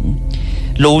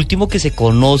 Lo último que se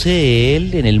conoce de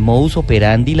él en el modus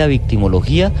operandi y la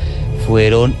victimología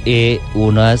fueron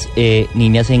unas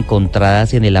niñas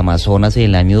encontradas en el Amazonas en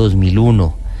el año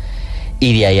 2001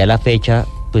 y de ahí a la fecha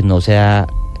pues no se ha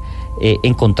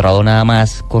encontrado nada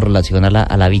más con relación a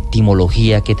la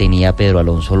victimología que tenía Pedro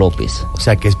Alonso López. O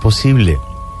sea que es posible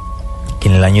que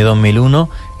en el año 2001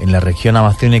 en la región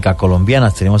amazónica colombiana,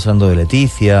 estaríamos hablando de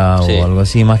Leticia o algo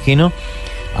así, imagino,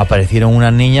 aparecieron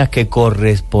unas niñas que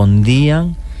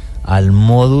correspondían al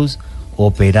modus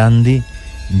operandi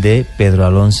de Pedro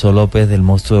Alonso López, del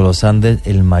Monstruo de los Andes,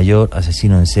 el mayor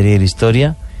asesino en serie de la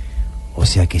historia. O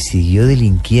sea que siguió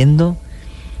delinquiendo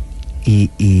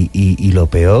y lo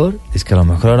peor es que a lo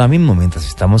mejor ahora mismo, mientras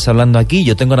estamos hablando aquí,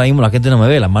 yo tengo ahora mismo, la gente no me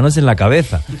ve, las manos en la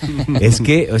cabeza. Es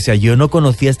que, o sea, yo no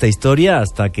conocía esta historia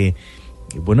hasta que,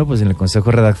 bueno, pues en el Consejo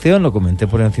de Redacción lo comenté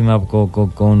por encima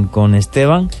con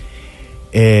Esteban,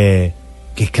 que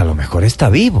es que a lo mejor está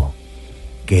vivo,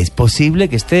 que es posible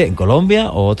que esté en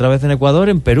Colombia o otra vez en Ecuador,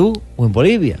 en Perú o en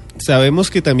Bolivia. Sabemos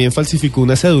que también falsificó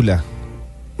una cédula,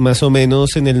 más o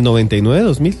menos en el 99,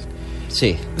 2000.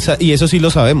 Sí. O sea, y eso sí lo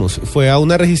sabemos. Fue a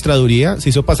una registraduría, se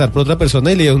hizo pasar por otra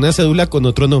persona y le dio una cédula con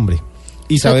otro nombre.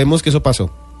 Y sabemos que eso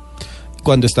pasó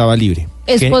cuando estaba libre.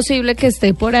 Es posible que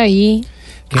esté por ahí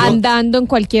andando en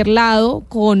cualquier lado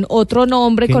con otro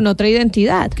nombre, con otra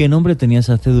identidad. ¿Qué nombre tenía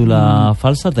esa cédula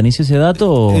falsa? ¿Tenéis ese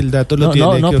dato? El dato lo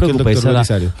tiene, no os preocupéis,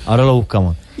 ahora lo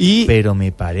buscamos. Pero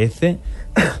me parece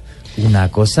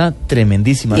una cosa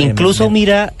tremendísima. Incluso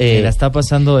mira... la está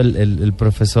pasando el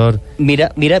profesor...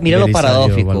 Mira lo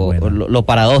paradójico, lo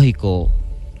paradójico,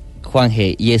 Juan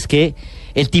G., y es que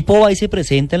el tipo va y se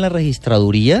presenta en la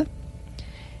registraduría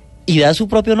y da su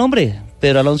propio nombre,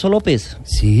 Pedro Alonso López.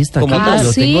 Sí, está acá,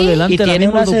 lo tengo delante. Y tiene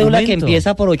una cédula que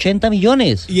empieza por 80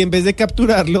 millones. Y en vez de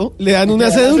capturarlo, le dan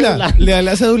una cédula. Le dan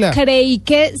la cédula. Creí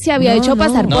que se había hecho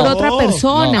pasar por otra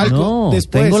persona.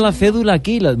 Después. Tengo la cédula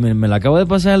aquí, me la acabo de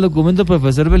pasar el documento el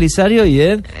profesor Belisario y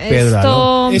es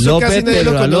Pedro López,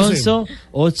 Pedro Alonso,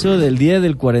 8 del 10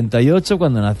 del 48,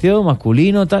 cuando nació,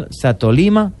 masculino, tal, o sea,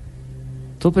 Tolima,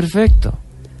 todo perfecto.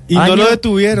 Y no lo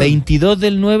detuvieron. 22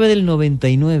 del 9 del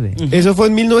 99. Eso fue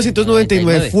en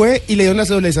 1999. Fue y le dieron la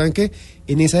cédula. ¿Y saben qué?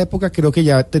 En esa época creo que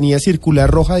ya tenía circular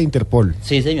roja de Interpol.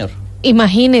 Sí, señor.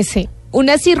 Imagínese,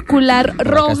 una circular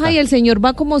roja y el señor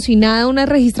va como si nada a una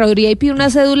registraduría y pide una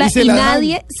cédula y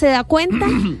nadie se da cuenta.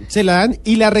 Se la dan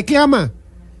y la reclama.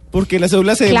 Porque la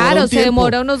cédula se demora un tiempo. Claro, se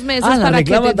demora unos meses la para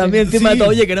reclama que... también, encima de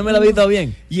oye, que no me la habéis dado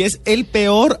bien. Y es el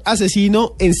peor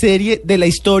asesino en serie de la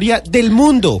historia del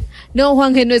mundo. No,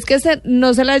 Juan G., no es que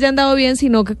no se la hayan dado bien,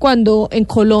 sino que cuando en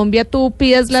Colombia tú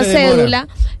pides la cédula,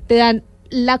 te dan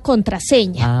la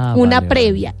contraseña, una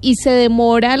previa, y se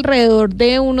demora alrededor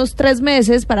de unos 3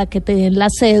 meses para que te den la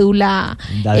cédula,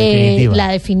 la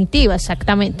definitiva,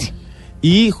 exactamente.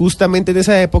 Y justamente en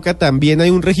esa época también hay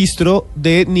un registro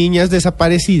de niñas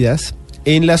desaparecidas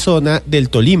en la zona del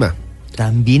Tolima.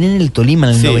 También en el Tolima,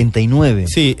 en el 99.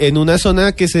 Sí, en una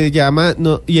zona que se llama,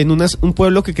 y en un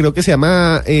pueblo que creo que se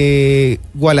llama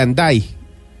Gualanday.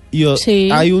 Y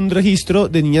hay un registro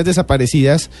de niñas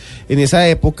desaparecidas en esa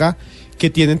época que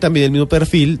tienen también el mismo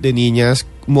perfil de niñas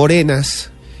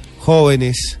morenas,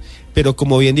 jóvenes, pero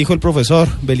como bien dijo el profesor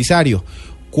Belisario,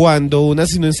 cuando un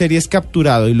asesino en serie es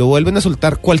capturado y lo vuelven a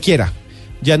soltar cualquiera,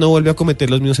 ya no vuelve a cometer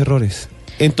los mismos errores.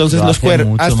 Entonces los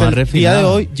cuerpos, hasta el día de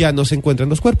hoy, ya no se encuentran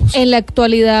los cuerpos. En la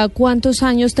actualidad, ¿cuántos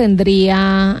años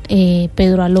tendría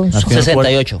Pedro Alonso?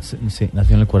 68. Sí,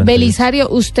 nació en el 48. Belisario,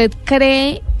 ¿usted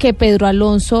cree que Pedro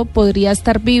Alonso podría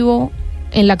estar vivo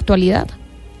en la actualidad?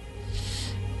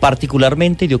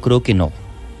 Particularmente yo creo que no.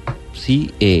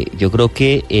 Sí, yo creo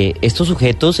que estos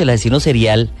sujetos, el asesino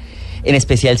serial, en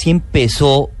especial si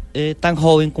empezó tan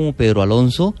joven como Pedro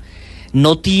Alonso,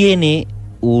 no tiene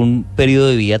un periodo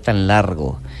de vida tan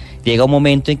largo. Llega un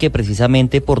momento en que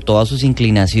precisamente por todas sus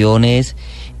inclinaciones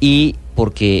y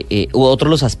porque otro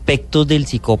de los aspectos del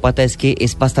psicópata es que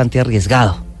es bastante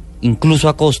arriesgado, incluso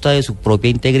a costa de su propia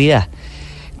integridad.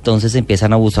 Entonces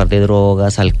empiezan a abusar de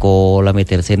drogas, alcohol, a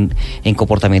meterse en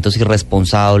comportamientos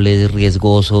irresponsables,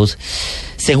 riesgosos.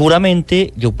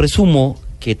 Seguramente, yo presumo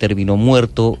que terminó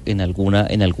muerto en alguna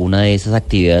de esas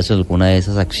actividades o en alguna de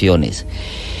esas acciones.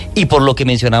 Y por lo que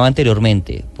mencionaba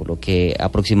anteriormente, por lo que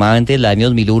aproximadamente en el año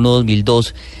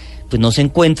 2001-2002, pues no se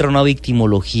encuentra una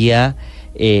victimología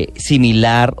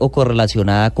similar o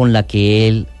correlacionada con la que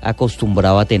él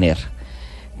acostumbraba a tener.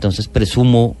 Entonces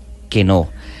presumo que no.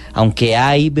 Aunque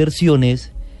hay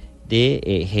versiones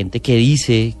de gente que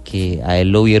dice que a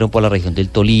él lo vieron por la región del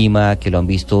Tolima, que lo han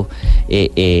visto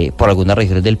por algunas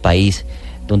regiones del país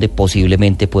donde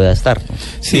posiblemente pueda estar, ¿no?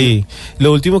 Sí,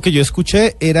 lo último que yo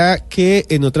escuché era que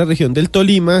en otra región del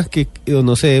Tolima, que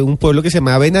no sé, un pueblo que se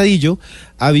llama Venadillo,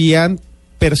 habían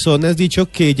personas dicho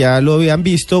que ya lo habían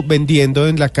visto vendiendo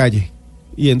en la calle,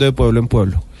 yendo de pueblo en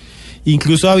pueblo.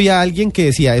 Incluso había alguien que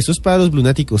decía, eso es para los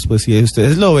lunáticos, pues si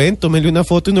ustedes lo ven, tómenle una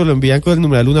foto y nos lo envían con el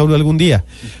numeral 1 algún día,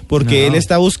 porque él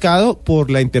está buscado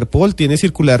por la Interpol, tiene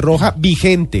circular roja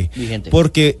vigente,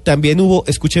 porque también hubo,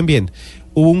 escuchen bien,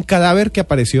 hubo un cadáver que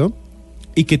apareció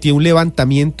y que tiene un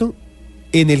levantamiento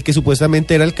en el que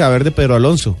supuestamente era el cadáver de Pedro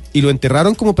Alonso, y lo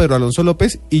enterraron como Pedro Alonso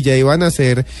López y ya iban a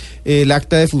hacer el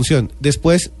acta de función.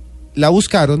 Después la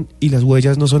buscaron y las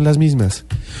huellas no son las mismas,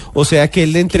 o sea que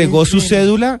él le entregó su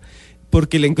cédula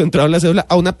porque le encontraron la cédula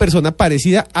a una persona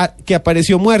parecida a que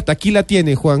apareció muerta. Aquí la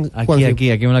tiene, Juan.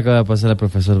 Aquí me la acaba de pasar el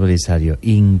profesor Belisario.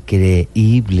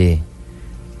 Increíble.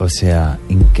 O sea,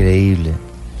 increíble.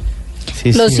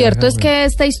 Sí, Lo cierto es que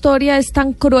esta historia es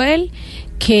tan cruel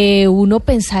que uno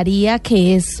pensaría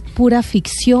que es pura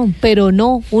ficción, pero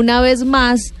no. Una vez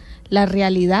más, la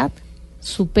realidad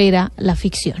supera la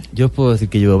ficción. Yo puedo decir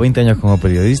que llevo 20 años como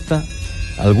periodista.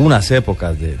 Algunas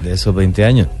épocas de esos 20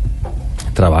 años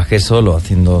trabajé solo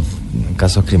haciendo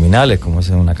casos criminales, como es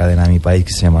en una cadena de mi país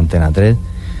que se llama Antena 3,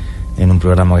 en un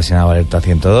programa que se llama Alerta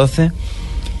 112.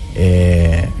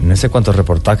 No sé cuántos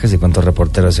reportajes y cuántos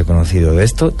reporteros he conocido de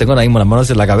esto. Tengo ahora mismo las manos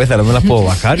en la cabeza, no me las puedo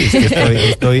bajar. Es que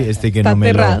estoy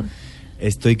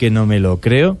que no me lo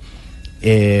creo.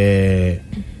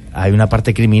 Hay una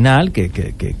parte criminal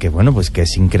que bueno, pues que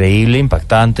es increíble,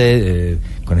 impactante,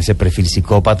 con ese perfil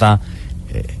psicópata,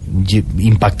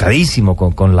 impactadísimo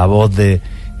con la voz de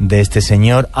este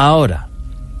señor. Ahora,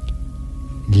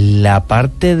 la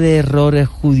parte de errores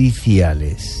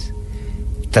judiciales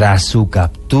tras su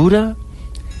captura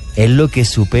es lo que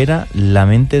supera la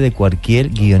mente de cualquier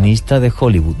guionista de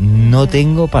Hollywood. No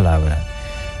tengo palabra.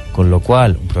 Con lo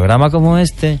cual, un programa como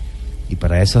este, y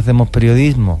para eso hacemos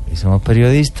periodismo y somos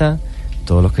periodistas,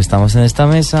 todos los que estamos en esta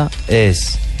mesa,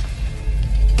 es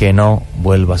que no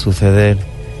vuelva a suceder,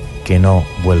 que no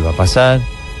vuelva a pasar.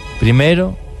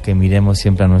 Primero, que miremos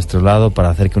siempre a nuestro lado para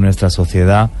hacer que nuestra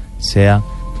sociedad sea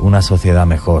una sociedad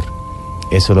mejor.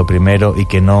 Eso es lo primero, y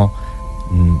que no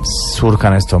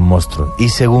surjan estos monstruos. Y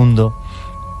segundo,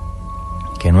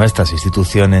 que nuestras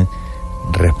instituciones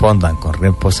respondan con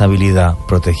responsabilidad,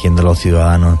 protegiendo a los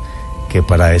ciudadanos, que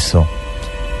para eso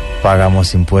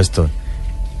pagamos impuestos.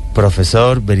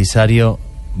 Profesor Belisario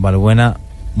Balbuena,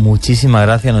 muchísimas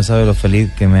gracias. No sabe lo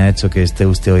feliz que me ha hecho que esté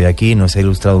usted hoy aquí. Nos ha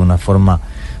ilustrado de una forma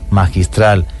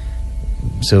magistral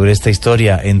sobre esta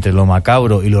historia entre lo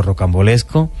macabro y lo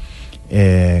rocambolesco.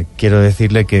 Quiero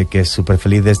decirle que es súper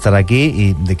feliz de estar aquí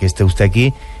y de que esté usted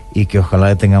aquí, y que ojalá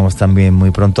le tengamos también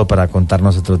muy pronto para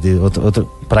contarnos otro,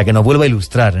 para que nos vuelva a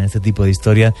ilustrar en este tipo de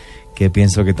historias que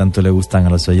pienso que tanto le gustan a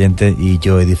los oyentes, y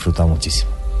yo he disfrutado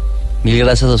muchísimo. Mil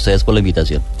gracias a ustedes por la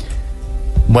invitación.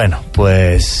 Bueno,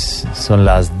 pues son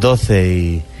las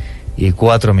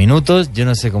 12:04. Yo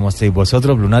no sé cómo estáis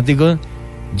vosotros, lunáticos.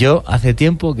 Yo hace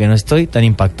tiempo que no estoy tan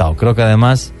impactado. Creo que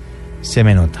además se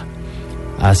me nota.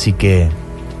 Así que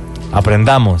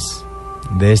aprendamos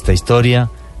de esta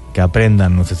historia, que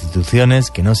aprendan nuestras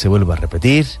instituciones, que no se vuelva a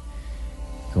repetir.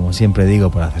 Como siempre digo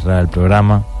para cerrar el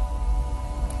programa,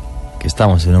 que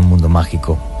estamos en un mundo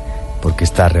mágico porque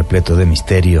está repleto de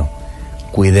misterio.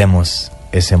 Cuidemos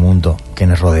ese mundo que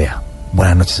nos rodea.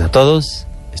 Buenas noches a todos.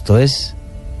 Esto es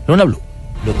Luna Blue.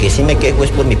 Lo que sí me quejo es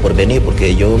por mi porvenir,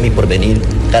 porque mi porvenir,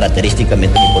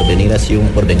 característicamente mi porvenir ha sido un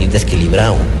porvenir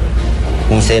desequilibrado,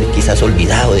 un ser quizás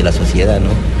olvidado de la sociedad, ¿no?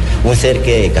 un ser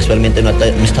que casualmente no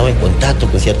estaba en contacto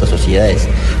con ciertas sociedades,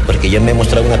 porque yo me he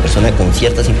mostrado una persona con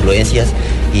ciertas influencias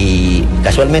y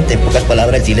casualmente, en pocas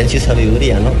palabras, el silencio es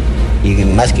sabiduría, ¿no? Y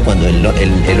más que cuando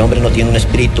el hombre no tiene un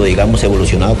espíritu, digamos,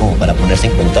 evolucionado como para ponerse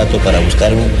en contacto, para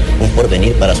buscar un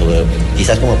porvenir,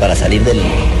 quizás como para salir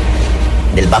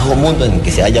del bajo mundo en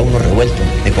que se haya uno revuelto,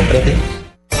 ¿me comprende?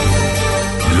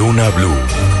 Luna Blue,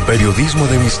 periodismo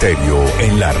de misterio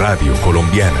en la radio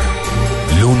colombiana.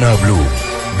 Luna Blue,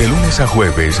 de lunes a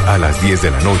jueves a las 10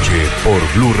 de la noche por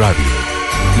Blue Radio,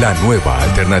 la nueva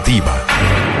alternativa.